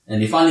pitiful.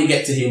 And they finally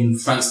get to him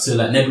thanks to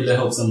Nebula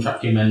helps them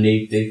track him, and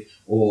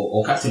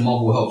or Captain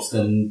Marvel helps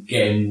them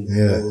get him.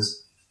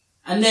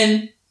 And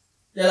then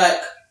they're like,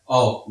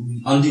 oh,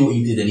 undo what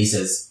you did. And he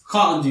says,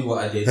 can't undo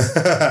what I did.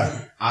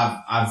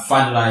 I've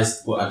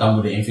finalized what I've done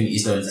with the Infinity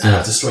Stones, and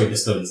I've destroyed the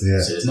stones.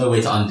 So there's no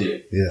way to undo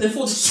it. Then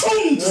Thor just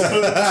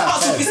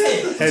cuts off his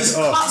head.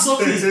 Cuts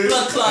off his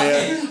blood clot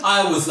head.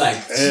 I was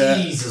like,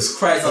 Jesus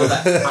Christ. I was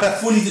like, I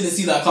fully didn't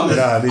see that coming.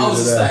 I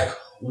was just like,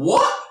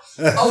 what?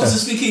 I was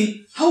just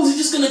thinking, how was he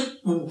just gonna...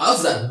 I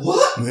was like,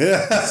 what?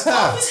 Just cut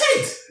off his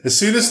head. As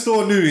soon as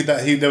Thor knew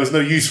that there was no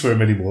use for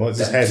him anymore,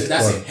 his head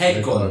that's it.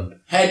 Head gone.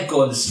 Head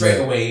gone straight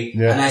away.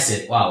 And I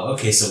said, wow,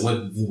 okay, so where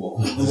are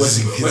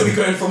we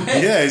going from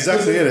here? Yeah,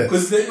 exactly.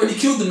 Because they already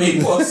killed the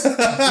main boss.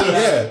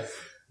 Now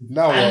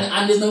what?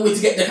 And there's no way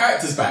to get the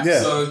characters back.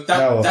 So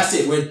that's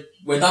it.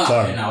 We're done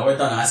up here now. We're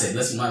done. I said,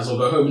 might as well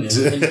go home.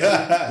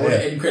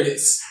 The end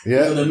credits for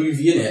the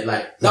movie, innit?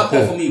 That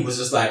part for me was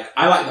just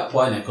I like that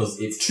part in it because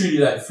it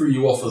truly threw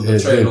you off of the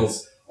trail of,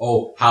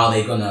 how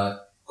they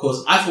gonna,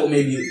 because I thought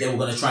maybe they were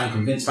gonna try and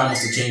convince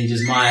Thanos to change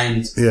his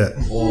mind.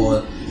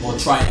 Or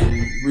try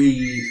and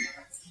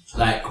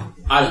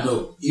I don't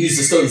know, use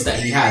the stones that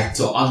he had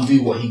to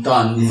undo what he'd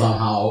done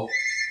somehow.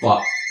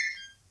 But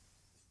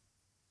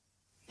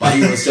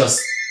he was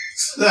just...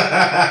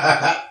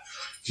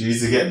 Do you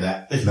need to get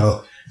that?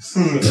 No.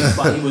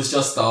 But he was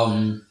just,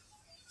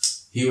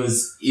 he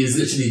was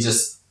literally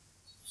just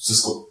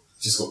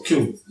got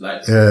killed.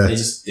 They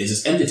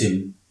just ended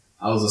him.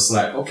 I was just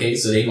like, okay,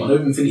 so they got no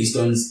Infinity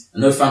Stones,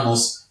 and no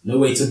Thanos, no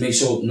way to make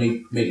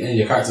any of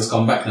the characters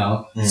come back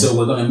now. So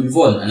we're gonna move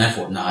on. And I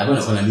thought, nah, we're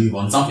not gonna move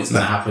on. Something's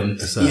gonna happen.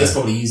 He was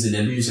probably using the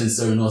illusion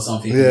stone or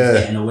something,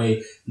 getting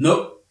away.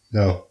 Nope.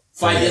 No.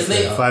 5 years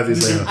later. 5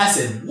 years later. I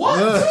said, what?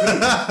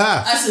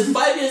 I said,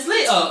 5 years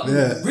later?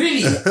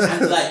 Really?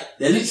 And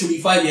they're literally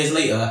 5 years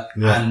later,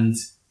 and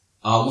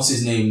what's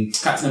his name?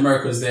 Captain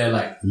America's there,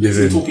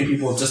 literally talking to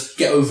people, just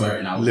get over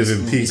it now.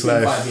 Living peak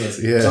life. 5 years.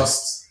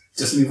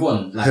 Just move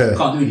on. You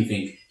can't do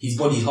anything. His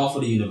body's half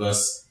of the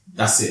universe.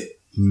 That's it.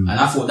 And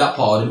I thought that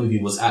part of the movie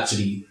was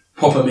actually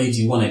proper made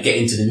you want to get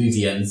into the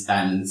movie and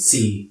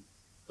see,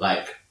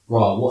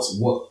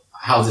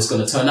 how's this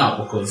going to turn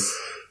out? Because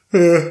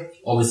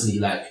obviously,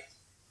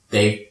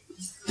 they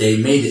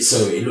made it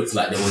so it looked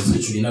like there was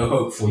literally no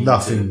hope for you.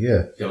 Nothing.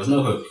 There was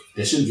no hope.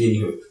 There shouldn't be any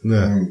hope.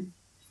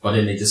 But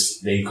then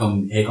here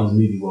comes the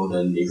movie world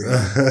and they bring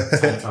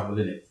time travel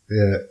in it.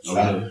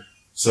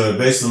 So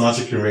based on our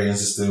chicken rating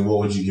system, what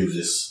would you give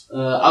this?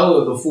 I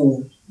would the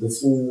full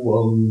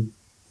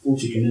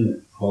chicken in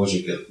it. Whole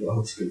chicken.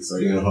 Whole chicken,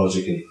 sorry. You're whole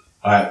chicken.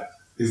 Alright.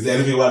 Is there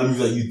anything about the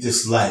movie that you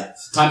disliked?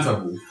 Time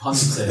travel.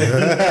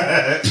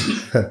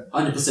 100%.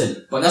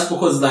 100%. But that's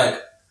because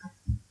the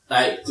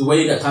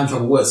way that time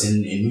travel works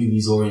in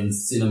movies or in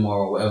cinema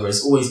or whatever,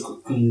 it's always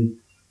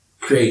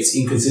creates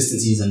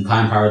inconsistencies and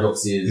time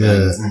paradoxes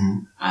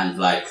and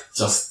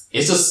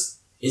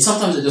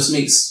sometimes it just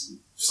makes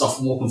stuff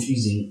more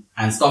confusing,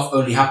 and stuff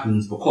only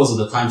happens because of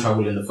the time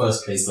travel in the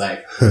first place.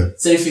 The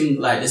same thing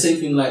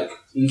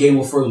in Game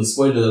of Thrones,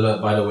 spoiler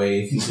alert by the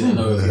way, if you didn't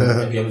know, if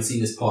you haven't seen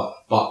this part,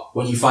 but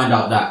when you find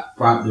out that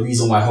the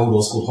reason why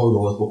Hodor's called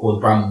Hodor was because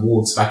Bran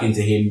walks back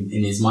into him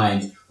in his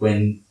mind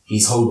when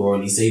he's Hodor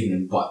and he's saving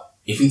him. But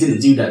if he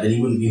didn't do that, then he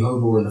wouldn't be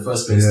Hodor in the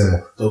first place.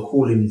 They'll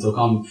call him to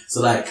come.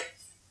 So like,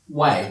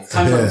 why?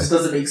 Time travel just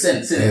doesn't make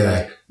sense, innit?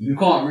 Like, you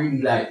can't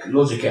really like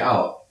logic it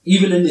out.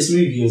 Even in this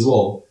movie as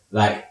well,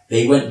 like,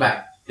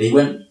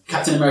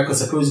 Captain America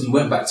supposedly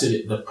went back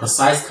to the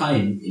precise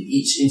time in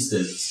each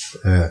instance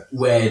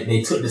where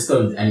they took the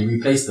stones and he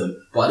replaced them.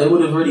 But there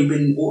would have already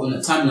been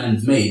alternate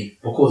timelines made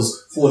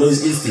because for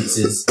those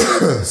instances,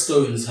 the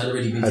stones had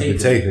already been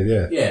taken.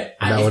 Yeah.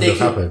 And if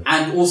they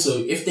and also,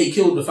 if they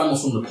killed the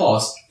Thanos from the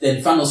past,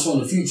 then Thanos from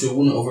the future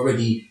wouldn't have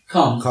already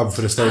come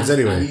for the stones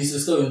anyway. And use the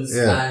stones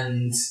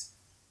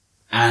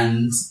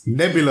and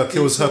Nebula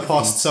kills her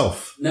past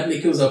self.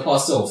 Nebula kills her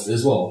past self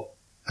as well.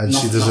 And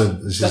she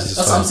doesn't. That's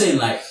what I'm saying.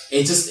 Like,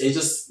 it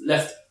just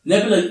left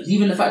Nebula.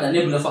 Even the fact that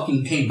Nebula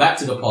fucking came back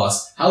to the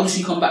past. How did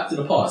she come back to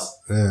the past?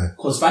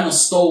 Because Thanos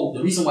stole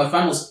the reason why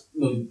Thanos.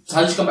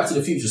 How did she come back to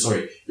the future?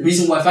 Sorry, the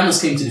reason why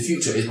Thanos came to the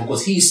future is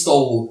because he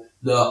stole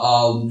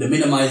the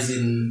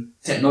minimizing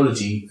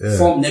technology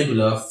from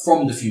Nebula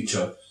from the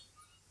future,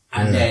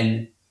 and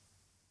then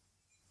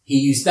he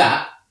used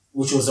that,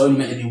 which was only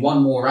meant to be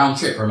one more round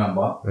trip.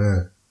 Remember?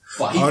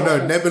 But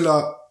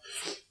Nebula.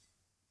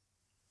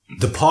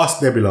 The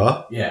past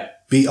Nebula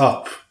beat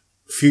up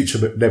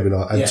future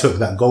Nebula and took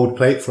that gold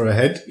plate for her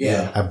head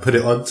and put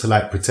it on to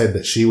like pretend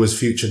that she was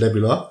future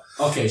Nebula.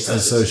 Okay,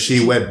 so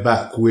she went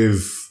back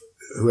with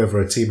whoever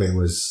her teammate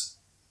was,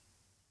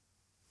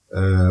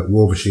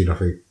 War Machine, I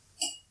think.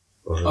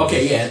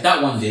 Okay,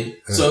 that one did.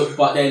 So,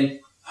 but then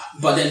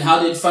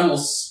how did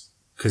Thanos?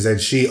 Because then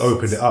she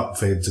opened it up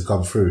for him to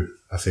come through,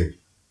 I think.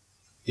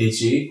 Did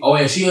she? Oh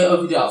yeah, she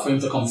opened it up for him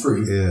to come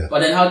through. Yeah. But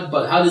then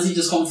how does he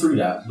just come through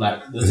that?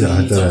 Like, does he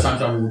need some time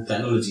travel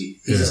technology?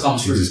 He just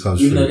comes through.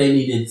 Even though they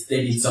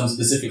needed some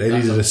specific. They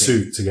needed a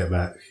suit to get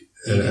back.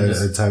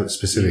 A time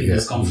specific.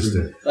 Just come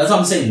through. That's what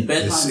I'm saying.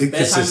 Bare time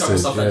travel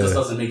stuff that just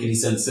doesn't make any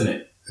sense,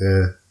 innit?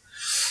 Yeah.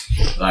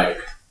 Like,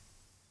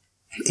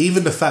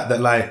 even the fact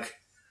that like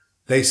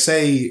they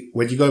say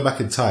when you go back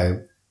in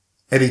time,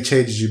 any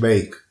changes you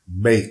make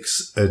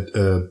makes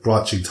a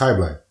branching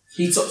timeline.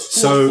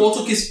 Thor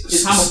took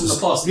his hammer from the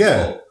past.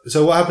 Yeah.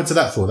 So what happened to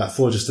that Thor? That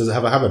Thor just doesn't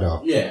have a hammer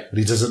now. Yeah. But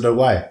he doesn't know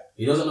why.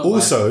 He doesn't know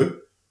also, why.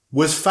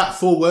 Was Fat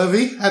Thor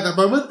worthy at that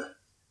moment?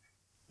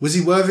 Was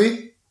he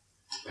worthy?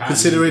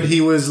 Considering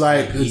he was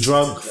like a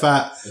drunk,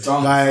 fat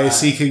guy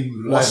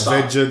seeking like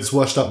vengeance,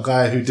 washed up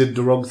guy who did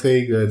the wrong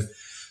thing and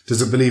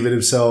doesn't believe in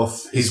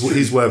himself. He's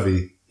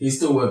worthy. He's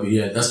still worthy.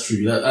 Yeah, that's true.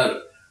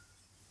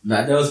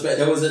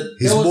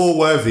 He's more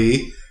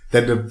worthy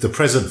than the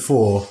present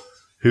Thor,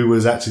 who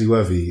was actually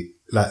worthy,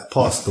 like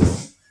past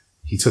Thor.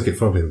 He took it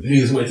from him.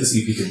 He was waiting to see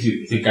if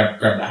he could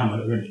grab the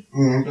hammer already.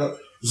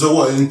 So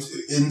what,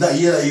 in that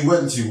year that he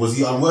went to, was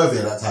he unworthy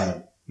at that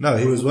time? No,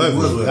 he was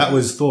worthy. That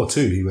was Thor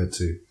 2 he went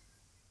to.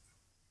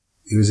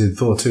 He was in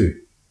Thor 2.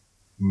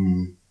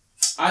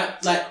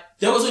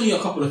 There was only a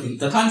couple of things.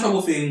 The time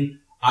travel thing,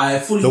 I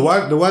fully didn't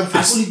like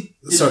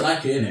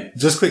it, innit?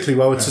 Just quickly,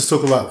 while we're just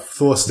talking about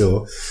Thor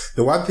still,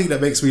 the one thing that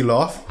makes me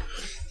laugh,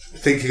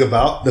 thinking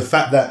about the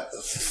fact that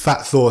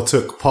Fat Thor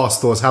took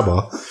past Thor's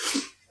hammer,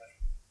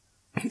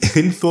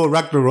 in Thor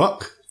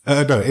Ragnarok,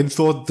 in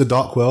Thor The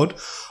Dark World,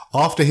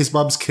 after his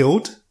mum's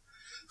killed,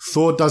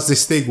 Thor does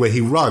this thing where he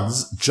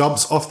runs,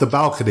 jumps off the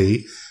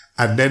balcony,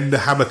 and then the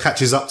hammer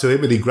catches up to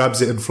him and he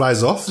grabs it and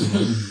flies off.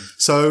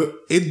 So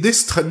in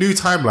this new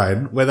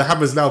timeline where the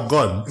hammer's now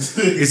gone,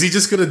 is he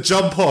just going to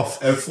jump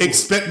off,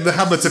 expecting the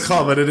hammer to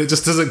come, and then it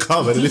just doesn't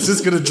come and it's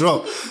just going to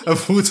drop and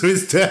fall to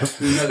his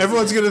death?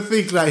 Everyone's going to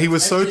think that he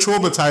was so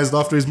traumatized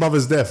after his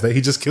mother's death that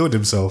he just killed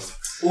himself.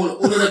 All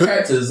of the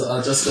characters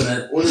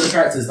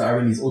that are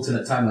in these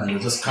alternate timelines are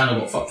just kind of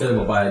got fucked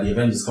over by the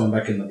Avengers coming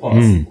back in the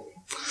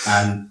past.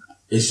 And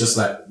it's just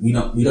like, we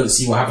don't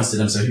see what happens to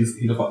them, so who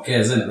the fuck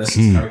cares, innit?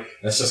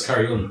 Let's just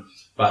carry on.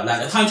 But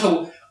like the time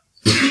travel,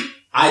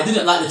 I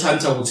didn't like the time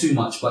travel too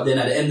much, but then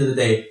at the end of the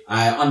day,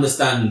 I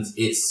understand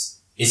it's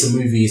a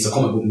movie, it's a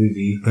comic book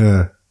movie.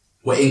 Yeah.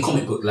 We're in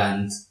comic book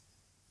land.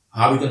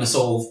 How are we gonna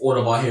solve all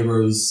of our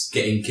heroes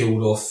getting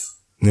killed off?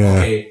 Yeah.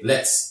 Okay,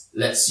 let's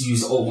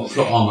use ultimate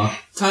plot armor.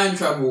 Time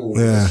travel.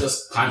 Yeah. Let's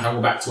just time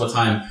travel back to a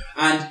time.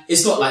 And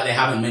it's not like they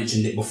haven't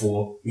mentioned it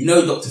before. We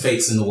know Dr.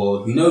 Fate's in the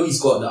world. We know he's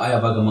got the Eye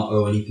of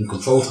Agamotto and he can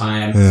control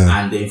time.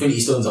 Yeah. And the Infinity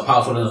Stones are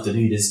powerful enough to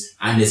do this.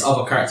 And there's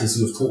other characters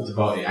who have talked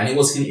about it. And it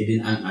was hinted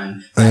in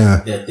Ant-Man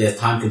that there's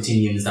time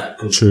continuums that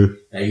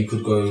you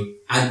could go.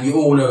 And we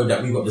all know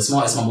that we've got the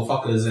smartest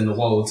motherfuckers in the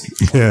world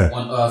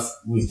on Earth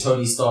with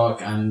Tony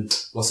Stark and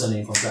what's her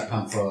name from Black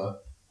Panther?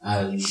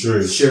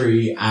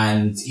 Shuri,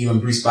 and even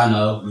Bruce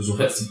Banner, who's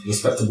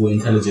respectable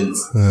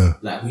intelligence. Yeah.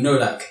 Like, we know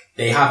that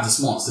they have the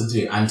smarts to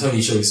do it, and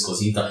Tony shows because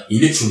he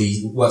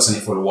literally works on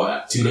it for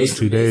 2 days?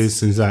 2 days.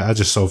 He's like, I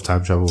just solved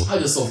time travel.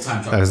 That's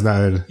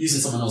not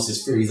using someone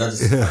else's theories. Time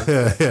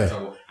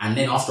travel. And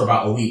then after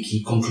about a week,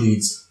 he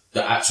concludes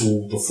the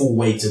full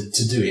way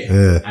to do it,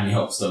 and he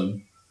helps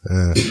them.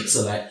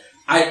 So like,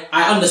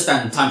 I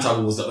understand time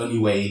travel was the only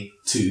way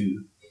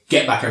to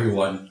get back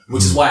everyone,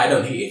 which is why I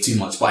don't hate it too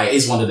much, but it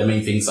is one of the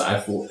main things that I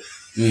thought,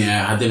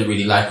 I didn't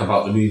really like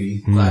about the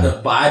movie.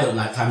 But I don't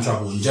like time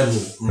travel in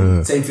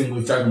general. Same thing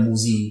with Dragon Ball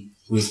Z,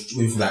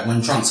 with like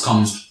when Trunks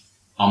comes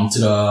to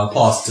the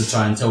past to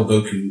try and tell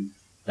Goku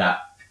that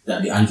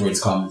the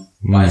androids come.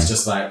 But it's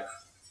just like,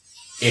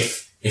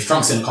 if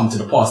Trunks didn't come to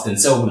the past, then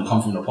Cell wouldn't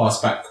come from the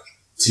past back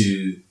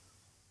to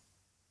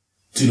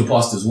the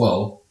past as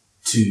well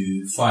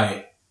to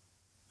fight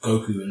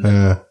Goku,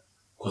 and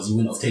because he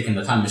wouldn't have taken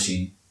the time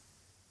machine.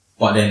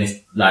 But then,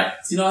 if like,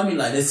 you know what I mean?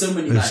 Like, there's so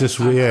many. It's just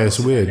it's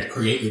weird. They're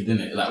created, isn't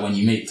it? Like when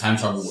you make time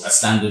travel a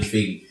standard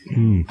thing,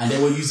 and they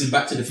were using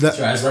Back to the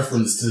Future as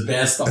reference to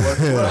bear stuff. He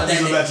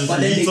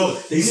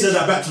said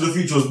that Back to the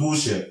Future was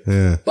bullshit.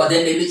 Yeah. But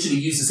then they literally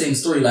use the same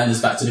storyline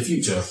as Back to the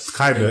Future.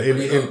 Kind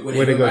of. When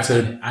they go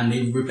to and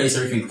they replace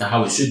everything to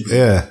how it should be.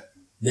 Yeah.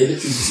 They literally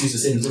just use the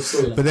same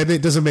storyline. But then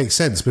it doesn't make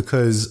sense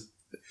because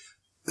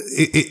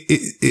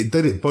it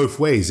did it both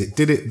ways. It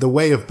did it the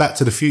way of Back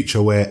to the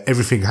Future where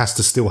everything has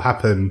to still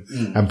happen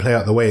and play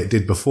out the way it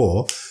did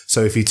before.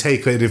 So if you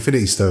take an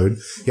Infinity Stone,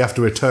 you have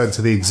to return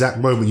to the exact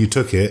moment you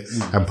took it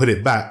and put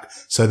it back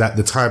so that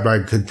the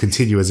timeline can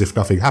continue as if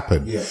nothing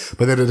happened. Yeah.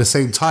 But then at the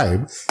same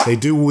time, they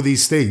do all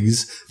these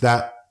things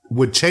that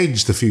would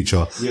change the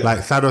future. Yeah. Like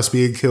Thanos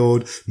being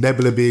killed,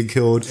 Nebula being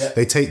killed. Yeah.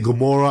 They take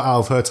Gamora out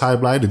of her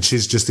timeline and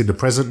she's just in the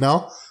present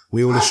now.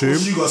 We all assume.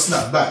 She got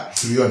snapped back,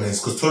 to be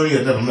honest, because Tony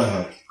had never met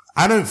her.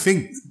 I don't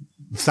think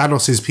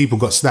Thanos' people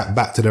got snapped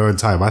back to their own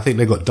time. I think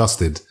they got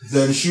dusted.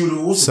 Then she would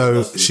have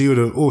also she would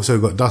have also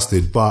got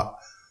dusted, but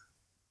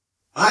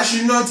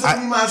actually no,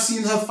 Tony might have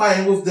seen her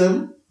fighting with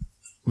them.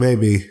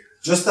 Maybe.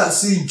 Just that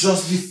scene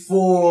just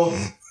before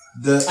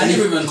I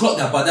never even clocked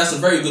that, but that's a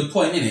very good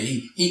point, isn't it?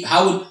 He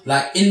how would,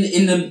 like,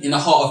 in the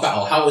heart of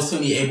battle, how was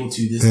Tony able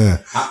to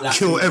just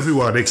kill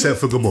everyone except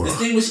for Gamora?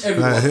 Distinguish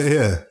everyone.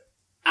 Yeah.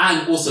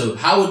 And also,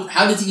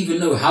 how did he even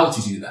know how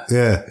to do that?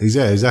 Yeah,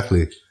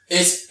 exactly.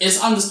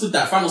 It's understood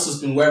that Thanos has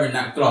been wearing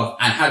that glove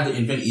and had the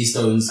Infinity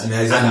Stones and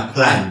had that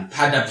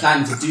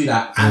plan to do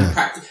that and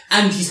practice,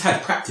 and he's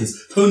had practice.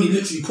 Tony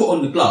literally put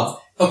on the glove.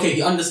 Okay,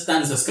 he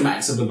understands the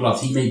schematics of the glove.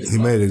 He made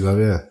the glove,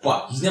 yeah.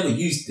 But he's never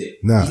used it.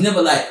 No. He's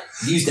never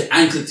used it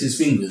and clicked his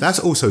fingers. That's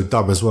also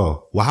dumb as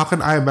well. Well, how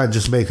can Iron Man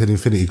just make an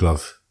Infinity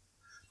Glove?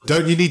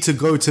 Don't you need to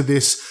go to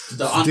this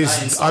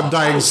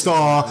undying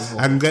star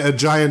and get a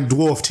giant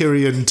dwarf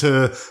Tyrion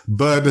to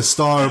burn a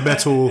star of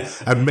metal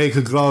and make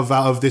a glove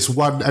out of this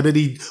one? And then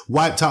he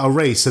wiped out a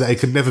race so that it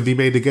could never be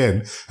made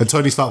again. And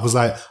Tony Stark was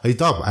like, are you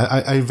dumb?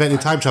 I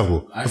invented time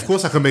travel. Of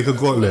course I can make a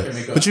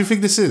gauntlet. What do you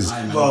think this is?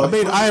 I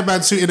made Iron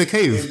Man suit in a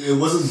cave. It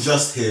wasn't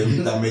just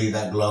him that made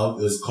that glove.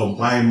 It was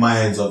combined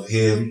minds of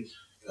him,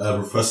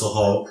 Professor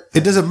Hulk.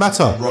 It doesn't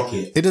matter.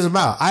 Rocket. It doesn't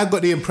matter. I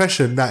got the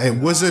impression that it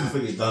wasn't. I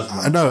think it does,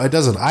 man. No, it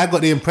doesn't. I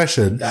got the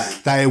impression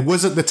that it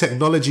wasn't the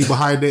technology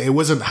behind it. It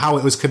wasn't how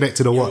it was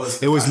connected or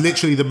what. It was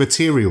literally the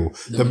material.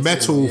 The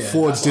metal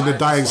forged in the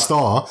dying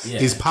star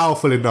is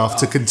powerful enough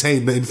to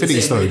contain the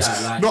Infinity Stones.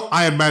 Not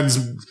Iron Man's.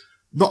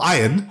 Not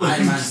iron.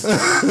 Iron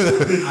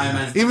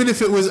Man's. Even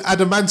if it was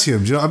adamantium,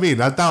 do you know what I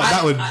mean? I doubt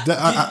that would.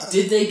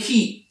 Did they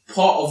keep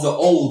part of the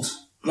old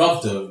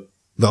glove though?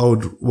 The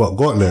old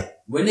gauntlet?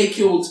 When they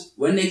killed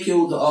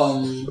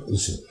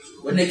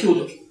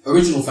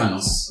original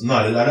Thanos. No,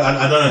 I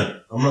don't know.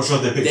 I'm not sure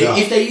if they picked it up.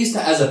 If they used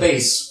that as a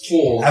base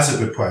for... That's a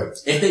good point.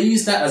 If they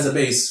used that as a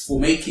base for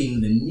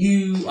making the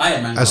new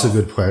Iron Man That's glove,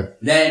 a good point.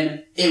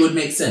 Then it would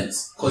make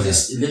sense. Because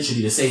it's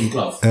literally the same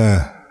glove.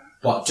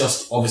 But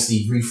just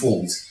obviously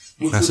reformed.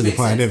 That's a good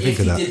point. I didn't think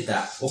of that. If he did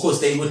that, of course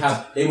they would,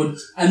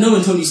 and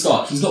knowing Tony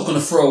Stark, he's not going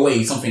to throw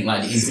away something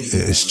like the Infinity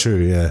War. It's true,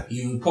 yeah.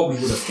 He probably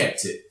would have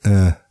kept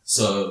it.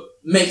 So,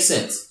 makes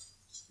sense.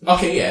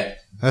 Okay, yeah.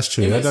 That's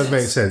true. That does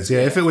make sense.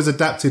 Yeah, if it was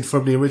adapted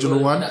from the original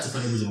one,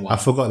 I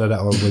forgot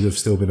that one would have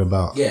still been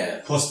about.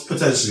 Yeah.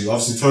 Potentially.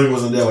 Obviously, Tony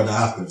wasn't there when that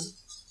happened.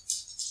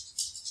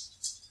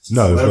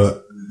 No,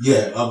 but...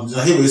 Yeah,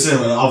 I hear what you're saying,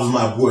 but others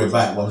might have brought it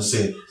back, but I'm just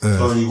saying,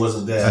 Tony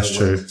wasn't there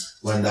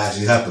when that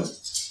actually happened.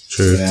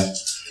 True. Yeah.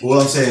 All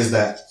I'm saying is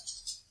that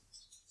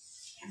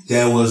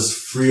there was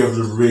 3 of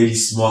the really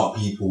smart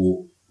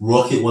people.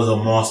 Rocket was a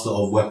master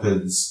of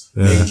weapons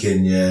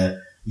making,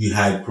 You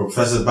had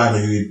Professor Banner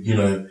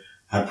who,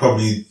 had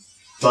probably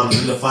done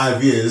in the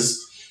 5 years,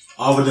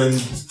 other than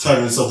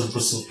turning himself into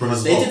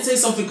Professor They did say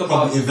something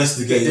about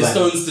investigate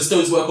the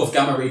stones work off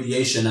gamma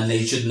radiation and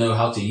they should know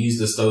how to use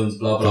the stones,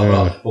 blah, blah,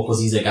 blah,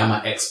 because he's a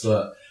gamma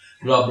expert,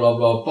 blah, blah,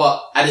 blah.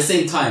 But at the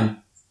same time,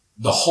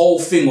 the whole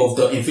thing of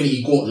the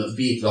Infinity Gauntlet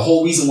the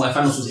whole reason why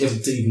Thanos was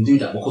able to even do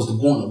that, because the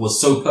gauntlet was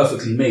so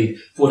perfectly made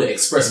for the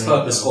express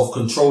purpose of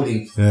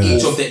controlling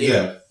each of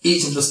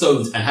the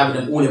stones and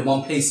having them all in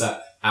one place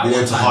at one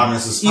time. To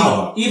harness his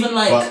power. Even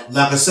like... But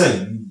like I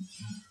said,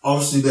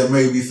 obviously there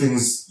may be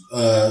things,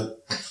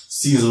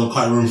 scenes on the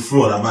cutting room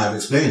floor that might have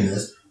explained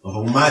this,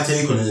 but my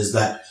take on it is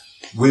that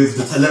with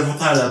the level of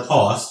time that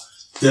passed,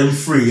 them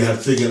 3 had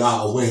figured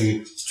out a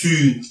way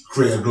to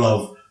create a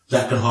glove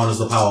that can harness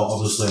the power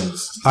of the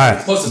stones.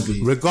 Alright.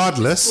 Possibly.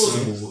 Regardless,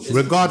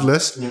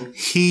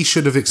 he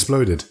should have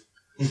exploded.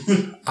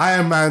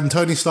 Iron Man,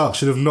 Tony Stark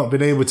should have not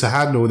been able to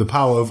handle the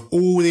power of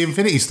all the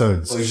Infinity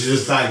Stones. Or he should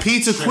just die.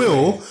 Peter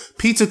Quill,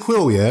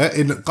 yeah,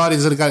 in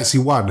Guardians of the Galaxy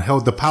 1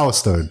 held the Power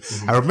Stone.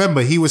 I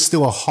remember he was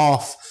still a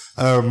half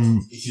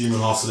human,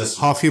 half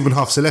celestial. Half human,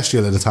 half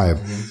celestial at the time.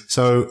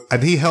 So,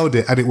 and he held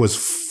it and it was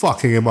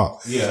fucking him up.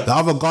 Yeah. The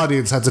other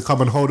Guardians had to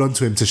come and hold on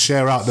to him to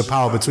share out the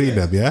power between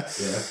them, yeah?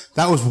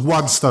 That was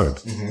one stone.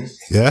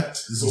 Yeah?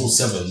 This is all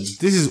 7.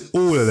 This is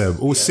all of them,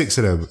 all 6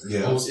 of them.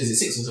 Yeah. Is it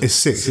 6 or 7? It's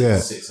 6, yeah.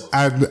 6,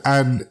 okay.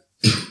 And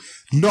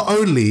not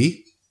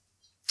only,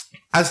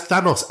 as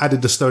Thanos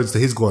added the stones to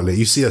his gauntlet,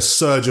 you see a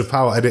surge of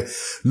power and it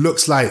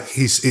looks like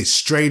it's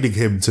straining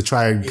him to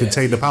try and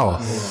contain the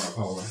power.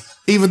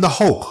 Even the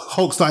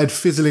Hulk started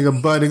fizzling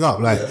and burning up.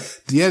 Like,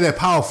 yeah, they're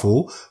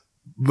powerful,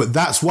 but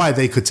that's why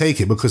they could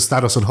take it, because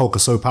Thanos and Hulk are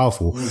so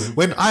powerful.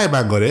 When Iron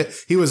Man got it,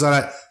 he was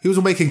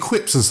making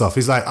quips and stuff.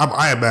 He's like, I'm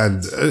Iron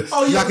Man.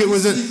 Like it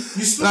wasn't.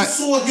 You still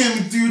saw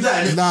him do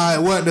that. Nah,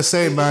 it weren't the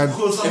same, man.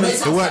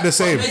 It weren't the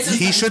same.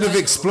 He should have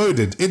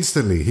exploded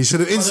instantly. He should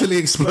have instantly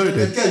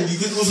exploded. Again, you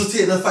can also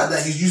take the fact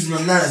that he's using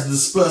the knives to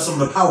disperse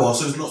some of the power,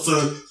 so it's not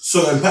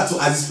so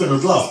impactful as he's putting a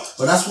glove.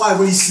 But that's why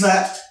when he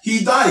snapped,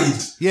 he died.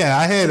 Yeah,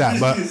 I hear that,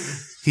 but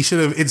he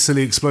should have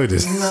instantly exploded.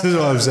 That's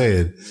what I'm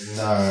saying.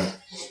 No.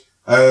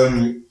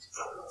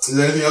 Is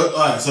there anything else?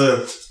 Alright,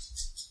 so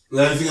is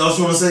there anything else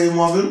you want to say,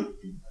 Marvin?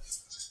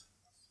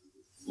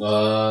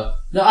 No,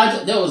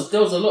 there was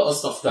a lot of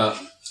stuff that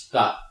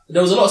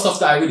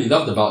I really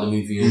loved about the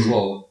movie as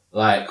well.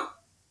 Like,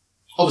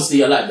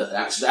 obviously, I like the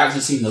action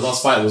scene. The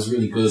last fight was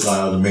really good.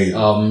 I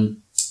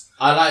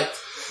like,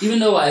 even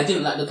though I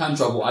didn't like the time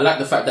travel, I like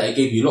the fact that it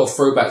gave you a lot of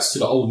throwbacks to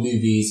the old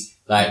movies,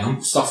 like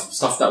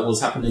stuff that was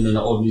happening in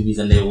the old movies,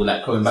 and they were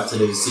like going back to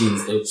those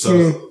scenes,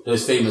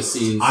 those famous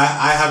scenes.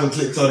 I haven't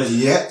clicked on it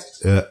yet.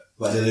 Yeah.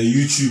 But there's a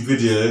YouTube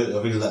video,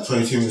 I think it's like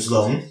 22 minutes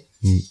long,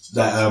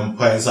 that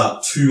points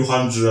out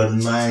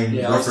 209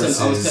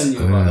 references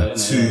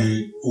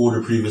to all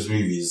the previous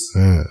movies.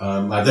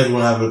 I definitely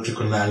want to have a click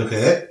on that and look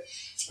at it.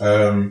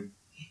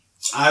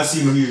 I've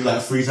seen the movie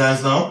like 3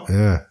 times now.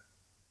 Yeah.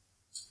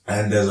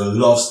 And there's a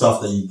lot of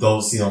stuff that you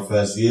don't see on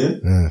first view.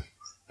 Yeah.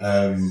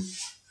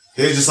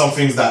 Here's just some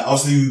things that,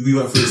 obviously, we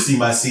went through scene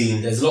by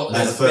scene. There's a lot,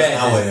 like the first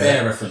hour,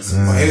 bare references.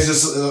 But here's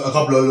just a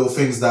couple of little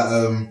things that,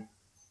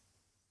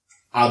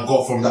 I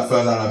got from that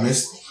first hour I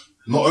missed.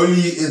 Not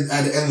only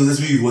at the end of this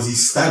movie was he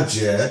stabbed,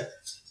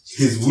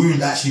 his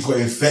wound actually got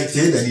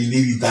infected and he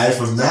nearly died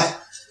from that.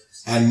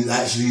 And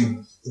actually,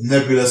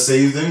 Nebula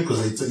saved him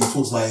because he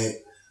talks about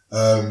it,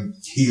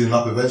 healing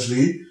up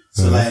eventually.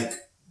 So like,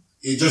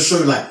 it just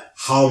showed like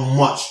how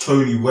much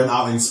Tony went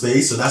out in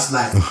space. So that's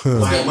like,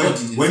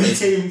 when he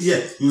came,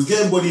 he was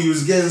getting body, he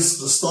was getting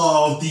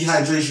starved,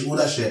 dehydration, all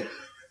that shit.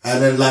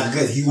 And then like,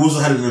 he also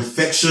had an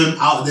infection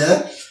out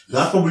there.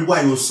 That's probably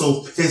why he was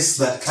so pissed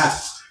that Cap,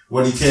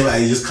 when he came out,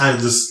 he just kind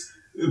of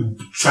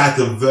tried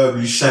to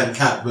verbally shank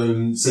Cap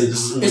and say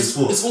this is all his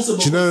fault. It's also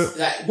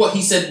like what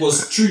he said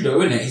was true though,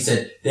 isn't it? He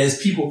said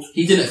there's people,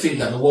 he didn't think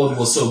that the world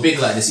was so big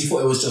like this. He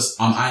thought it was just,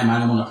 I'm Iron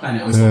Man, I'm on a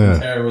planet, I'm stopping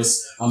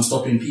terrorists, I'm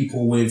stopping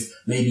people with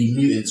maybe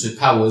mutants with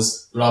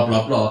powers, blah,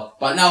 blah, blah.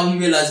 But now he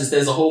realizes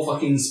there's a whole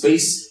fucking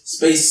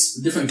space,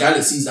 different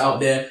galaxies out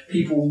there,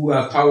 people who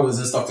have powers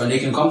and stuff, and they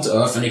can come to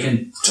Earth and they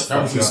can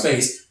travel through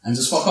space and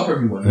just fuck up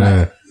everyone.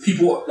 Like,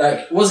 people,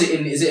 like,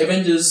 is it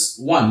Avengers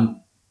 1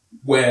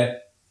 where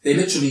they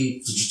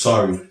literally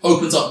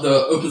opens up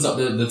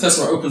the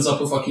Tesla opens up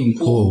a fucking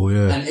portal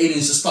and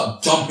aliens just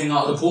start jumping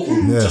out of the portal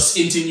just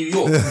into New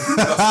York.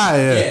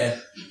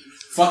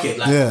 Fuck it.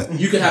 Like,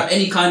 you could have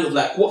any kind of,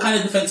 like, what kind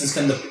of defenses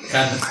can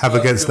have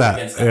against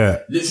that?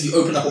 Yeah. Literally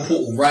open up a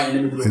portal right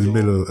in the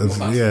middle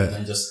of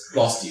and just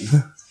blast you.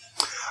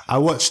 I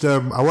watched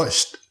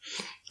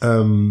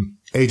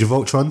Age of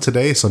Ultron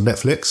today. It's on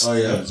Netflix. Oh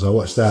yeah. So I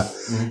watched that.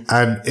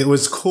 And it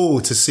was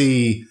cool to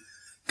see,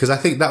 because I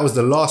think that was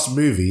the last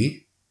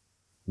movie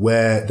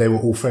where they were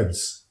all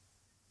friends.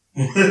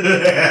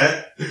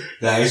 That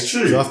is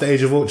true. So after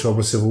Age of Ultron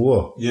was Civil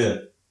War. Yeah.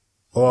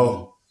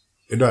 Well,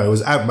 no, it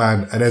was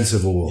Ant-Man and then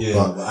Civil War. Yeah,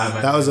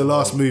 but that was the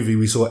last movie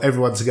we saw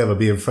everyone together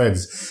being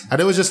friends. And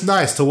it was just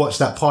nice to watch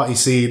that party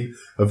scene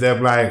of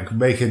them like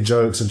making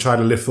jokes and trying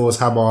to lift Thor's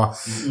hammer.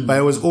 But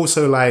it was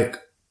also like,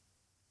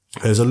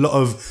 there's a lot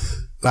of,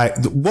 like,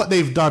 what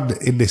they've done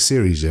in this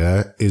series,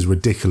 is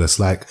ridiculous.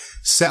 Like,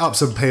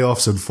 setups and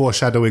payoffs and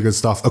foreshadowing and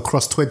stuff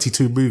across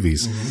 22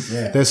 movies.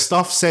 There's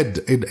stuff said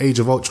in Age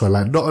of Ultron,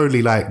 like, not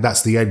only like,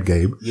 that's the end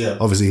game.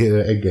 Obviously,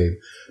 here the end game.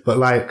 But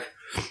like,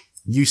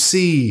 you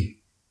see,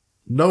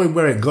 knowing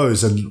where it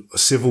goes and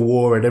Civil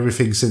War and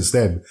everything since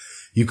then,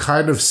 you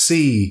kind of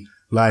see,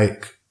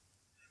 like,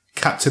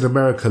 Captain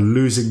America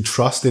losing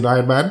trust in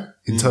Iron Man,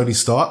 in Tony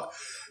Stark,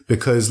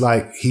 because,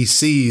 like, he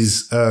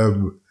sees,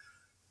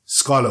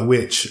 Scarlet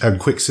Witch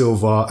and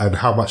Quicksilver and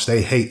how much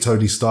they hate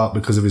Tony Stark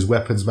because of his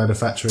weapons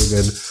manufacturing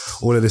and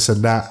all of this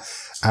and that.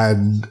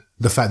 And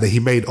the fact that he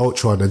made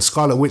Ultron, and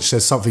Scarlet Witch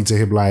says something to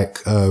him like,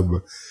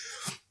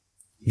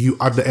 you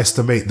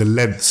underestimate the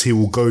lengths he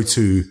will go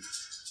to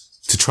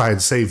try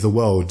and save the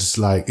world, just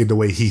like in the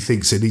way he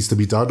thinks it needs to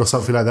be done or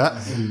something like that.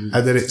 And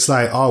then it's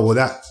like, oh, well,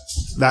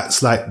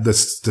 that's like the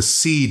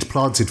seed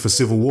planted for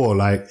civil war.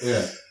 Like,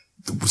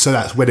 so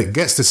that's when it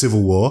gets to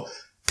civil war,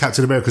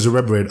 Captain America's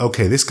remembering,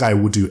 okay, this guy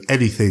will do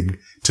anything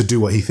to do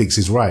what he thinks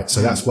is right.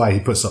 So that's why he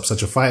puts up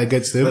such a fight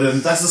against him. But then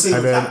that's the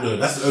same with Cap though.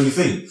 That's the only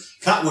thing.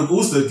 Cap would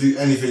also do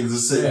anything to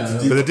say.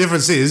 But the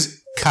difference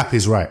is, Cap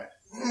is right.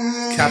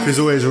 Cap is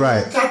always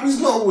right. Cap is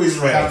not always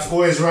right. Cap's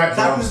always right.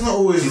 Cap is not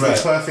always right.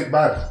 He's the perfect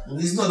man.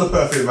 He's not the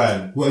perfect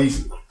man. What are you?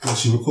 What's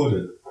she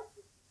recorded?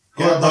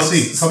 Go on, dog.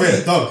 Come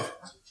here, dog.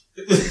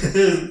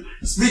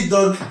 Speak,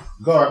 dog.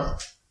 Go on.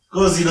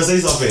 Go on, Zena, say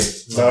something.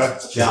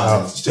 Alright.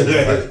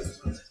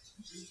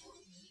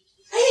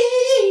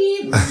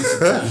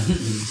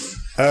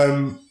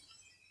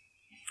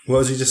 What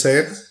was he just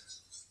saying?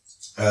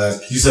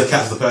 You said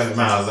Cap's the perfect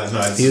man. I was like,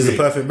 no, he is the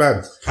perfect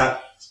man.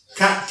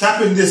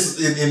 Cap in this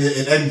in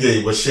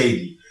Endgame was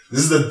shady.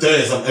 This is the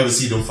dirtiest I've ever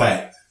seen him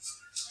fight.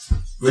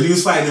 When he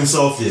was fighting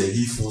himself here,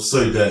 he felt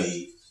so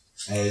dirty.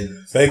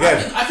 And but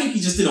again, I think he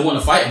just didn't want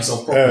to fight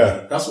himself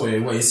properly. That's what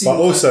it seemed.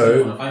 But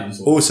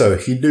also,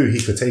 he knew he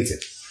could take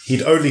it.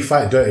 He'd only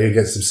fight dirty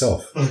against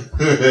himself.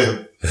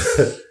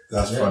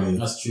 That's funny.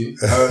 That's true.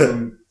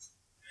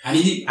 And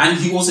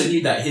he also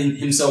knew that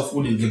himself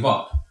wouldn't give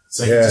up.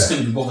 So he just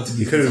couldn't be bothered to be.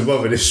 He couldn't be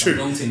bothered. It's true.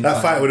 That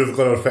fight would have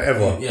gone on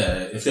forever.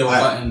 Yeah, if they were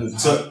fighting.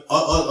 So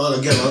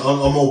again,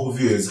 on multiple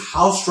viewers,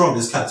 how strong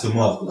is Captain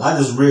Marvel? I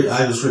just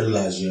realized,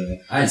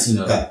 I ain't seen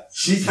that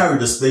she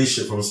carried a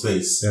spaceship from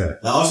space. Yeah.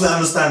 Now, obviously, I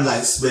understand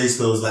like space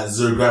there was like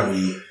zero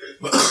gravity,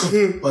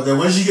 but then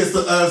when she gets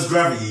to Earth's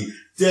gravity,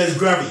 there's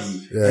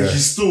gravity, and she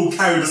still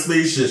carried a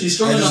spaceship. She's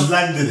strong enough. Just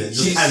landed it.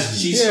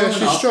 She's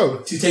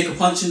strong to take a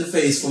punch in the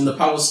face from the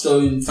Power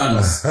Stone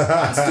Thanos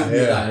and still be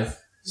alive.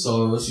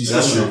 So she's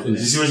strong enough.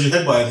 You see when she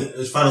headbutted,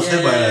 Thanos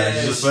headbutted,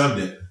 she just firmed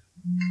it.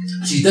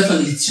 She's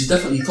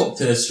definitely top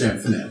tier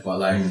strength, innit? But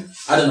like,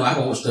 I don't know. I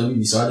haven't watched the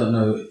movie, so I don't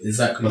know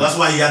exactly. But that's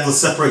why you had to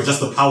separate just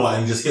the power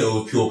and just hit it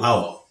with pure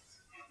power.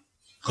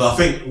 Because I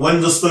think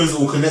when the stones are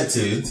all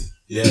connected,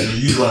 and you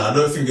use one, I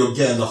don't think you're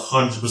getting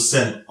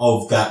 100%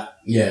 of that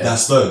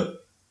stone.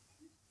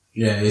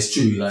 Yeah, it's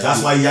true. Like,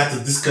 that's why you have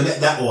to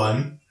disconnect that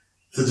one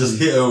to just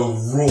hit a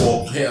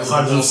raw,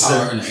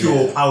 100%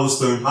 pure power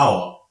stone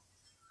power.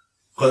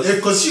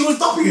 Because she was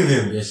dopping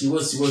him. Yeah, she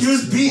was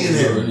beating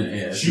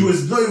him. She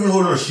was not even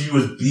holding on. She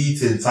was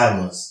beating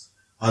Thanos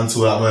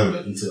until that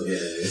moment.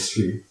 It's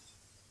true.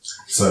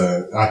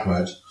 So that's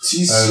mad.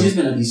 She's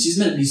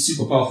meant to be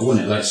super powerful,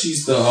 isn't it? Like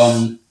she's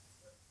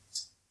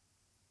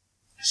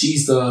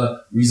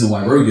the reason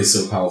why Rogue is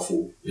so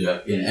powerful. Yeah.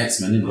 In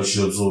X-Men, isn't it? Because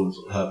she absorbed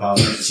her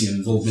powers. She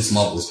absorbed Miss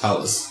Marvel's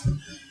powers,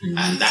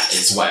 and that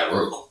is why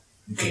Rogue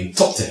became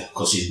top tier,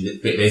 because she's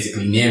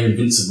basically near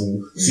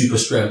invincible, super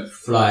strength,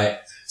 flight,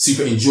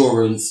 super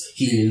endurance,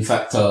 healing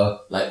factor,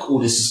 like all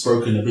this just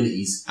broken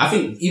abilities. I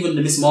think even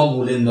the Miss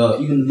Marvel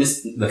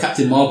the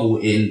Captain Marvel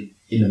in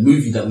the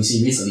movie that we've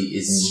seen recently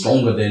is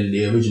stronger than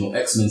the original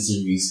X-Men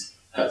series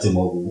Captain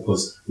Marvel,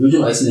 because the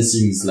original X-Men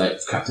series, like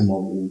Captain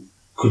Marvel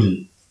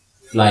couldn't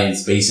fly in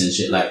space and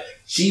shit. Like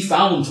she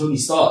found Tony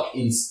Stark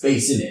in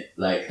space, innit?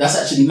 Like that's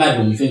actually mad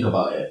when you think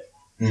about it.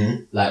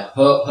 Mm-hmm. Like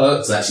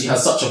her, like she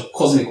has such a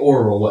cosmic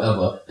aura or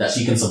whatever that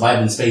she can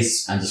survive in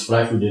space and just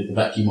fly through the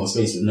vacuum of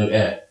space with no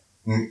air.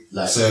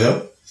 Like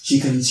she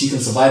can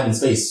survive in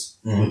space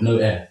with no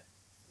air.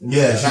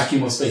 Yeah,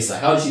 vacuum of space.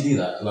 Like how did she do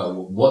that? Like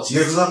what? Yeah,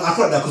 because I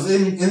thought that because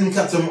in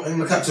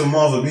the Captain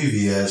Marvel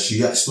movie,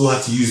 she still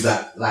had to use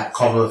that like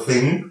cover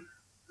thing.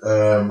 I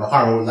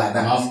can't remember like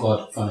that. Mouth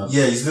guard.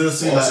 Yeah, you still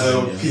see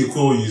like Peter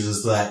Quill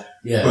uses like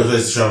put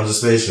those to travel to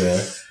space.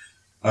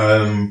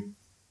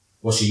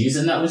 Was she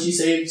using that when she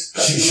saved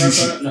Captain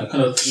America? No,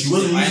 kind of. She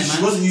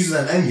wasn't using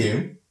that in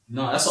Endgame.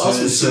 No, that's what I was.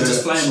 She was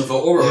just flying with her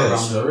aura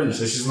around her, innit?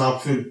 So she's now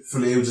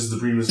fully able just to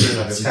breathe with space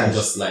like a cat.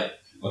 Just like,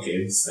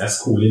 okay, that's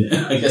cool, innit?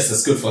 I guess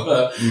that's good for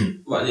her.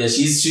 But yeah,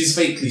 she's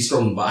fakely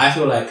strong, but I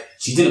feel like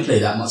she didn't play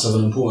that much of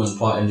an important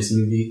part in this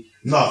movie.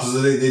 No,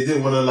 because they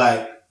didn't want to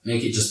like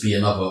make it just be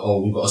another,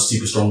 we've got a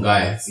super strong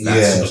guy.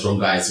 Super strong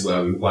guy is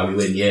why we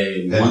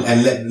win,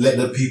 and let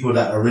the people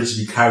that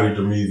originally carried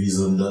the movies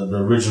and the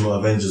original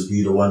Avengers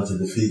be the one to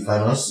defeat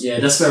Thanos.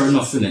 Yeah, that's fair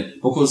enough, isn't it?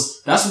 Because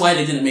that's why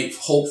they didn't make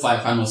Hulk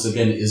fight Thanos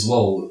again as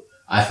well,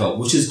 I felt,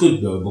 which is good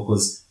though,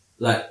 because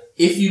like,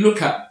 if you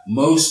look at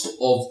most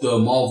of the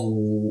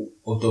Marvel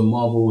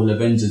and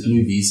Avengers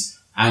movies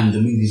and the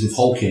movies with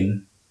Hulk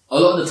in, a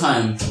lot of the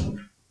time,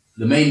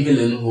 the main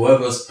villain,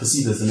 whoever's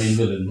perceived as the main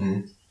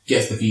villain,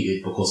 gets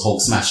defeated because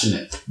Hulk smashed,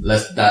 innit?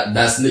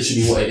 That's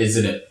literally what it is,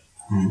 innit?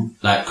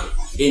 Like,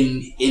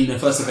 in the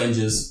first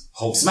Avengers,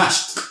 Hulk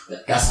smashed.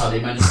 That's how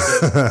they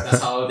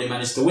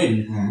managed to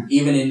win.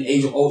 Even in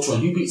Age of Ultron,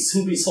 who beats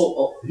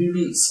Hulk? Who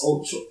beats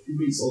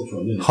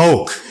Ultron, innit?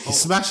 Hulk. He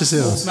smashes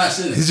him. Hulk smashed,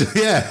 innit?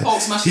 Yeah.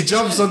 Hulk smashed. He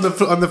jumps on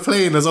the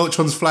plane as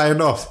Ultron's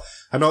flying off.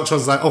 And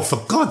Ultron's like, oh, for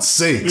God's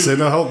sakes.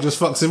 And the Hulk just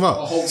fucks him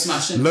up. Hulk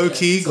smashed.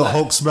 Loki got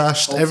Hulk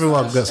smashed.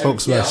 Everyone gets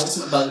Hulk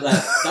smashed. But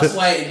like, that's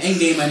why in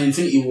Endgame and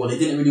Infinity War, they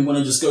didn't really want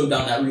to just go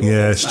down that route.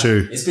 Yeah, it's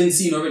true. It's been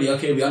seen already.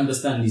 Okay, we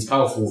understand he's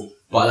powerful.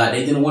 But like,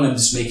 they didn't want to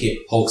just make it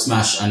Hulk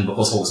smash. And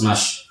because Hulk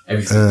smash,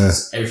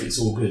 everything's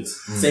all good.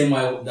 Same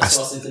way, that's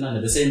what I was saying to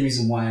Nanda. The same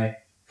reason why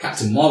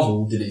Captain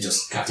Marvel didn't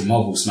just Captain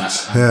Marvel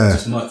smash and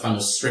just murk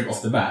Thanos straight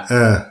off the bat.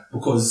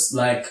 Because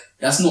like,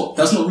 that's not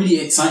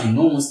really exciting.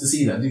 No one wants to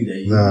see that, do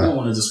they? You don't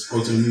want to just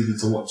go to a movie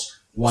to watch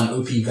one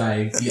OP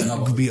guy beat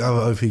another. Beat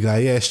other OP guy.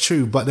 Yeah, it's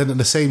true. But then at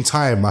the same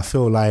time, I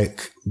feel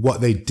like what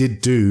they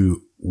did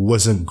do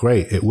wasn't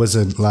great. It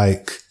wasn't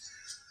like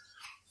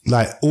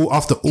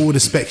after all the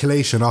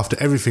speculation, after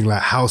everything,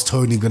 like, how's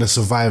Tony gonna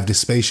survive this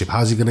spaceship?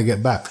 How's he gonna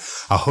get back?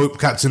 I hope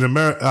Captain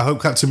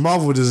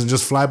Marvel doesn't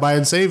just fly by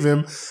and save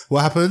him.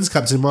 What happens?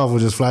 Captain Marvel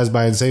just flies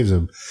by and saves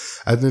him.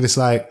 And then it's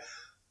like,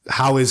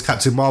 how is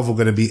Captain Marvel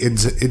gonna be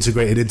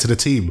integrated into the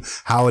team?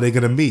 How are they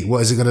gonna meet?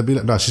 What is it gonna be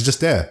like? No, she's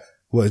just there.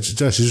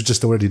 She's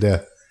just already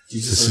there.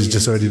 She's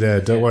just already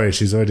there. Don't worry,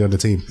 she's already on the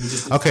team.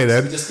 Okay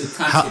then. It's just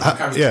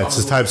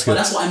time skip. But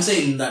that's what I'm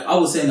saying. Like, I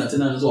was saying that to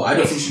Nan as well. I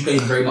don't think she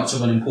played very much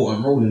of an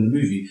important role in the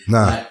movie.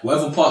 Nah. Like,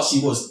 whatever part she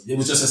was, it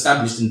was just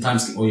established in time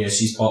skip. Oh yeah,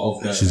 she's part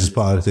of the... She's just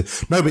part of the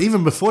team. No, but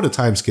even before the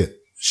time skip,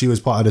 she was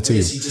part of the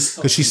team.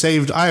 Because she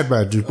saved Iron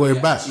Man, just brought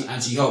him back.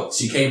 And she helped.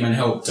 She came and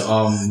helped,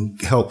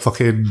 help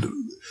fucking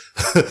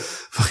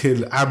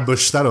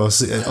ambush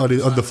Thanos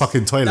on the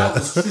fucking toilet. That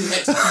was true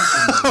execution.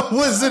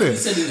 Wasn't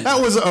it? That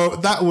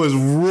was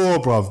raw,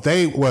 bruv.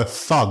 They were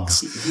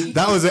thugs.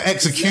 That was an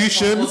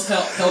execution. His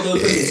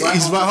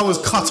right arm was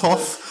cut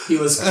off. He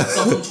was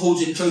someone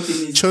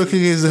choking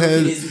his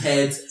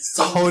head,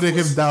 holding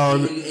him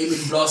down,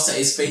 aiming blasts at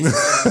his face.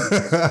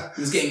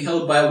 He was getting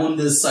held by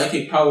Wanda's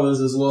psychic powers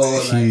as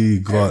well. He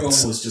got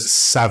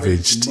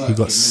savaged. He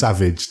got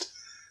savaged.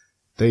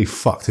 They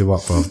fucked him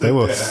up, bro. They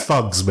were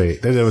thugs,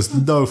 mate. There was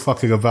no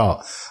fucking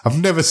about.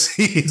 I've never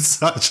seen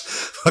such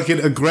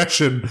fucking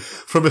aggression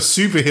from a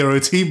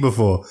superhero team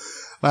before.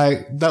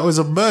 Like, that was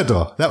a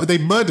murder. They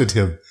murdered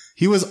him.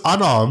 He was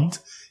unarmed.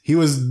 He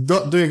was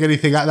not doing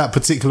anything at that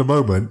particular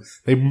moment.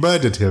 They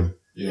murdered him.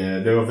 Yeah,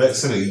 they were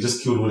vexed, innit? He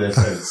just killed all their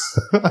friends.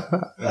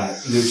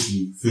 Like,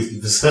 literally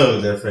 50%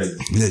 of their friends.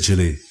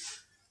 Literally.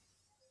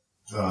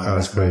 That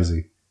was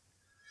crazy.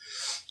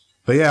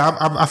 But yeah,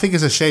 I think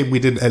it's a shame we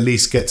didn't at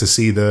least get to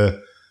see the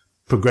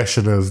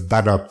progression of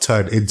Banner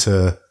turn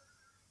into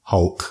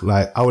Hulk.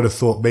 Like, I would have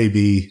thought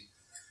maybe...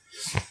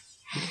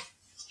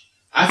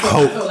 I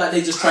felt like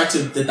they just tried to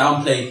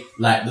downplay,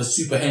 like, the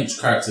super hench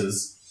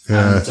characters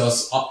and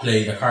just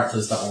upplay the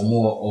characters that were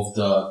more of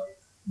the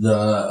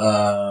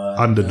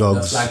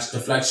underdogs. The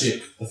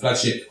flagship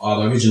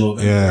are the original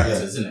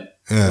characters, isn't it?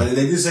 Yeah. But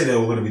they did say they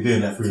were going to be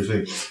doing that through the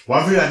thing.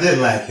 One thing I didn't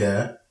like,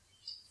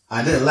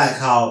 I didn't like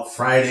how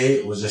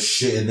Friday was just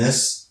shitting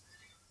this.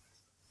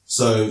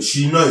 So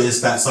she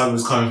noticed that something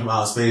was coming from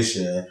outer space,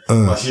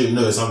 but she didn't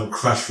notice something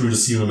crashed through the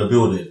ceiling of the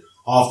building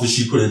after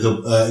she put it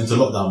into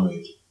lockdown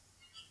mode.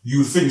 You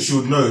would think she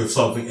would know if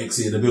something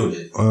exited the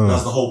building.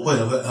 That's the whole point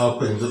of her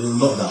putting it in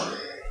lockdown.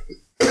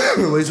 What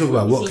are you talking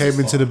about? What came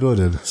into the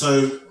building?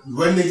 So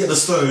when they get the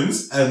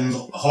stones and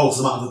Hulk's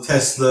about to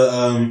test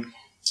the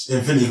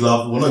Infinity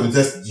Glove, well, not even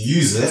test,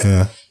 use it.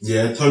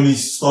 Yeah. Tony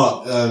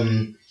Stark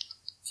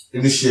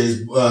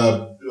initiates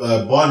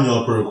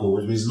barnyard protocol,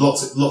 which means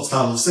locks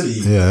down the city.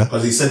 Yeah.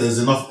 Because he said there's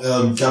enough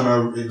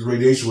gamma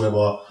radiation where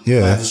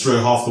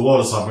destroy half the world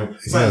or something.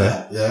 It's like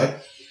that, yeah.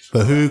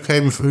 But who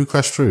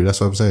crashed through?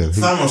 That's what I'm saying.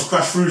 Thanos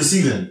crashed through the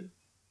ceiling.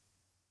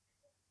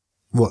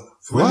 What?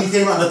 When he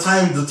came out the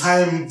time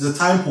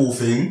pool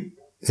thing.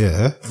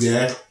 Yeah.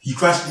 Yeah. He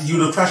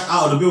would have crashed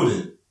out of the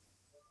building.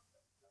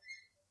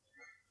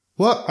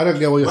 What? I don't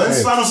get what you're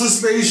saying. When Thanos'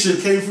 spaceship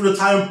came through the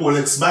time pool,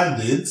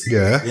 expanded.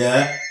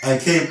 Yeah.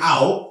 And came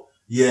out.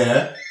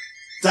 Yeah.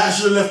 That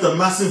should have left a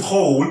massive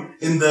hole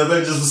in the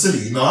Avengers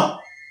facility, nah?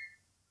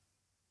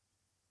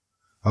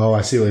 Oh,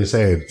 I see what you're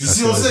saying. You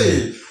see what I'm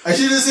saying? And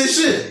she didn't say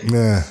shit.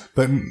 Yeah.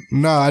 But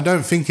no, I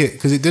don't think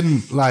because it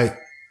didn't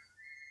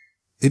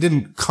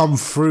come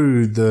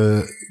through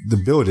the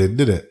building,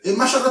 did it? It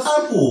mashed up the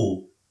time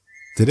pool.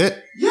 Did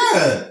it?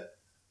 Yeah.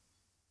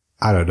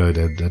 I don't know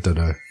then. I don't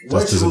know.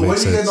 When you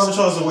get another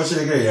chance to watch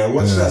it again,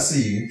 watch that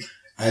scene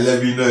and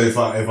let me know if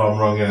I'm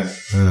wrong, yeah.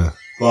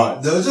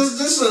 But there was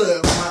just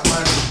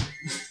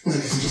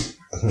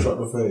drop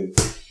the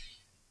face.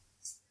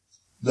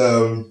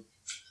 The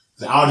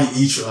Audi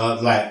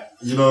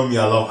you know me,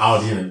 I love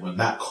Audi in it, but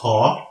that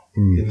car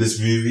in this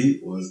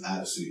movie was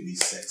absolutely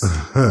sexy.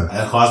 And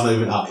the car's not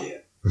even out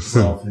yet.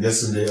 So I'm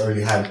guessing they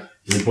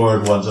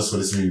borrowed one just for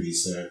this movie,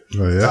 so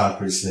that's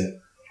pretty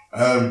slick.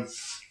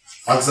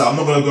 Like I said, I'm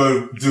not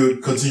gonna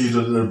continue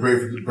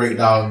the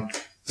breakdown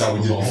that we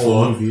did before. The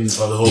whole movie.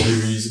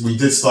 We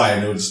did start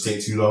and it would just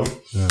take too long.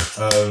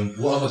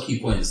 What other key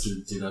points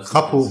did I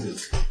couple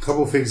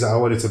things that I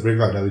wanted to bring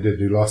up that we didn't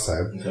do last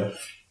time. Okay.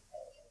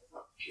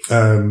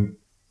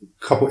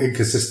 Couple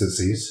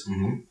inconsistencies.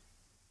 Mm-hmm.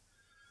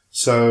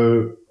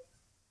 So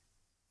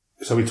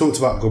So we talked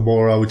about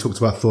Gamora, we talked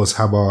about Thor's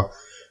hammer,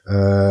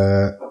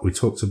 we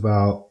talked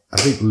about, I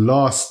think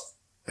last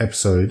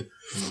episode,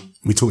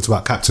 we talked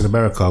about Captain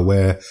America,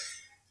 where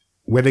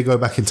when they go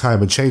back in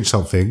time and change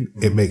something,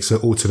 it makes an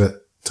alternate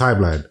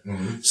timeline.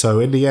 So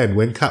in the end,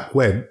 when Cap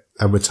went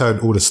and returned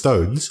all the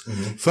stones,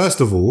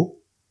 first of all,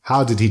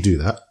 how did he do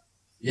that?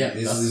 Yeah,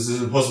 It's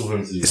impossible for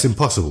him to do It's that.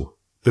 impossible,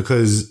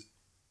 because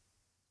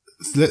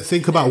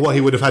think about what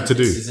he would have had to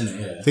do.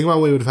 Think about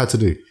what he would have had to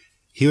do.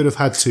 He would have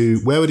had to,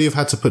 where would he have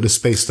had to put the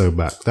Space Stone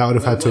back? That would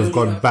have had to have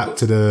gone back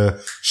to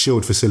the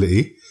SHIELD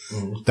facility.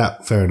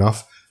 That, fair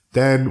enough.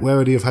 Then, where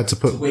would he have had to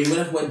put... Wait, he would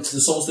have went to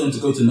the Soul Stone to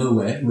go to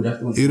nowhere. He would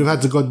have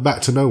had to go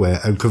back to nowhere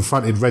and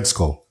confronted Red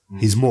Skull,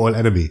 his mortal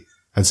enemy,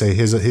 and say,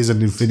 here's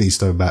an Infinity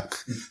Stone back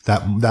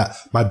that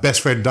my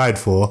best friend died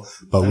for,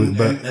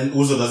 and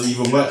also does it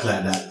even work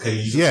like that?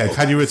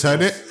 Can you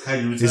return it?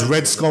 Is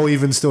Red Skull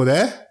even still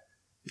there?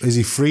 Is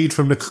he freed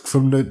from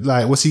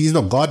the he's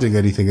not guarding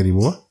anything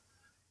anymore?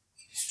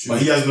 But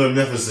he has no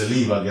methods to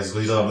leave, I guess,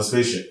 because he doesn't have a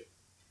spaceship.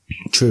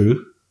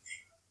 True.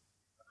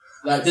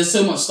 Like, there's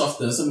so much stuff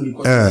there, so many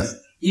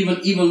questions.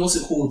 Even what's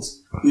it called?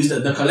 Who's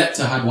the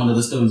Collector had one of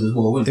the stones as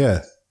well, wouldn't he?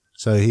 Yeah.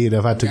 So he'd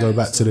have had to go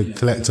back to the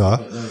Collector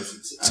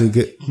to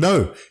get...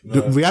 No.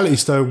 The Reality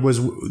Stone was,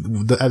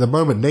 at the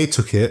moment they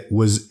took it,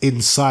 was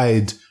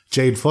inside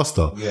Jane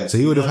Foster. Yeah. So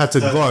he would have had to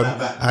go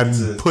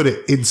and put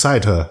it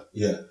inside her.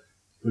 Yeah.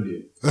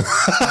 Brilliant.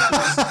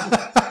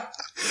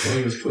 So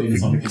he was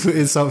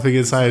putting something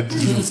inside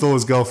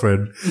Thor's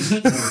girlfriend.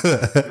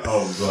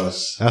 Oh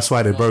gosh. That's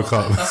why they broke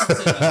up.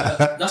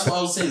 That's what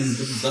I was saying.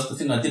 That's the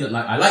thing I didn't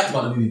like. I liked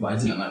about the movie, but I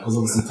didn't like, because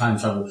obviously time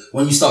travel.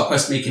 When you start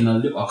making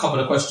a couple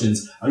of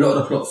questions, a lot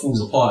of the plot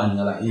falls apart, and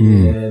you're like, it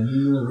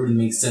really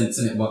makes sense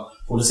in it. But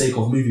for the sake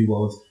of movie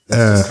world,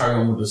 let's just carry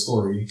on with the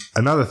story.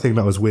 Another thing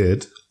that was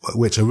weird,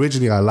 which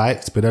originally I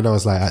liked, but then I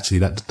was like, actually,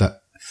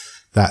 that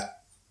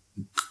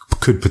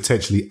could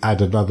potentially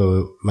add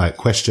another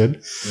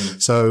question.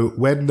 So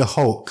when the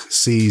Hulk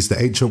sees the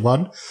Ancient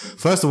One,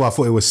 first of all, I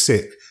thought it was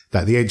sick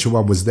that the Ancient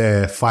One was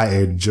there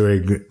fighting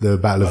during the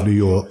Battle of New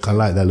York. I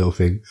like that little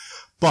thing.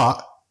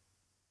 But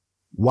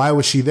why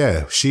was she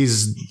there?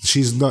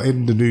 She's not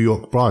in the New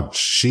York branch.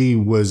 She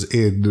was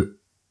in,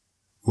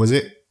 was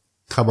it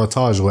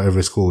Cabotage or whatever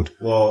it's called?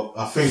 Well,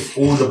 I think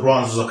all the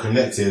branches are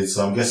connected,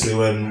 so I'm guessing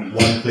when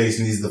one place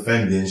needs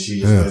defending, she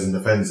just goes and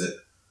defends it.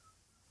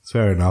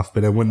 Fair enough,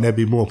 but then wouldn't there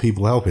be more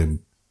people helping?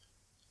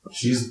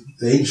 She's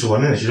the ancient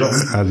one, isn't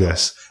she? I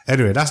guess.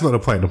 Anyway, that's not the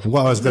point.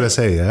 What I was going to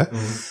say,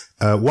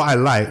 what I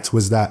liked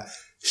was that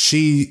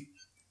she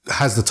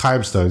has the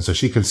time stone, so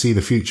she can see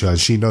the future, and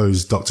she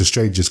knows Doctor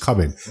Strange is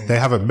coming. They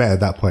haven't met at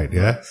that point,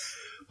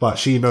 but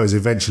she knows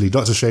eventually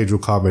Doctor Strange will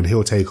come and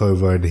he'll take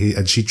over,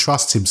 and she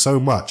trusts him so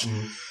much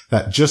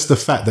that just the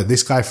fact that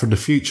this guy from the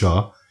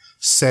future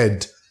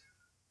said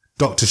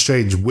Doctor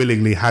Strange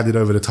willingly handed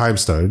over the time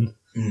stone,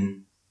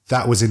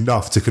 that was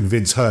enough to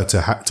convince her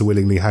to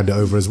willingly hand it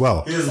over as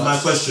well. Here's my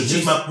question.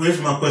 Here's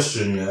my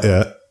question.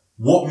 Yeah.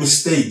 What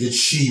mistake did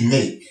she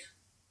make?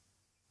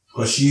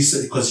 Because she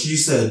said,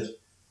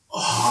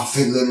 I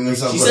think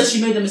she said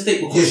she made a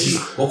mistake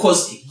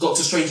because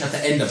Doctor Strange had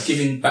to end up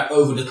giving back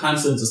over the time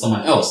stone to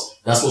someone else.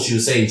 That's what she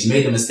was saying. She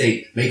made a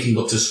mistake making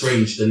Doctor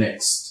Strange the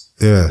next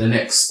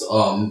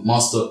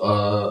master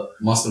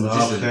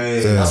magician.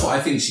 Okay. That's what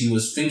I think she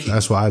was thinking.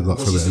 That's what I got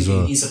from it as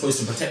well. He's supposed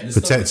to protect the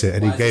stone.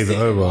 And he gave it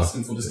over.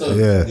 Asking for the stone.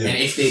 Yeah. And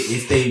if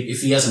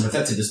he hasn't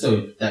protected the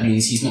stone, that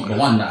means he's not the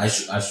one that I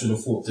should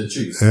have thought to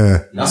choose.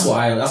 Yeah. That's what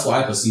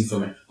I perceived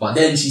from it. But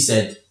then she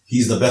said,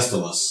 he's the best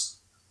of us.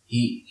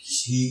 She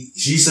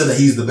said that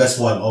he's the best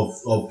one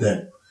of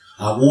them.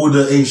 All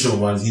the ancient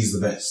ones, he's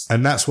the best.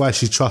 And that's why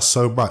she trusts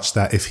so much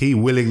that if he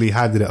willingly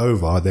handed it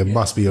over, there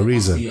must be a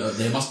reason.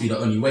 There must be the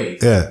only way.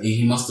 Yeah.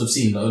 He must have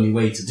seen the only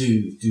way to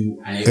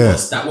do, and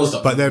that was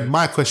the... But then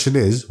my question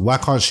is, why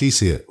can't she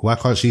see it? Why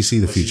can't she see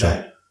the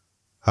future?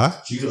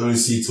 She can only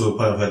see to a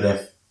point of her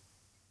death.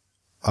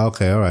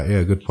 Okay, alright,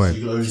 yeah, good point.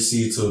 She can only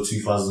see till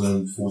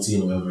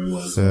 2014 or whatever it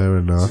was. Fair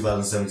enough.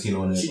 2017 or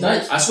whatever. She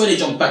died. I swear they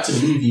jumped back to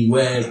the movie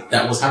where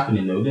that was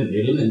happening though, didn't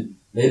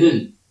they? They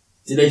didn't.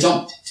 Did they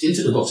jump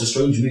into the Doctor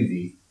Strange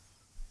movie?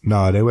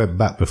 No, they went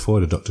back before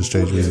the Doctor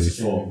Strange movie.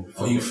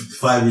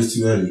 5 years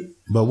too early.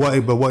 But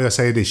what you're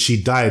saying is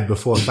she died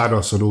before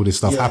Thanos and all this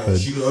stuff happened,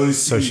 she could only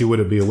see, so she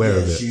wouldn't be aware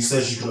of it. She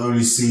said she could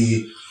only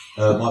see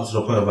up to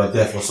the point of her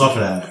death or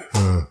something like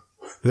that.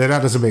 But then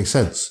that doesn't make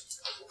sense.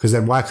 Because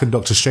then why can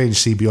Doctor Strange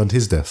see beyond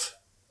his death?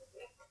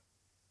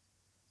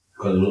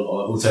 Because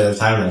alternative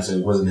timeline, so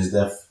it wasn't his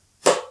death.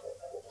 No,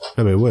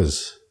 but it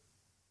was.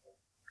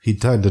 He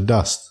turned to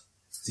dust.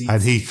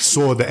 And he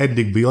saw the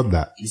ending beyond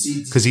that.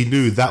 Because he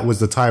knew that was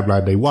the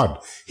timeline they won.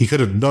 He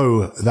couldn't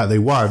know that they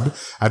won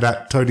and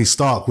that Tony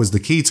Stark was the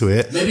key to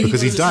it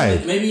because he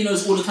died. Maybe he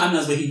knows all the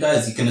timelines where he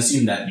dies. He can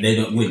assume that they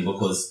don't win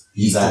because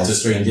he's Doctor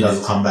Strange. He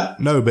doesn't come back.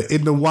 No, but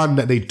in the one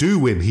that they do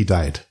win, he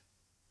died.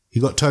 He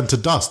got turned to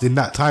dust in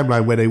that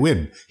timeline where they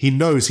win. He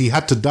knows he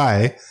had to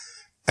die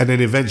and then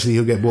eventually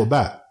he'll get brought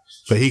back.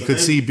 But he could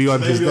see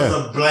beyond his death.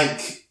 On a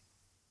blank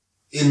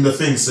in the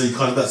thing, so he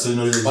comes back, so he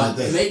knows he's not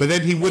there. But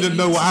then he wouldn't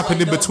know what happened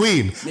in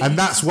between, and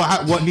that's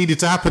what needed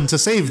to happen to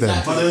save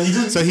them. But then he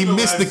didn't. So he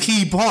missed the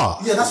key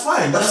part. Yeah, that's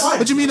fine. That's fine.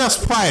 What do you mean that's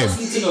fine?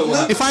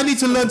 If I need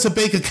to learn to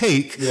bake a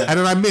cake and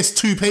then I miss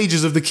 2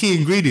 pages of the key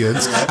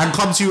ingredients and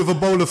come to you with a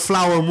bowl of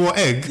flour and raw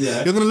egg,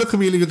 you're going to look at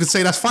me and you can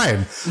say that's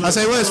fine. I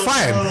say, well, it's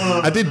fine.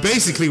 I did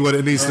basically what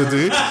it needs to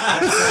do.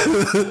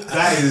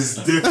 That is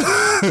different.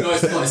 No,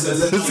 it's not.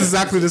 It's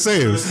exactly the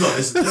same. It's not.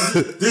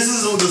 This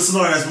is all the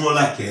scenario that's more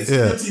like it.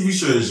 It's TV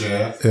shows,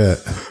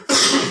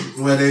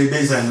 where they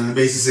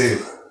basically say,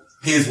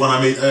 here's one I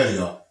made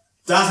earlier.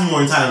 That's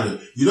more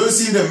entitlement. You don't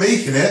see them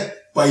making it,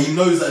 but he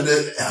knows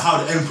that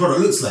how the end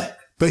product looks like.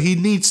 But he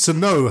needs to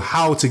know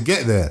how to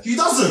get there. He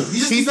doesn't. He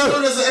just needs to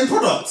know there's an end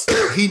product.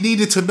 He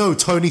needed to know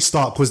Tony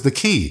Stark was the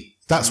key.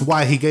 That's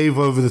why he gave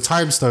over the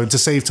time stone to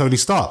save Tony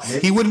Stark.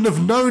 He wouldn't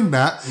have known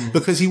that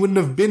because he wouldn't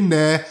have been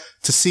there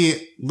to see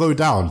it go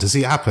down, to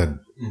see it happen.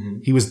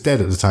 He was dead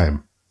at the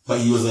time. But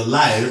he was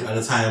alive at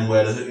a time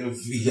where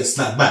he gets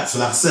snapped back. So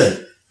like I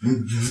said.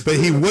 But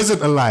he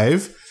wasn't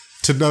alive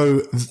to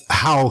know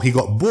how he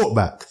got brought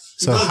back.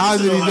 So how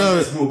did he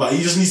know?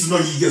 He just needs to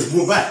know he gets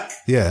brought back.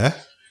 Yeah.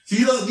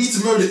 He doesn't need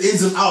to know the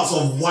ins and outs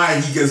of why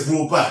he gets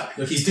brought back.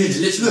 Look, he's doing it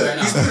literally right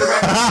now.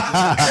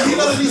 He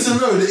doesn't need to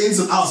know the ins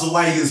and outs of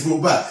why he gets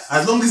brought back.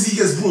 As long as he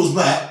gets brought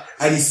back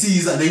and he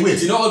sees that they win.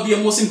 Do you know what would be a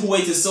more simple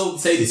way to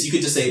say this? You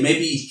could just say,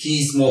 maybe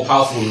he's more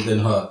powerful than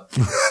her.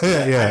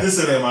 Yeah. This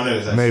is in my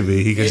notes.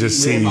 Maybe he can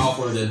just see.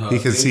 He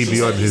can see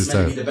beyond his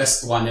time. Maybe the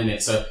best one in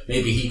it, so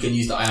maybe he can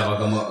use the Eye of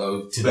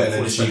Agamotto to the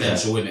fullest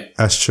potential in it.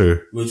 That's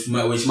true. Which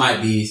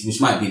might be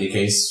the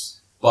case.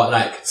 But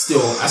like, still,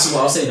 that's what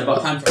I was saying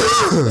about time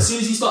travel. As soon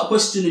as you start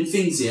questioning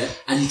things here,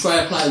 and you try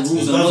to apply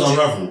rules and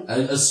logic,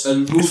 and rules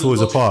and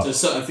logic to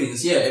certain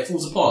things, it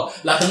falls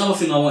apart. Like another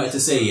thing I wanted to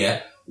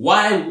say,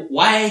 why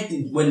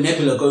when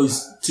Nebula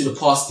goes to the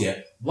past,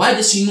 why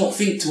does she not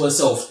think to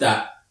herself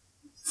that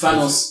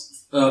Thanos,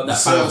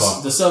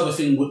 the server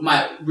thing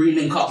might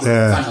re-link up with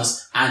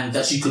Thanos, and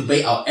that she could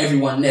bait out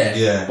everyone there?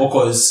 Yeah.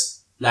 Because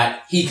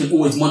like, he can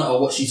always monitor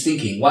what she's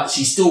thinking.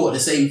 She's still got the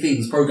same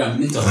things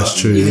programmed into her.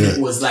 That's true, even if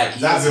it was like...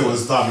 That bit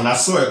was dumb, and I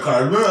saw it, cause I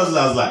remember I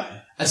was like,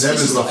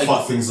 Nebula's gonna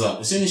fuck things up.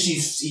 As soon as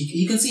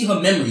he can see her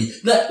memory.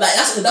 Like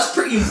that's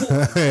pretty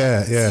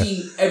important.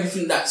 Seeing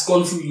everything that's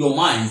gone through your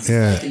mind.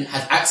 You can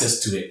have access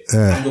to it.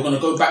 And you're gonna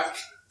go back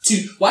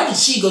to... Why did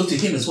she go to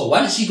him as well?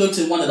 Why did she go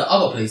to one of the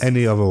other places?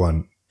 Any other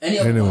one. She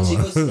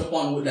goes to the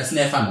one that's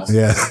near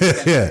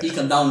Thanos. He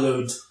can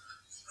download...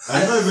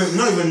 And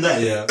not even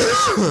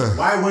that,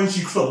 Why, when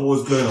she clocked what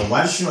was going on,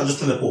 why did she not just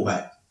teleport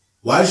back?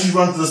 Why did she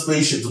run to the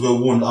spaceship to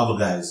go warn the other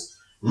guys?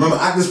 Remember,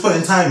 at this point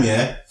in time,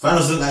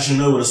 Thanos didn't actually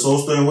know where the Soul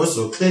Stone was,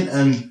 so Clint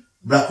and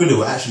Black Widow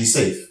were actually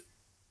safe.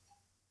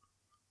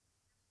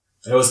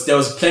 There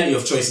was plenty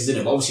of choices in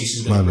it, but obviously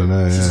she's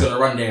gonna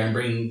run there and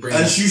bring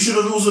and she should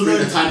have also bring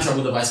the time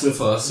travel device with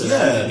her, so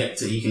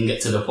that you can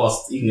get to the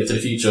past, you can get to the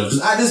future.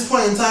 At this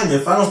point in time,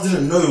 Thanos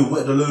didn't know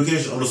what the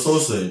location of the Soul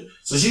Stone,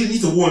 so she didn't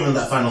need to warn them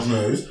that Thanos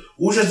knows.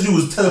 All she had to do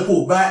was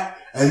teleport back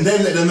and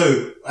then let them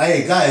know,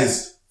 hey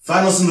guys,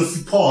 Thanos in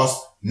the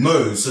past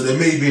knows, so there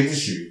may be an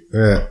issue.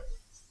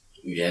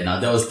 Now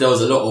there was a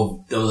lot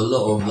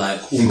of like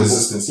unga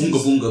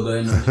bunga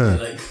going on.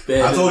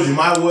 I told you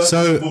my worst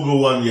bunga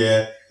one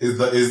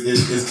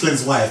is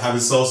Clint's wife having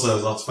cell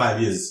service after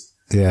 5 years.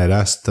 Yeah,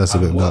 that's a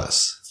bit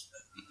nuts.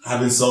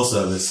 Having cell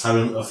service,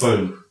 having a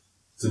phone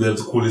to be able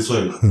to call his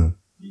phone.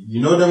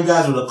 You know them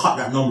guys would have cut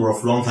that number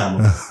off a long time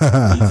ago.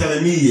 You're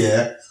telling me,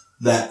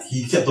 that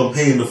he kept on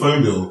paying the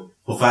phone bill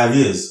for 5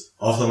 years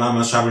after that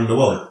man's traveling the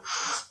world.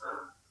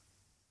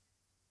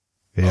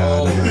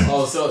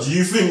 So do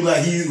you think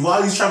that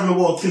while he's traveling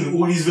the world killing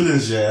all these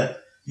villains,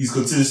 he's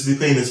continuously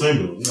paying his phone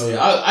bill? Oh yeah,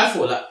 I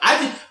thought that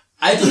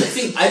I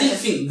didn't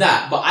think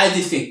that, but I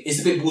did think it's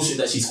a bit bullshit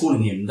that she's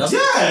calling him. That's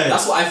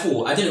what I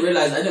thought. I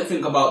didn't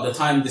think about the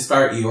time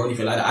disparity or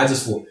anything like that. I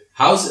just thought,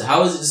 how is it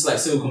just like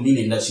so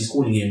convenient that she's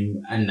calling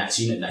him and that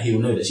he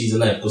will know that she's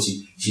alive because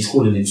she's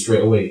calling him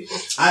straight away.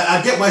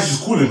 I get why she's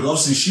calling, but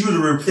obviously she would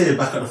have reappeared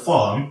back at the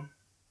farm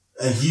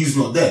and he's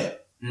not there.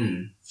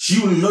 She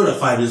wouldn't know that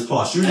 5 years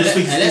passed. She would just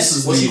think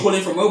was she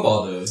calling from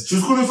mobile though? She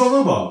was calling from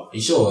mobile. Are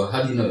you sure?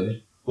 How do you know?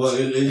 Well,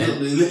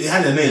 it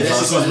had a name.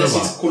 Unless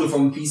she's calling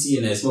from a PC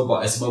and it's a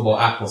mobile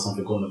app or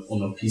something on a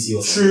PC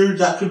or something. True,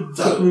 that could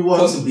be one.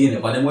 Possibly in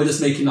it, but then we're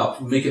just making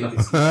up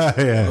excuses.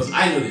 Because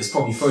I know it's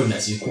probably phone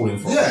that she's calling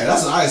from. Yeah,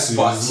 that's what I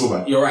assume.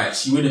 But you're right,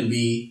 she wouldn't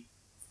be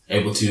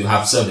able to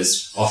have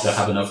service after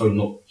having her phone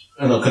not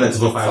connected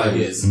for 5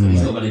 years.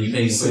 He's not going to be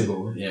paying the phone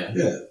bill. Yeah.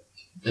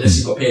 Unless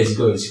she's got pay as you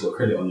go, she's got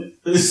credit on it.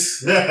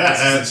 This is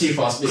a cheap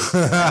ass bit.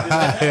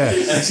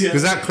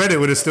 Because that credit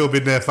would have still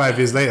been there 5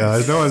 years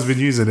later. No one's been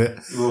using it.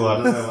 Oh, I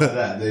don't know about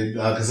that.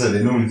 Like I said,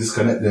 they normally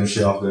disconnect them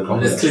shit after they come.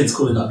 Unless Clint's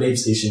calling that babe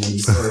station when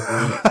he's sorry for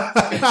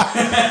it.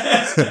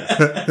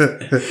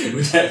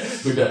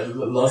 with that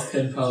last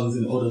 £10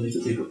 in order to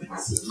take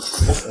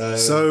it.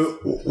 So,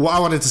 what I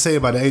wanted to say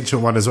about the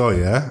Ancient One as well,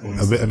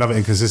 another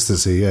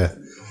inconsistency,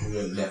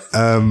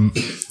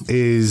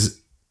 is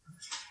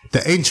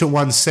the Ancient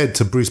One said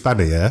to Bruce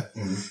Banner,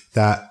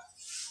 that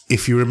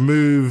if you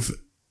remove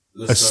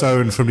a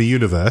stone from the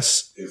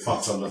universe, it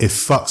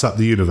fucks up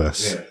the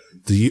universe.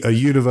 Yeah. A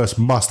universe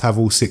must have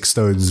all 6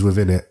 stones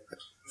within it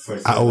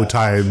at all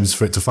times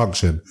for it to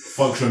function.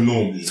 Function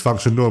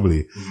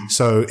normally.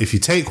 So if you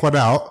take one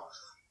out,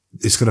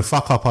 it's going to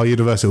fuck up our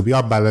universe. It'll be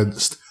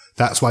unbalanced.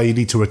 That's why you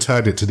need to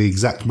return it to the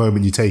exact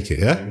moment you take it,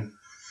 yeah?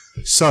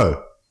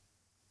 So,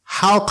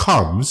 how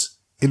comes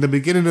in the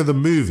beginning of the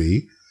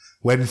movie,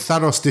 when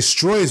Thanos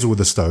destroys all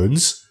the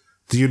stones,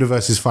 the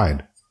universe is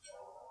fine?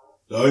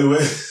 The only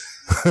way...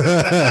 the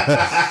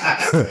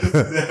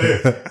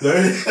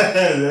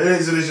only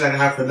explanation I can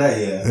have for that,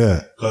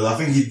 yeah. Because I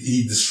think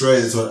he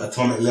destroyed it to an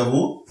atomic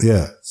level.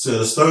 Yeah. So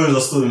the stones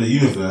are still in the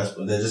universe,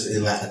 but they're just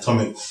in like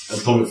atomic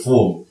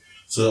form.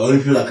 So the only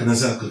people that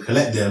could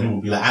collect them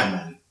would be like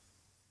Ant-Man.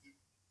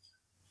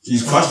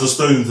 He's crushed the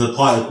stones into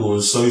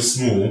particles so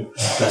small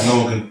that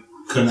no one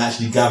can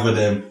actually gather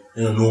them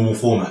in a normal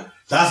format.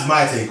 That's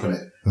my take on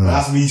it.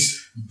 That's me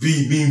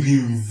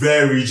being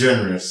very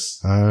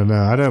generous. I don't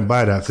know. I don't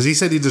buy that because he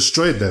said he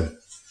destroyed them.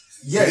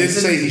 Yeah, he didn't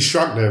say he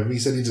shrunk them. He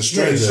said he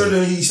destroyed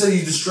them. He said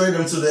he destroyed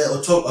them to their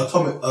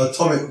atomic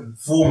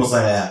form or something like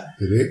that.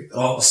 Did he?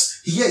 Oh,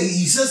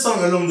 he said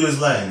something along those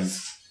lines.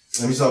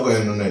 Let me start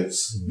going on the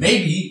notes.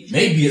 Maybe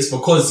it's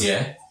because,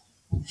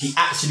 he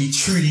actually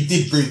truly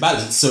did bring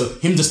balance. So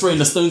him destroying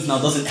the stones now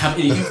doesn't have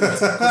any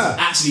influence.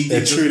 Actually,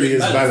 there truly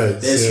is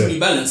balance. There's truly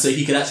balance, so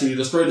he could actually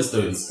destroy the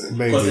stones.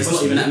 Because there's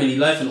not even that many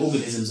life and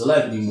organisms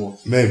alive anymore.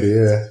 Maybe,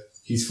 yeah.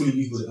 He's fully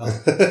equal it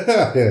up.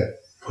 Yeah.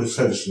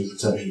 Potentially.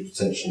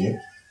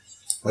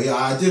 But yeah,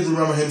 I did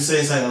remember him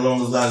saying something along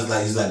those lines,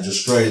 like he's like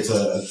destroyed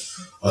to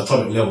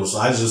atomic level. So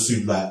I just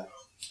assumed like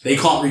they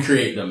can't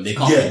recreate them. They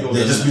can't.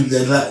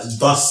 They're like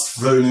dust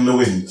floating in the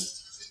wind.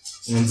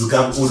 And to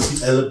gather all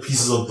the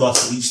pieces of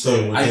dust for each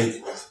stone would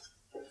take.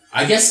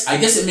 I guess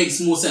it makes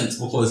more sense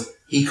because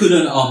he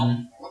couldn't,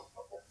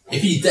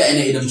 if he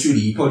detonated them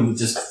truly, he probably would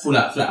just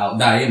flat out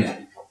die,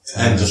 innit?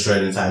 And destroy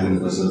the entire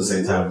universe at the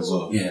same time as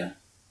well. Yeah.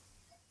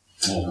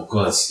 Oh my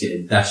god, he's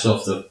getting dashed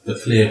off the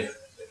cliff.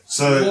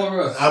 So,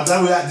 I'm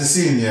glad we're at the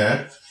scene,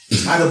 yeah?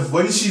 And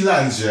when she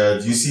lands, yeah,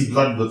 do you see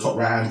blood in the top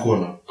right hand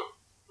corner?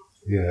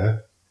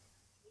 Yeah.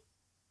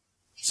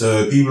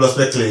 So, people are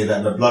speculating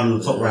that the blood in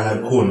the top right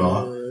hand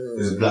corner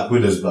is Black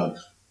Widow's blood.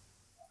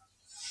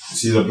 You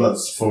see the blood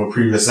from a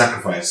previous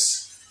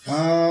sacrifice.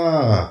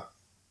 Ah.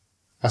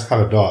 That's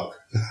kind of dark.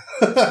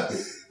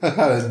 That's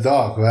kind of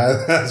dark,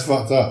 man. That's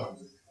fucked up.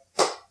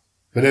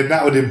 But then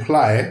that would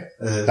imply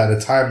that the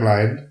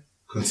timeline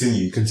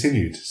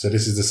continued. So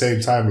this is the same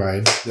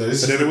timeline. Yeah,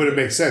 but then it wouldn't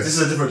make sense. This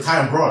is a different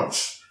time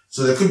branch.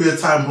 So there could be a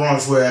time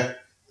branch where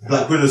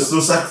Black Widow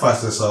still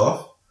sacrificed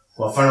herself,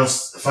 but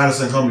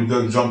Thanos and company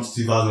don't jump to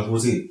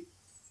 2014.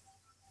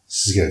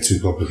 This is getting too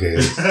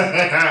complicated.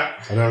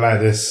 I don't like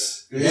this.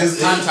 It is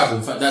time travel.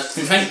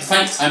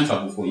 Thanks time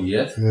travel for you,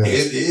 yeah?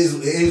 It is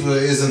what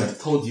it is, isn't it?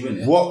 Told you,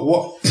 innit?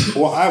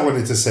 What I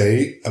wanted to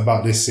say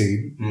about this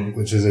scene,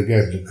 which is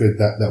again good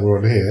that we're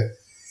on here,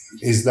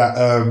 is that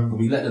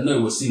we let them know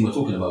what scene we're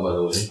talking about, by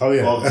the way. Oh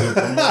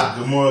yeah.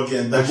 The more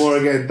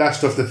getting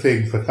dashed off the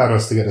thing for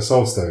Thanos to get the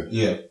Soul Stone.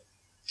 Yeah.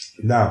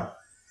 Now,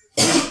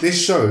 this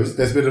shows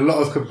there's been a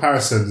lot of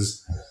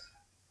comparisons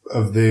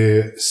of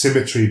the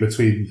symmetry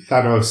between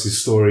Thanos'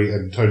 story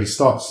and Tony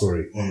Stark's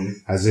story.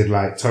 As in,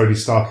 like, Tony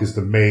Stark is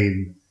the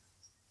main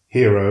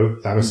hero,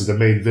 Thanos is the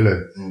main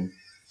villain.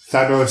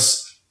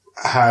 Thanos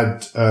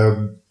had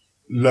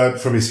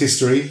learned from his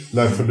history,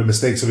 learned from the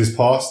mistakes of his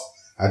past,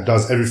 and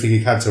does everything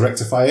he can to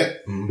rectify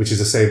it, which is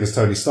the same as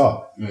Tony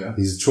Stark. Yeah.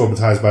 He's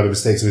traumatized by the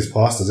mistakes of his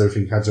past, does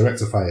everything he can to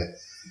rectify it.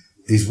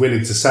 He's willing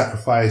to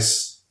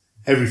sacrifice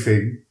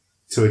everything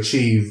to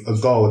achieve a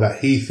goal that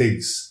he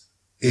thinks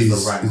is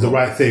the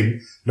right thing,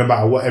 no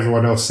matter what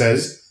everyone else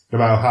says, no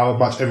matter how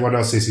much everyone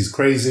else says he's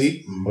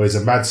crazy, or he's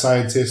a mad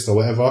scientist, or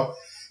whatever.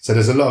 So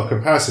there's a lot of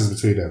comparisons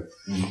between them.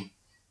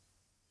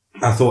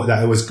 I thought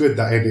that it was good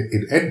that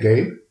in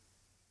Endgame,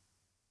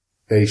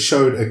 they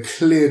showed a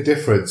clear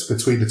difference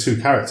between the two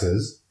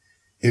characters,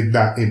 in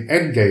that in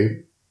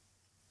Endgame,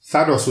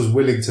 Thanos was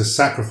willing to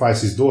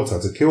sacrifice his daughter,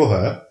 to kill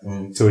her,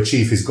 to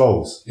achieve his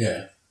goals.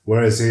 Yeah.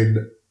 Whereas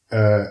that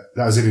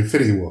was in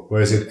Infinity War.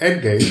 Whereas in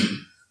Endgame,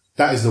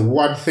 that is the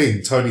one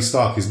thing Tony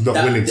Stark is not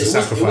willing to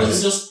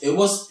sacrifice. It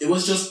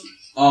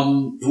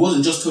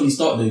wasn't just Tony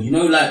Stark though. You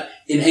know, like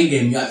in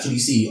Endgame, you actually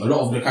see a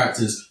lot of the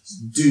characters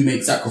do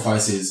make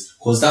sacrifices,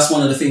 because that's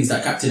one of the things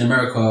that Captain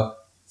America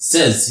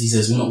says. He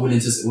says we're not willing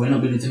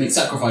to make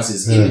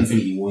sacrifices in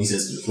Infinity War. He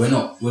says we're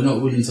not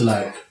willing to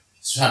like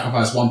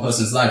sacrifice one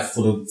person's life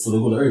for the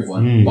good of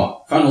everyone.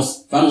 But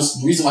Thanos,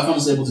 the reason why Thanos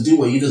is able to do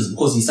what he does is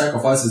because he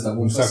sacrifices that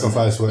one person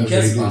he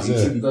cares about. He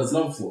truly does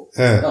love for.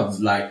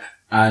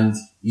 And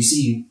you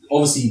see,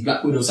 obviously,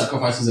 Black Widow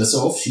sacrifices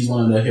herself. She's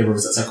one of the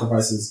heroes that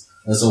sacrifices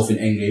herself in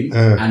Endgame.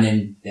 And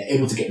then they're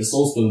able to get the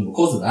Soul Stone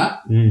because of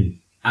that.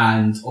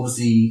 And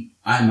obviously,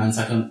 Iron Man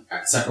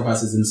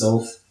sacrifices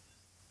himself.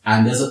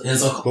 And there's a.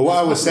 But what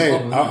I was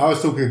saying, I was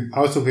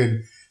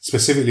talking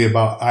specifically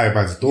about Iron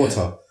Man's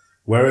daughter,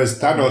 Whereas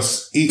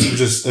Thanos, he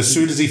just, as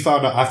soon as he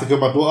found out I have to kill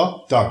my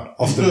daughter, done.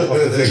 Off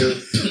the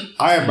thing.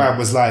 Iron Man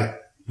was like,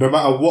 no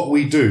matter what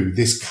we do,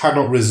 this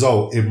cannot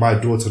result in my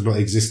daughter not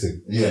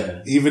existing.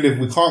 Yeah. Even if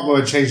we can't go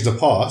and change the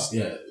past,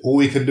 all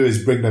we can do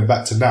is bring them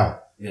back to now.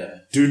 Yeah.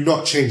 Do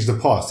not change the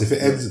past. If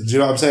it ends, do you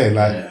know what I'm saying?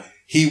 Like,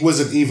 he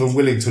wasn't even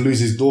willing to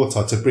lose his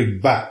daughter to bring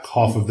back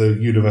half of the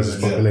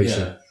universe's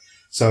population. Yeah.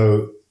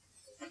 So,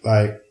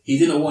 like, he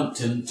didn't want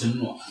to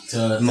not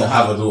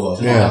have a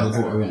daughter. Have a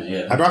daughter in it,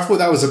 yeah. And I thought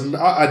that was,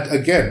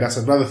 again, that's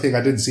another thing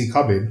I didn't see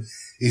coming,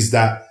 is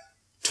that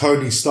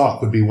Tony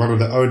Stark would be one of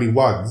the only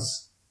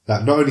ones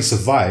that not only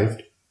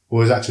survived, but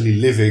was actually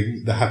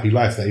living the happy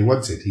life that he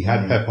wanted. He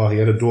had Pepper, he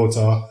had a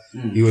daughter,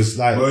 he was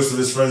like... Most of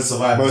his friends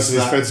survived.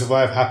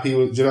 Happy,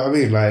 do you know what I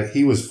mean? Like,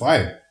 he was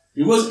fine.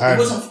 He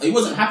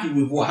wasn't happy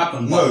with what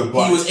happened,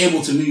 but he was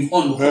able to move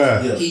on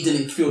because he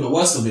didn't feel the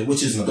worst of it,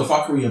 which is the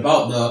fuckery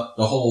about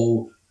the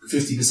whole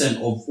 50%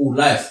 of all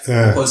life.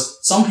 Yeah. Because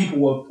some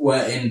people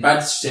were in bad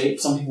shape,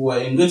 some people were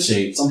in good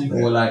shape, some people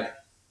were like,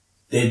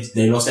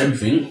 they lost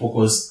everything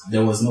because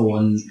there was no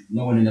one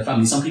in their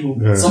family. Some people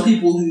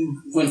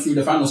who went through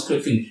the Thanos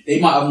clip thing, they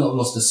might have not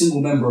lost a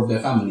single member of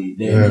their family,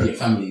 their immediate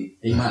family.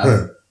 They might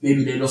have,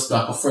 maybe they lost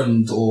like a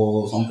friend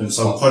or something.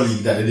 Some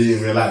colleague that they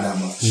didn't really like that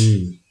much.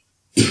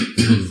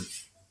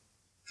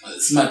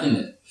 It's mad, isn't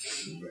it?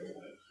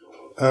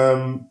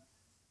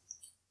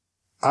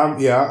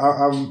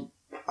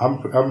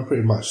 I'm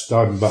pretty much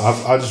done, but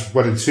I just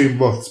wanted 2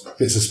 more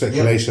bits of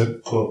speculation.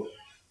 Yep. Cool.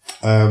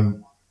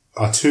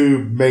 Our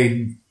 2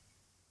 main,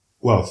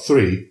 well,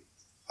 3,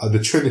 the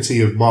trinity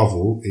of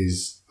Marvel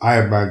is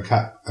Iron Man,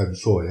 Cap, and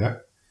Thor, yeah?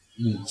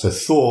 So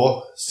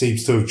Thor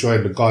seems to have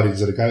joined the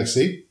Guardians of the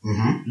Galaxy.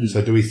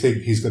 So do we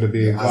think he's going to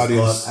be in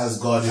Guardians of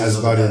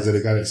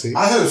the Galaxy?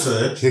 I hope so.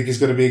 Do you think he's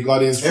going to be in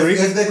Guardians 3?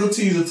 If they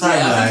continue the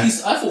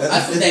timeline. I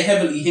thought they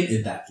heavily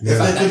hinted that. If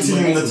they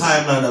continue the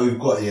timeline that we've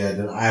got here,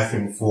 then I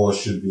think Thor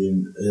should be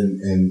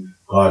in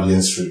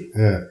Guardians 3.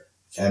 Yeah.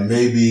 And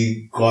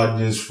maybe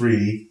Guardians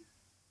 3,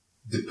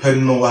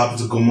 depending on what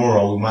happens to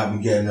Gamora, we might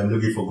be getting them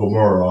looking for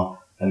Gamora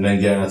and then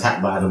getting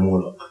attacked by Adam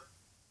Warlock.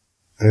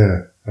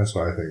 Yeah, that's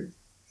what I think.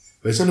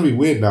 But it's going to be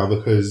weird now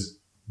because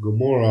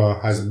Gamora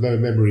has no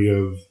memory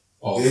of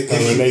a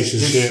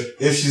relationship.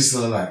 If she's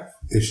still alive.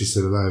 If she's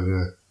still alive,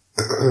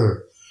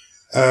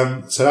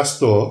 yeah. So that's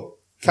Thor.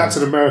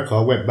 Captain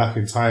America went back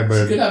in time.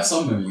 She could have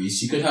some memories.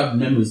 She could have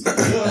memories that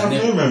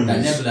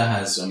Nebula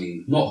has. I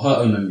mean, not her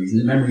own memories.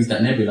 Memories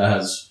that Nebula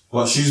has.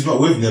 But she's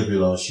not with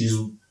Nebula. She's...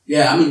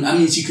 Yeah, I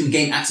mean, she can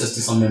gain access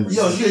to some memories.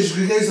 Yeah, she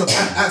can gain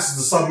access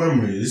to some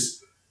memories.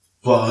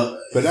 But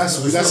that's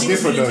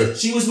different though.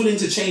 She was willing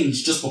to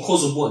change just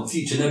because of what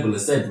future Nebula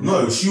said.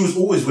 No, she was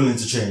always willing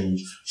to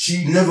change.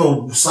 She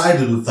never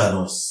sided with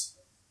Thanos.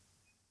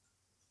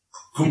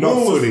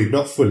 Not fully. At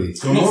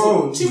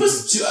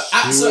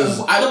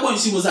the point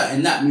she was at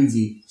in that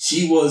movie,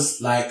 she was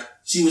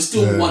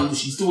still one.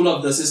 She still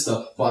loved her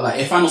sister, but like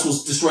if Thanos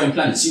was destroying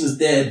planets, she was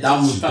there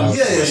down with Thanos.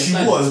 Yeah, she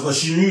was, but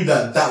she knew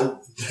that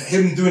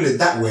him doing it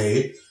that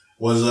way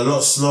was a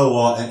lot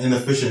slower and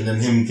inefficient than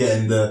him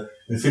getting the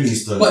Infinity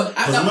Stone. But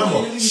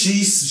remember,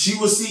 she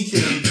was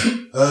seeking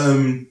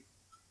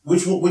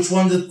which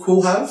one did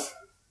Quill have?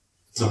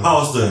 The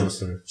Power Stone.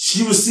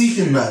 She was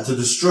seeking that to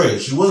destroy it.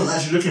 She wasn't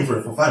actually looking for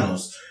it for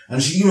Thanos.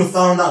 And she even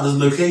found out the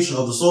location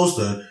of the Soul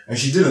Stone and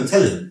she didn't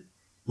tell him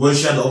when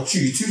she had the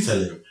opportunity to tell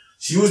him.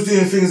 She was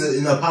doing things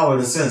in her power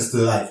in a sense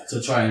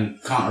to try and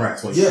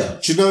counteract what she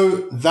said. Do you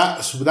know,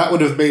 that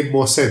would have made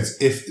more sense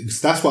if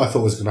that's what I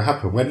thought was going to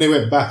happen. When they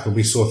went back and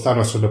we saw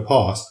Thanos from the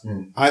past,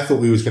 I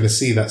thought we was going to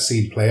see that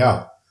scene play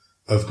out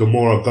of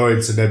Gamora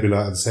going to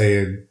Nebula and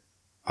saying,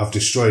 I've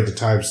destroyed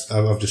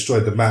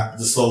the map.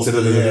 The Soul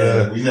Stone,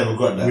 we never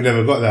got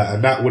that.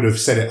 And that would have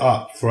set it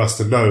up for us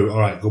to know,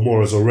 alright,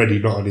 Gamora's already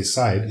not on his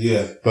side.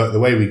 Yeah. But the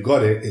way we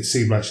got it, it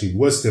seemed like she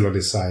was still on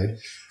his side.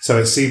 So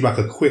it seemed like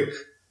a quick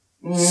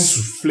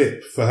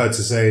flip for her to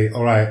say,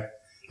 alright,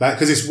 like,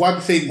 cause it's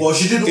one thing,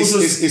 she did also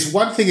it's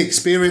one thing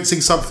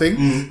experiencing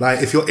something,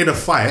 like if you're in a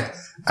fight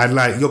and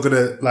like you're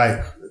gonna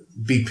like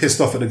be pissed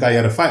off at the guy you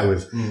had a fight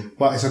with.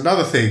 But it's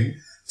another thing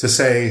to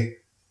say,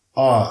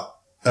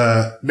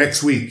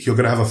 next week you're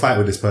gonna have a fight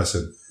with this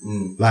person.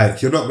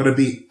 Like, you're not gonna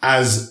be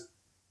as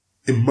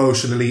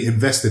emotionally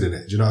invested in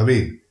it. Do you know what I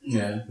mean?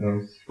 Yeah.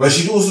 But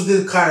she also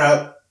did kind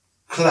of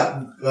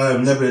clap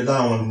Nebula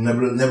down when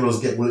Nebula was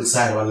getting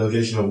excited about the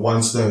location of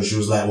one stone. She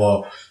was like,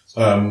 well,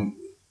 about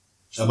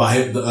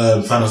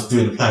Thanos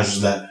doing the plan, she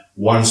was like,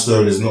 one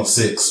stone is not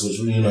 6, which,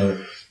 you know,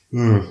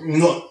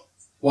 not...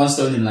 One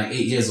stone in like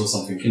 8 years or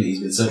something, couldn't he? He's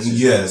been searching.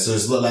 Yeah, so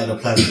it's not like the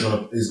plan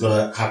is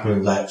gonna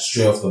happen like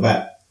straight off the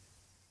bat.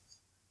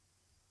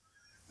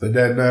 But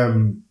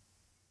then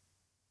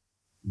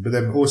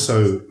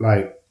also,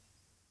 like,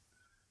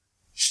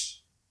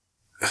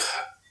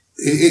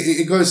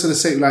 it goes to the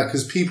same, like,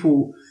 because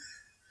people,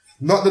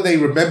 not that they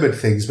remembered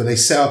things, but they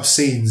set up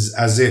scenes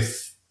as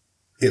if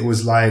it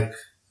was like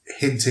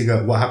hinting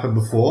at what happened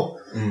before.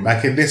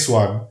 Like in this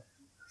one,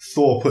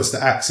 Thor puts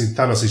the axe in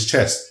Thanos'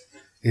 chest.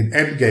 In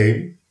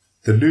Endgame,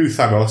 the new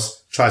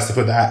Thanos tries to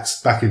put the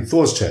axe back in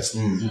Thor's chest.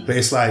 But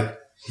it's like,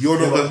 you're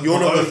not the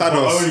Thanos. But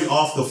only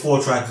after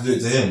Thor tried to do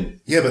it to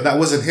him. Yeah, but that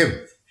wasn't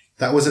him.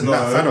 That wasn't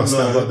that Thanos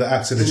that got the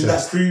axe in the chest. In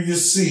that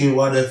previous scene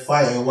where they're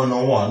fighting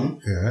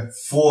one-on-one,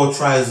 Thor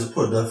tries to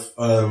put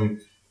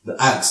the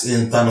axe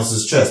in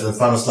Thanos' chest, and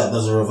Thanos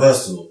does a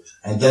reversal,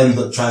 and then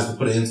tries to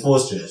put it in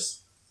Thor's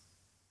chest.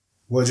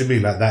 What do you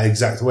mean, like that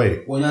exact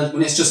way? When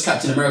it's just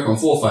Captain America and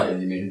Thor fighting,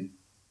 you mean?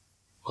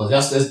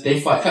 Because they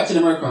fight, Captain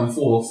America and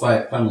Thor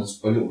fight Thanos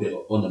for a little bit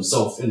on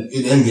themselves, innit?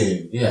 In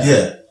Endgame.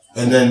 Yeah.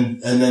 And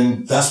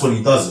then that's when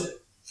he does it.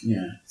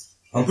 Yeah.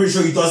 I'm pretty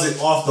sure he does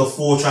it after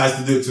Thor tries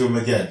to do it to him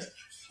again.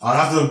 I'll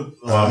have to,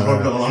 I'm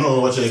not going to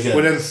watch it again.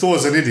 Well, then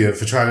Thor's an idiot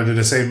for trying to do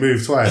the same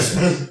move twice.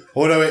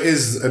 Although it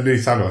is a new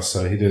Thanos,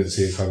 so he didn't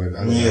see it coming.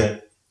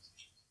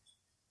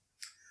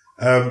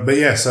 But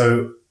yeah,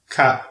 so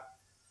Cap,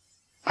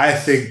 I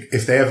think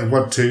if they ever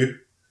want to,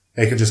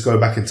 they can just go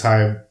back in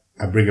time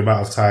and bring him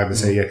out of time and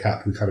say, yeah,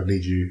 Cap, we kind of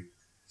need you.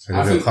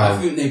 I think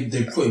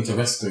they put him to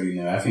rest though, you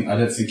know. I think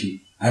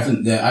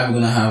they're either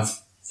going to have,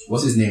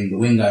 what's his name, the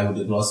wing guy with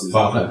the glasses,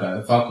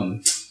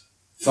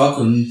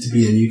 Falcon to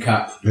be a new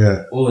Cap.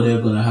 Yeah. Or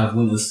they're going to have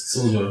Winter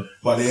Soldier.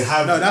 But they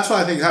have... No, that's what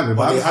I think happened.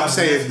 But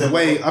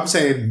I'm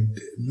saying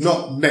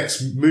not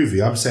next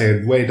movie. I'm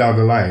saying way down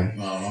the line.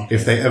 Oh, okay.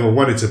 If they ever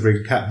wanted to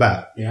bring Cap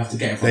back, they have to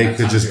get him from they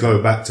could just go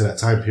back to that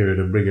time period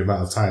and bring him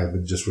out of time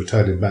and just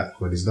return him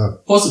back when he's done.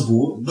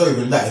 Possible. Not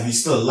even that. If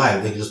he's still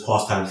alive, they can just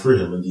pass time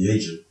through him and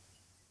de-age him.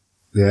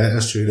 Yeah,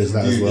 that's true. There's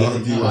that as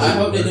well. I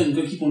hope they don't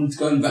keep on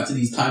going back to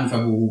these time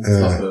travel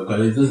stuff though,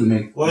 because it doesn't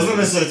make... Well, it's not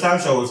necessarily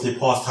time travel if they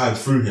pass time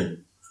through him.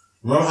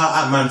 Remember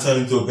how Ant-Man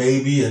turned into a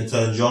baby and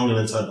turned young and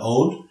then turned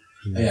old?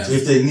 Yeah.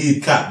 If they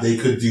need Cap, they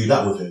could do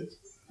that with him.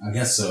 I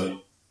guess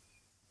so.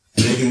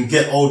 They can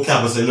get old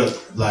Cap and say, look,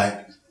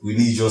 we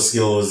need your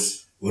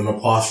skills. We're going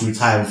to pass through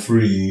time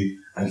through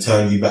you and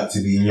turn you back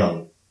to being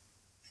young.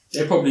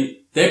 They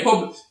probably,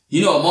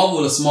 you know,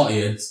 Marvel are smart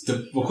here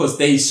because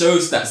they show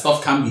that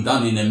stuff can be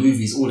done in their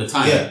movies all the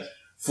time. Yeah.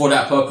 For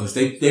that purpose.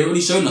 They've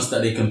already shown us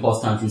that they can pass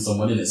time through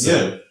someone, innit?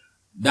 So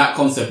that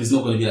concept is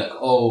not going to be like,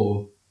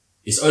 oh,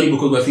 it's only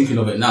because we're thinking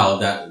of it now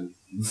that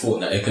we thought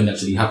that it can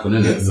actually happen,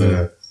 innit?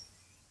 So,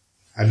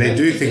 and they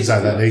do things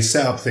like that. They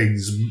set up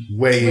things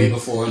way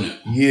before, innit?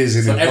 Years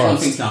in advance. So everyone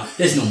thinks now,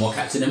 there's no more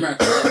Captain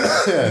America.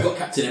 We've got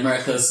Captain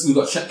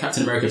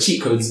America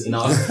cheat codes in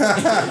our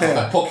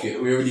back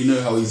pocket. We already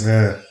know how he's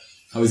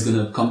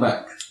going to come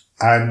back.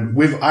 And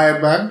with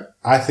Iron Man,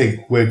 I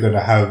think we're going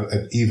to have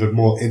an even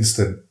more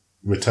instant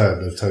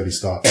return of Tony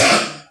Stark.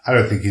 I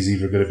don't think he's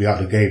even going to be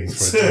out of the game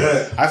for a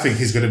time. I think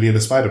he's going to be in the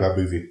Spider-Man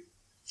movie.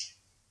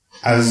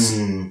 As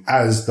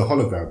the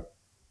hologram.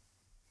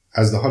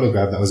 As the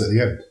hologram that was at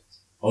the end.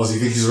 Oh, so you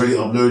think he's already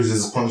uploaded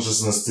his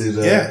consciousness to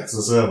the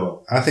server?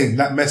 I think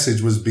that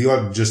message was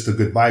beyond just a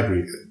goodbye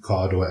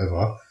card or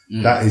whatever.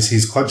 That is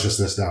his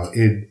consciousness now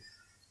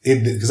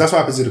because that's what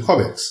happens in the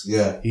comics.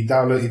 Yeah. He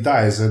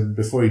dies, and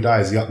before he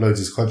dies, he uploads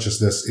his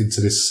consciousness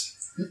into this.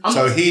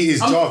 He is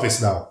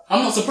Jarvis now.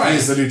 I'm not surprised. He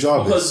is the new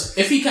Jarvis. Because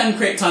if he can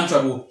create time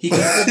travel, he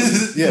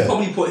can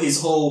probably put his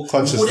whole, with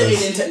all the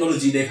alien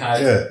technology they've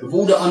had, with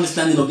all the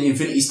understanding of the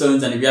Infinity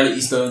Stones and the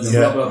Reality Stones and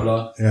blah, blah,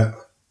 blah. Yeah.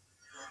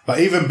 But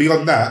even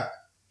beyond that,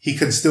 he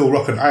can still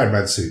rock an Iron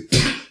Man suit.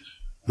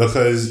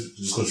 Because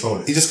he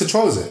just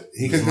controls it.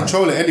 He can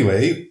control it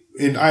anyway.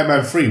 In Iron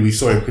Man 3, we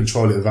saw him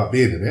control it without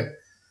being in it.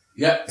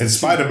 Yeah. In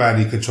Spider-Man,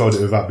 he controlled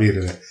it without being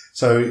in it.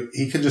 So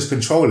he can just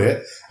control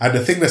it. And the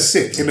thing that's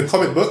sick, in the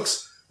comic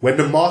books, when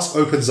the mask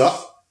opens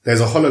up, there's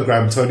a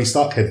hologram Tony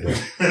Stark head there.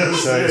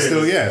 So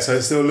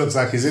it still looks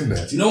like he's in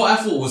there. Do you know what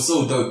I thought was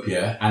so dope,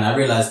 And I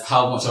realized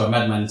how much of a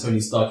madman Tony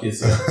Stark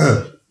is.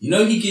 You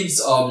know, he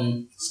gives,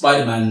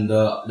 Spider-Man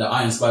the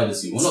Iron Spider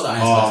suit. Well, not the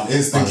Iron Spider suit.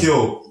 Instant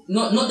kill.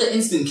 Not the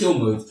instant kill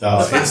mode.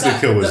 Instant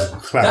kill was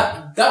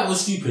crap. That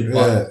was stupid.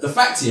 But the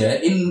fact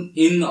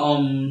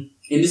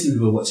in this movie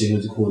we're watching,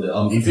 what do you call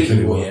it?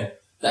 Infinity War,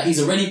 that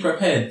he's already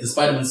prepared the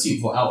Spider-Man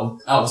suit for out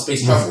of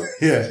space travel.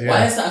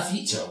 Why is that a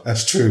feature?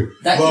 That's true.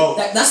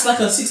 That's like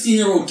a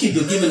 16-year-old kid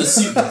you're giving a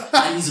suit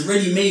and he's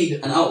already made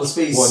an out of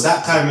space. Well,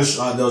 that kind of,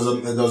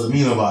 there was a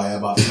meme about it,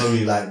 about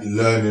Tony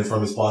learning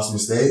from his past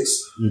mistakes.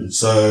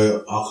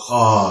 So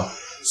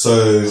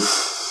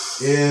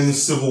in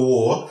Civil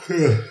War,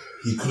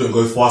 he couldn't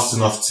go fast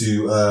enough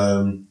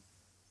to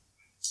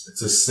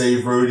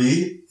save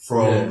Rhodey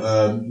from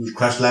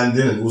crash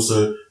landing and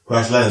also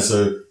crash landing.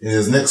 So in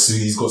his next suit,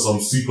 he's got some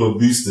super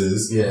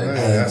boosters.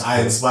 And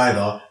Iron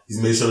Spider,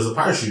 he's made sure there's a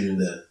parachute in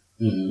there.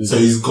 So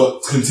he's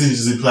got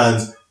contingency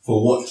plans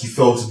for what he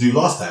failed to do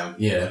last time.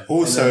 Yeah.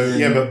 Also,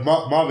 but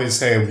Marvin's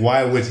saying,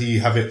 why would he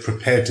have it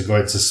prepared to go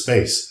into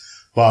space?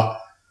 But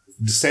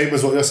the same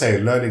as what you're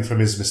saying, learning from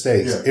his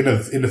mistakes. In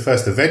the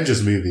first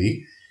Avengers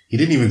movie, he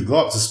didn't even go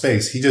up to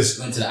space. He just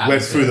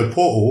went through the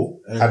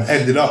portal and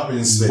ended up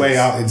way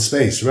out in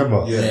space.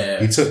 Remember? Yeah.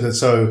 He took that.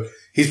 So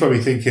he's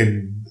probably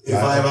thinking, if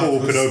I ever have to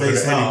could open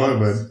space at any now,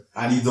 moment.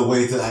 I need a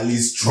way to at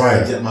least try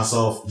and get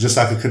myself. Just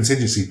like a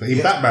contingency. But he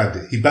Batmaned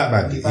it.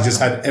 He just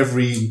had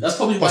every That's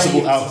probably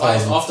possible why he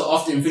survived outcome.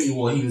 after Infinity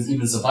War. He was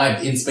even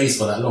survived in space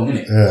for that long,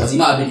 innit? Because he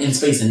might have been in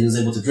space and he was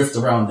able to drift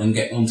around and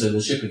get onto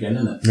the ship again,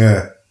 innit?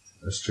 Yeah,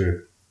 that's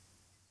true.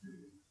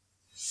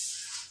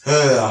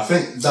 I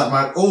think that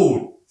might.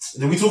 Oh,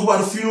 did we talk about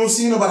the funeral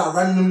scene about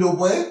that random little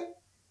boy?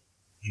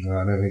 No,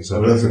 I don't think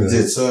so. I don't think we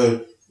did.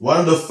 So one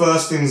of the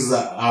first things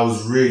that I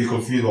was really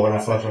confused about when I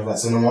first went to that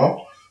cinema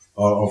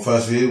on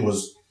first view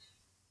was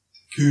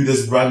who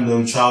this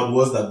random child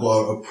was that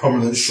got a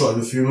prominent shot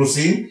of the funeral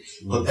scene.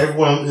 But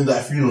everyone in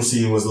that funeral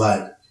scene was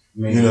like,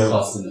 main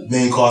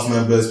cast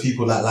members,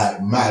 people that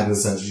like mattered in a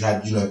sense. You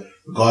had, the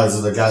Guardians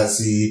of the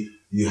Galaxy,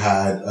 you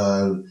had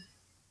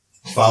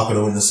Falcon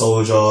and Winter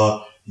Soldier,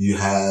 you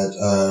had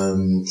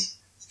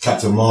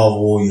Captain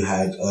Marvel, you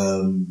had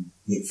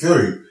Nick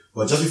Fury.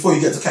 But just before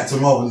you get to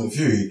Captain Marvel and Nick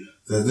Fury,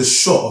 there's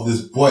this shot of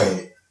this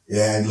boy,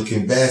 and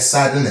looking bare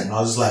sad, innit? And I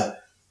was just like,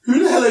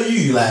 who the hell are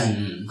you? Like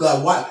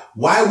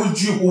why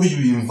would you always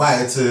be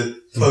invited to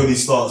Tony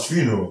Stark's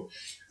funeral?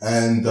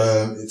 And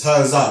it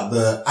turns out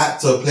the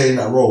actor playing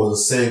that role was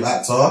the same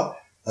actor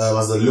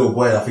as the little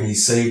boy I think he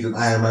saved in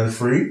Iron Man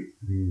 3.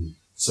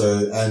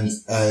 So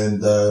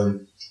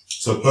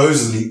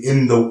supposedly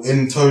in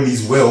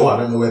Tony's will, I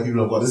don't know where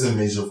people have got this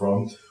information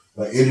from,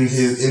 but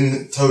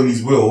in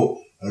Tony's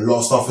will, a lot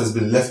of stuff has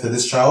been left to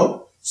this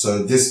child.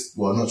 So this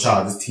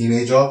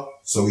teenager.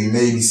 So we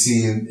may be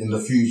seeing in the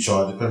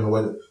future, depending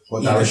on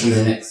what direction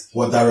they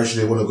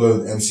want to go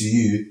with the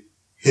MCU,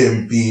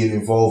 him being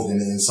involved in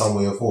it in some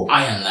way or form.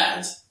 Iron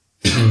Lad.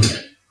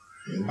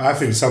 I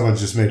think someone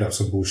just made up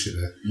some bullshit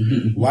there.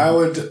 Why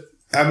would...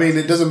 I mean,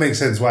 it doesn't make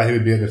sense why he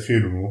would be at the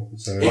funeral.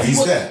 So If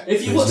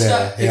you watch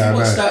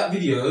that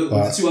video with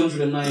the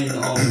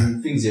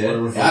 209 things,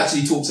 it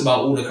actually talks about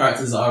all the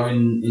characters that are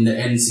in the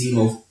end scene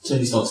of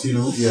Tony Stark's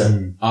funeral.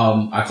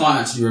 I can't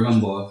actually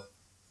remember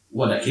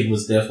what that kid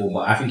was there for,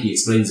 but I think he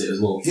explains it as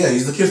well. Yeah,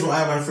 he's the kid from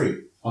Iron Man 3.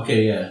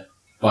 Okay, yeah.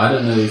 But I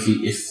don't know if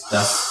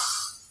that's...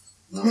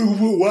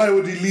 Why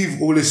would he leave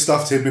all his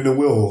stuff to him in the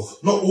will?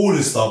 Not all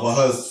his stuff, but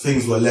her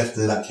things were left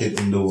to that kid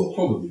in the will.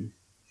 Probably.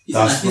 He's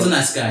a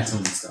nice guy,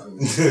 Tony Stark.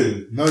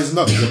 No, he's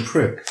not. He's a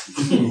prick.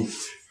 And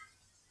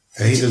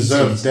he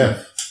deserves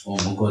death. Oh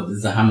my god,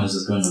 there's the hammers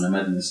just going on the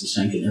madness, just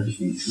shanking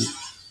everything.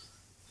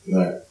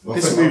 Right.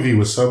 This movie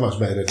was so much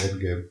better than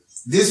Endgame.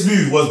 This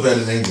movie was better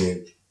than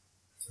Endgame.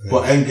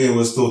 But Endgame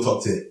was still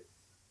top tier.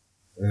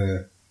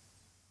 Yeah.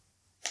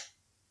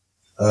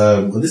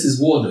 But this is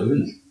war though,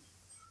 isn't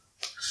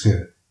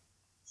it?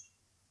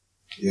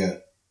 Yeah.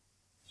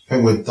 I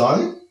think we're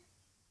done.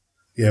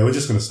 Yeah, we're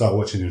just going to start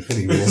watching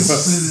Infinity War. And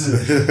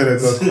then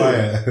go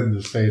quiet and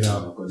just fade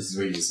out. Oh my god, this is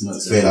really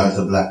smoke. Fade out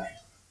into black.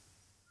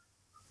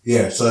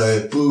 Yeah, so,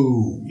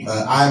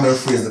 Iron Man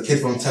 3 is the kid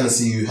from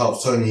Tennessee who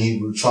helps Tony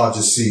recharge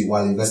his suit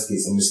while he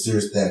investigates a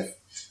mysterious death.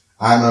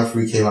 Iron Man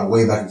 3 came out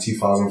way back in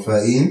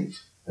 2013,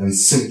 and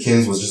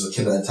Simpkins was just a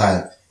kid at the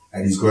time,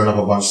 and he's grown up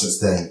a bunch since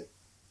then.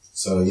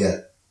 So yeah,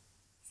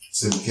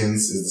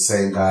 Simpkins is the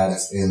same guy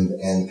that's in the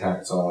end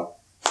character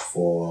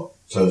for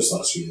Tony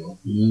Stark's funeral.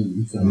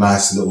 A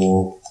nice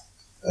little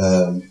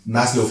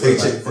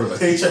paycheck for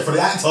the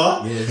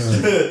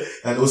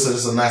actor, and also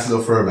just a nice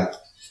little throwback.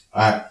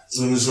 Alright,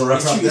 so we're just gonna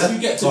wrap up there.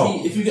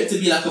 If you get to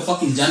be like a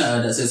fucking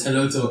janitor that says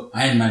hello to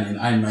Iron Man in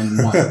Iron Man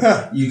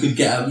 1, you could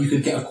get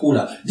a call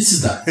out. This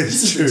is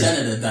the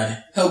janitor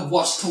that helped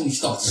wash Tony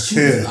Stark's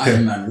shoes in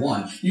Iron Man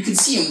 1. You can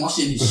see him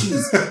washing his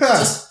shoes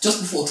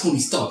just before Tony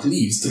Stark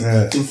leaves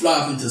to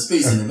fly off into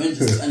space in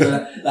Avengers.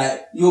 And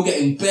like you're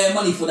getting bare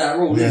money for that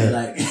role,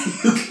 like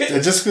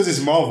just because it's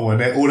Marvel and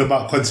they're all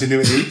about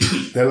continuity,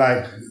 they're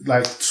like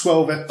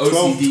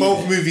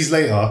 12 movies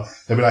later,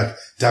 they'll be like,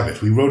 damn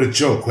it, we wrote a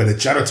joke where the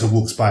janitor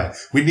walks by.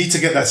 We need to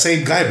get that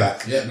same guy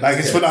back.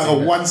 It's for like a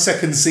 1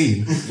 second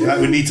scene. Like,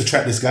 we need to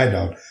track this guy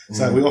down. It's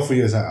like, we offer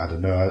you, it's like, I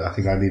don't know, I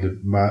think I need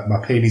my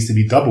pay needs to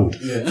be doubled.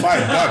 Fine,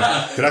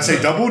 done. Did I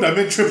say doubled? I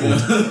meant tripled.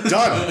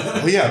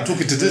 Done. Oh yeah, I'm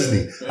talking to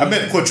Disney. I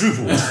meant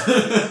quadrupled.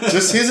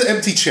 Just, here's an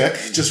empty check.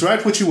 Just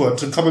write what you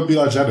want and come and be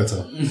our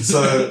janitor.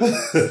 So,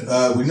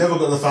 we never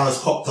got the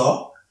Thanos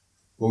copter.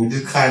 But we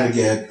did kind of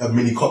get a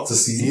mini copter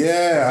scene.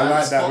 Yeah, I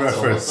like that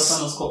reference. What's the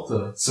Thanos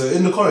copter? So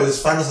in the comics,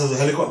 Thanos has a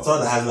helicopter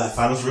that has like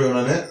Thanos written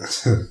on it.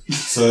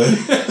 So,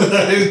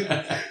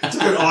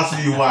 don't ask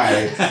me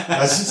why.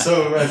 That's just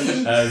so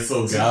random. That's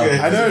so good.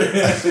 I know.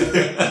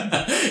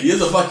 He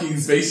has a fucking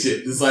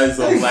spaceship the size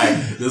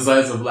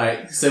of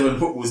 7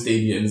 football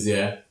stadiums,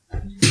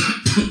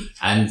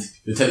 and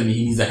they're telling me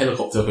he needs a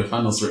helicopter with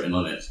Thanos written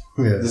on it.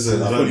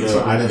 Listen, I don't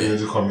know. I never read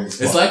the comics.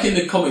 It's like in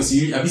the comics.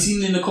 Have you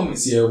seen in the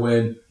comics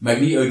when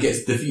Magneto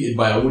gets defeated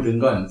by a wooden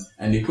gun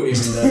and they put him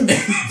in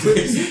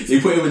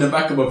the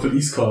back of a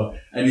police car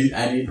and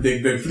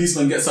the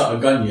policeman gets out a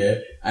gun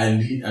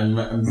And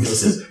Thor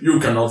says, "You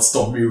cannot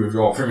stop me with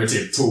your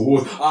primitive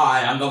tools.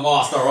 I am the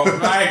master of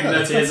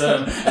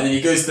magnetism." And then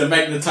he goes to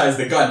magnetize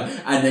the gun,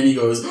 and then he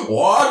goes,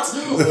 "What?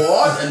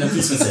 And the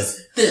policeman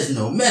says, "There's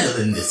no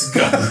metal in this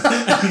gun."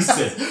 And he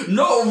says,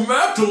 "No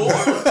metal."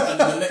 And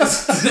then the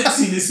next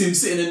scene is him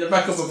sitting in the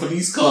back of a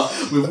police car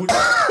with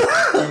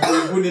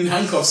wooden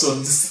handcuffs on,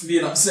 just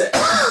being upset.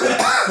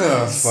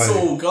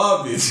 So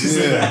garbage.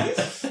 Yeah.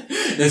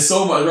 There's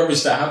so much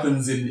rubbish that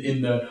happens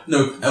in the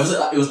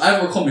it was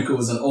either a comic or it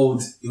was an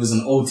old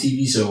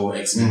TV show or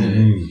X-Men.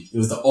 It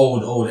was the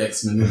old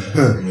X-Men.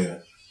 Yeah.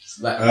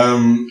 Like,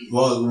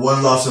 well,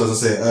 one last thing I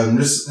was gonna say.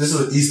 This is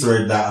an Easter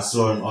egg that I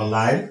saw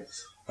online.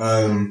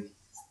 Howard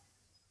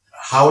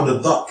the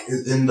Duck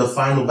is in the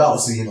final battle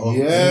scene of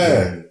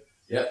Endgame.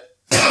 Yep.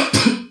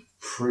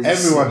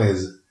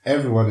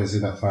 Everyone is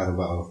in that final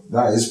battle.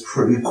 That is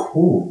pretty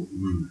cool.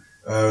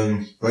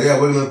 But yeah,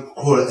 we're gonna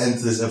call it end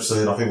to this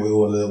episode. I think we're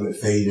all a little bit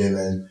fading,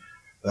 and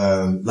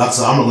like I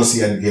said, I'm not gonna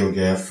see Endgame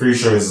again. 3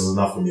 shows is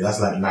enough for me.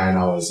 That's like 9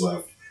 hours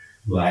worth.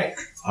 Like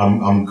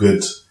I'm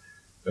good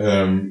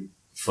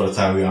for the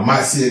time being. I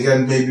might see it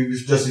again maybe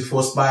just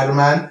before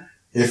Spider-Man.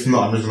 If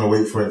not, I'm just gonna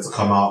wait for it to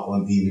come out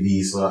on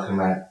DVD so I can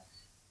like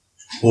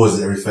pause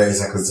it every 30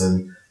 seconds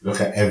and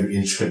look at every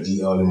intricate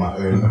detail in my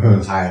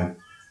own time.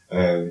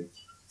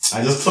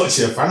 I just thought,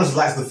 Thanos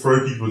likes to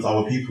throw people to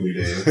other people,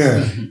 you know,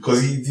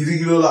 because he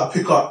didn't, like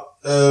pick up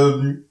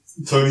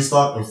Tony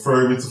Stark and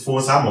throw him into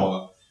Thor's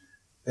hammer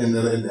in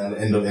the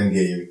end of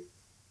Endgame.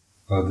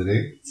 Oh, did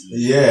he?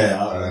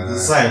 Yeah, the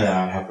sign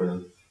that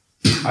happened.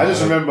 I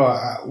just remember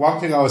one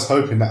thing I was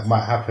hoping that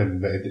might happen,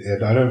 but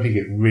I don't think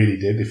it really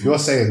did. If you're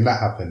saying that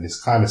happened, it's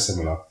kind of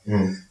similar,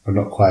 but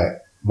not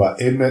quite.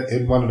 But in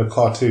one of the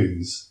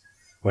cartoons,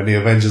 when the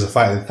Avengers are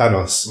fighting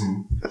Thanos,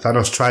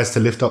 Thanos tries to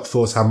lift up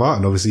Thor's hammer,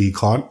 and obviously he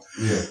can't.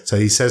 Yeah. So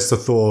he says to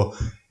Thor,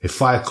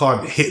 "If I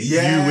can't hit you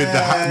with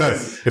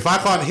if I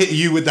can't hit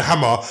you with the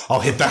hammer, I'll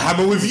hit the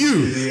hammer with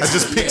you." And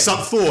just picks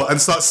up Thor and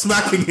starts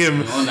smacking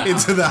him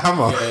into the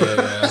hammer.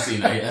 Yeah. I've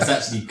seen that. That's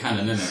actually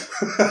canon, isn't it?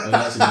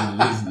 That's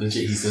actually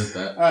legit. He says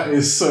that. That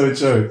is so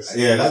jokes.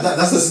 Yeah,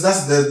 that's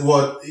the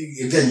what.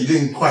 Again, you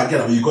didn't quite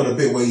get it, but you got a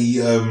bit where he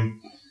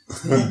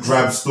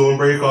grabbed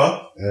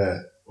Stormbreaker.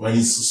 Yeah. When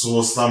he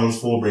saw Thanos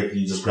Fallbreaker,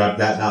 he just grabbed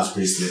that. That was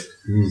pretty slick.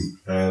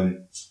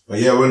 But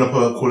yeah, we're gonna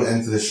call it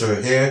end to the show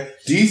here.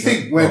 Do you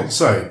think when?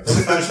 Sorry. Do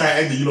you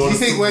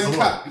think when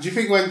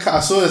Cap?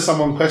 I saw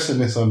someone question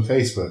this on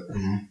Facebook.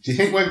 Do you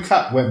think when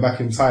Cap went back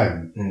in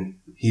time,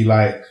 he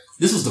like?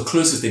 This was the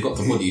closest they got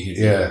to body him.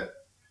 Yeah.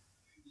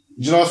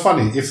 Do you know what's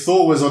funny? If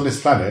Thor was on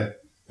this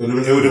planet, it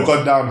would have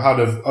gone down how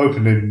the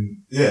opening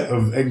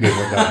of Endgame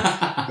went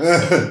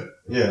down.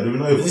 Yeah,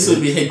 this would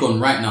be head gone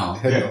right now.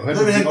 Head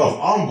off,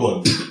 arm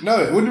gone. No,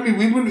 it wouldn't be.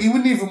 He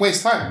wouldn't even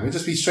waste time. It'd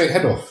just be straight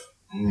head off.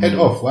 Head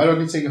off. Why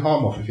don't you take your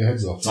arm off if your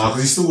head's off? Nah,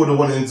 because he still would have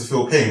wanted him to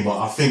feel pain. But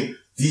I think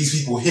these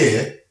people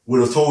here would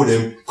have told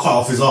him cut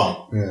off his arm.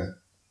 Yeah,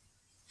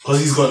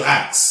 because he's got an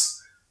axe.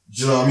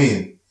 Do you know what I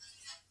mean?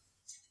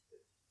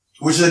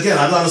 Which again,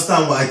 I don't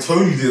understand why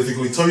Tony did.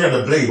 Because Tony had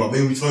a blade, but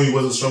maybe Tony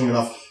wasn't strong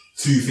enough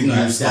to think he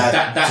would slide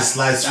through.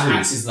 That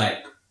axe is like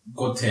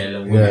God tier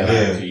level.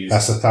 Yeah.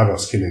 That's a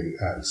Thanos killing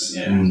axe.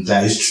 Yeah.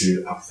 That is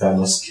true. A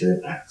Thanos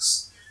killing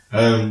axe.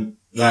 I'm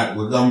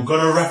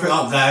gonna wrap it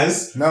up,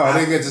 guys. No, I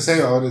didn't get to say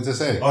what I wanted to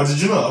say. Oh,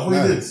 did you not? I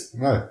thought you did.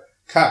 No.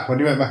 Cap, when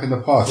he went back in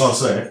the past. Oh,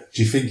 sorry.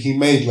 Do you think he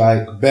made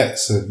like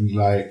bets and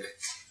like?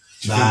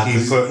 Do you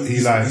think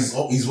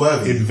he's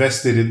worthy.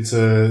 Invested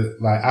into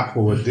like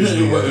Apple and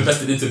Disney?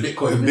 Invested into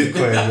Bitcoin.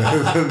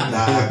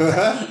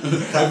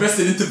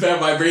 Invested into bare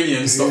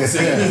vibranium stocks.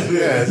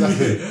 Yeah,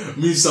 exactly.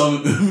 move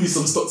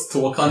some stocks to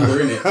Wakanda,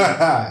 innit?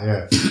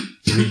 Yeah. Do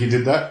you think he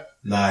did that?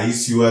 Nah,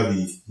 he's too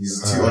worthy.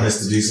 He's too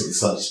honest to do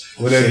such.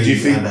 Well, then do you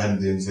think?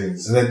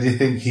 Things. And then do you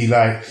think he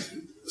like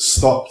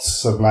stopped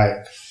some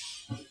like?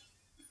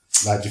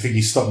 Like, do you think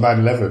he stopped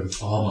 9/11?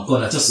 Oh my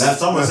god!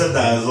 Someone said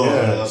that as well.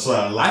 Yeah. That's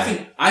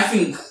why I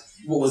think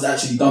what was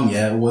actually done,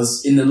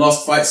 was in the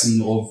last fight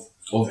scene of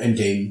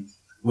Endgame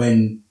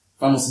when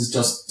Thanos is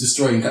just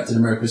destroying Captain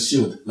America's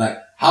shield. Like,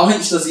 how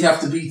hench does he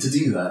have to be to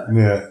do that?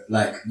 Yeah.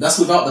 Like, that's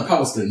without the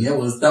Power Stone. Yeah,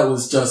 that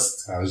was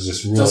just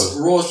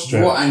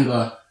raw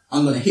anger.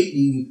 I'm gonna hit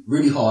you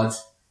really hard,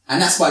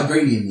 and that's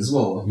vibranium as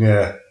well.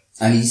 Yeah.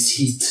 And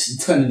he's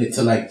turning it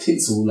to like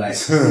tinsel. Like,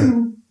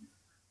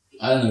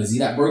 I don't know. Is he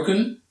that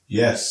broken?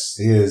 Yes,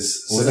 he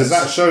is. So does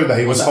that show that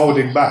he was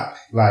holding back?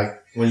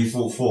 Like when he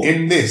fought Thor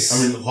in this,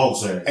 Hulk,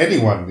 sorry.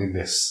 Anyone in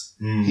this,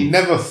 he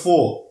never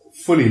fought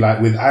fully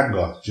like with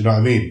anger. Do you know what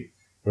I mean?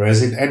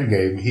 Whereas in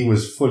Endgame, he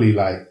was fully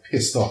like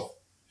pissed off.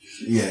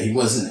 Yeah, he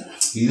wasn't.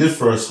 He did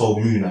throw his whole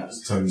moon at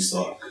Tony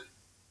Stark.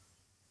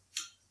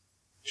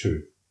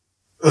 True.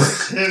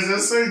 This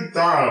is so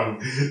dumb.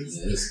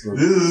 This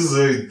is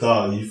so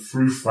dumb. He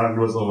threw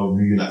fragments of a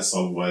moon at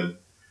someone.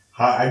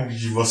 How angry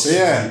you was. So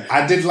yeah,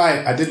 I did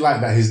like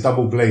that his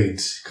double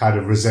blade kind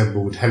of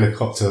resembled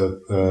helicopter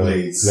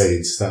blades.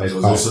 That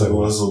was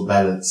also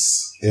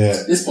balanced.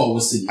 Yeah. This part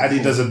was silly. And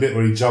he does a bit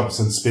where he jumps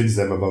and spins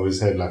them above his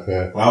head like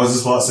a... Why was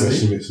this part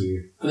silly? Because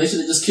they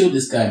should have just killed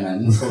this guy,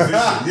 man.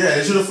 Yeah,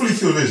 they should have fully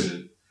killed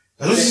Vision.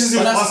 That was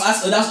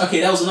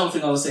another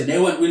thing I was saying. They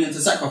weren't willing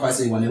to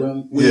sacrifice anyone. They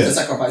weren't willing to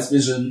sacrifice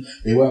Vision.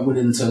 They weren't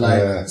willing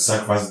to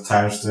sacrifice the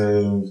time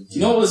stone.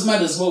 You know what was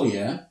mad as well,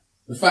 yeah?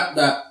 The fact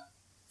that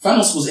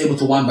Thanos was able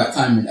to wind back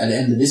time at the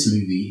end of this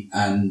movie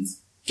and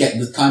get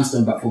the time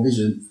stone back for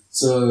Vision.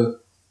 So,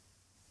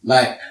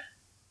 like,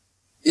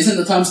 isn't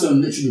the time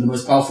stone literally the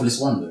most powerfulest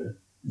one though?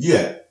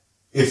 Yeah.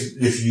 If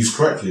used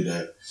correctly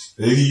though.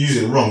 If you use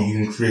it wrong,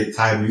 you can create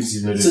time loops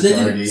even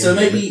though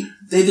maybe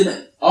they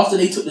didn't, after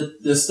they took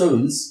the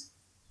stones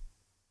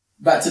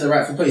back to the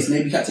rightful place,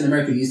 maybe Captain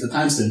America used the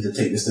time stone to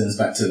take the stones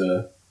back to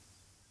the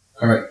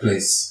correct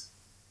place.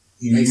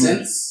 Make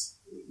sense?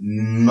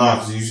 No,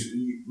 because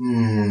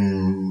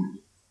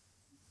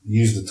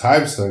use the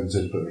time stone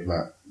to put it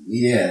back.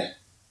 Yeah.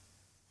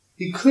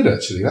 He could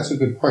actually, that's a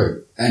good point.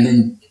 And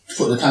then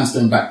put the time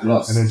stone back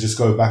lost. And then just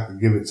go back and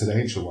give it to the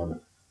ancient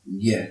one.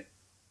 Yeah.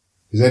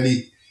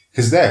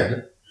 Because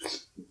then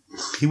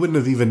he wouldn't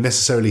have even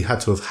necessarily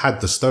had to have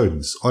had the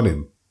stones on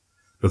him.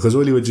 Because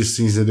all he would just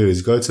need to do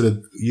is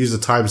use the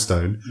time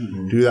stone,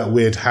 do that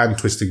weird hand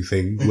twisting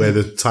thing where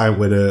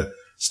the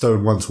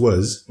stone once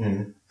was,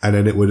 and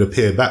then it would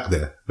appear back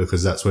there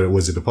because that's where it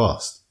was in the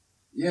past.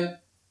 Yeah.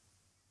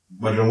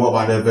 But then what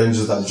about the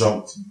Avengers that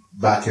jumped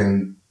back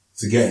in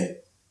to get it?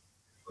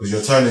 Because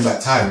you're turning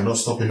back time, you're not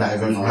stopping that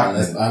event from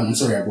happening. I'm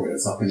sorry I brought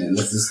this up in it.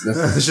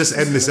 Let's just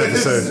end this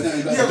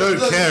episode. I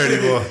don't care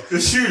anymore.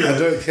 I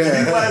don't care.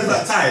 If you wind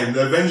back time,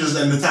 the Avengers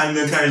and the time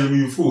then carries on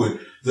moving forward.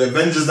 The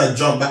Avengers that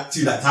jump back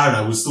to that time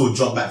now will still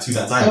jump back to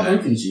that time. How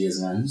open she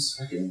is, man.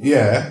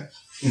 Yeah.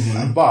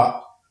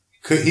 But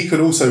he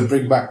could also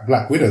bring back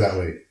Black Widow that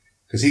way.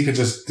 Because he could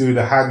just do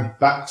the hand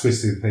back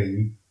twisting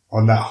thing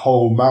on that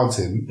whole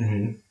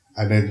mountain.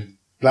 And then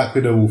Black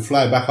Widow will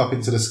fly back up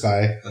into the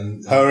sky.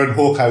 Her and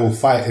Hawkeye will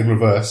fight in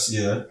reverse.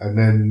 Yeah. And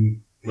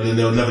then... But then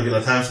they'll never get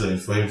a time stone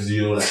for him to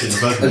do all that shit in the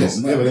first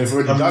place. Yeah, but they've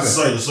already done it.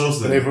 Sorry, the source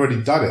But they've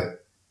already done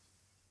it.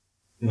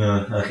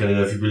 No, okay,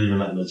 if you believe in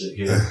that logic,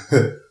 yeah.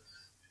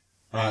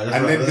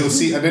 And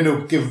then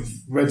he'll give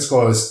Red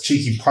Skull a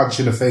cheeky punch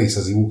in the face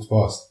as he walks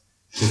past.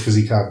 Just because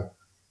he can.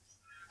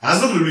 I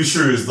was not really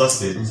sure it was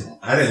Dustin.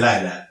 I didn't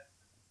like that.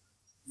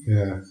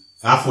 Yeah.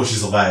 I thought she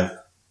survived.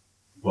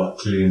 But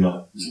clearly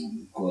not.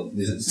 God,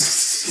 Vision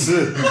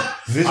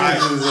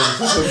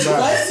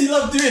why does he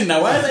love doing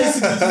that? Why does he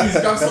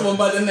just grab someone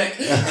by the neck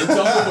and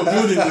jump off a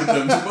building with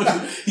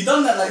them? He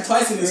done that like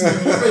twice in this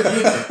movie already,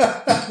 isn't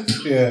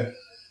it? Yeah.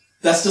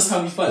 That's just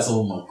how he fights.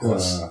 Oh my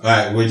gosh.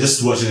 Alright, we're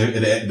just watching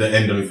the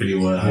end of Infinity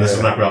War. Let's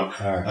wrap it up.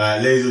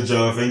 Ladies and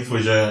gentlemen, thank you for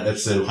joining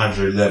episode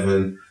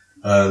 111.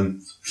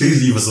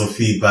 Please leave us some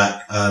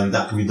feedback.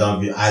 That can be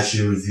done via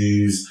iTunes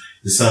reviews.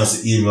 You send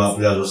us an email at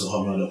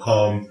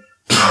hotmail.com,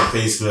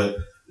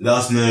 Facebook. Let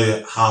us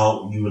know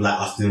how you would like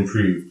us to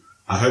improve.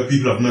 I hope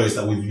people have noticed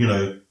that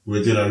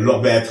we're doing a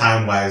lot better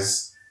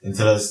time-wise in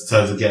terms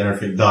of getting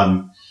everything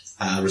done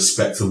at a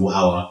respectable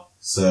hour.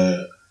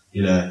 So,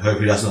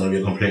 hopefully that's not going to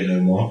be a complaint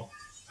no more.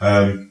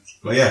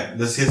 But yeah,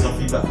 let's hear some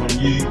feedback from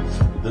you,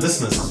 the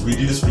listeners, because we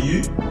do this for you,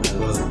 as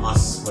well as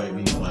us for it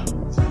being fun.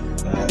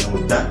 And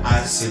with that,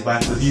 I say bye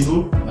to the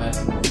people. Bye.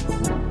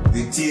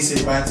 The T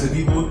say bye to the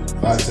people.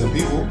 Bye to the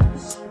people.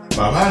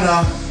 Bye bye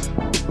now.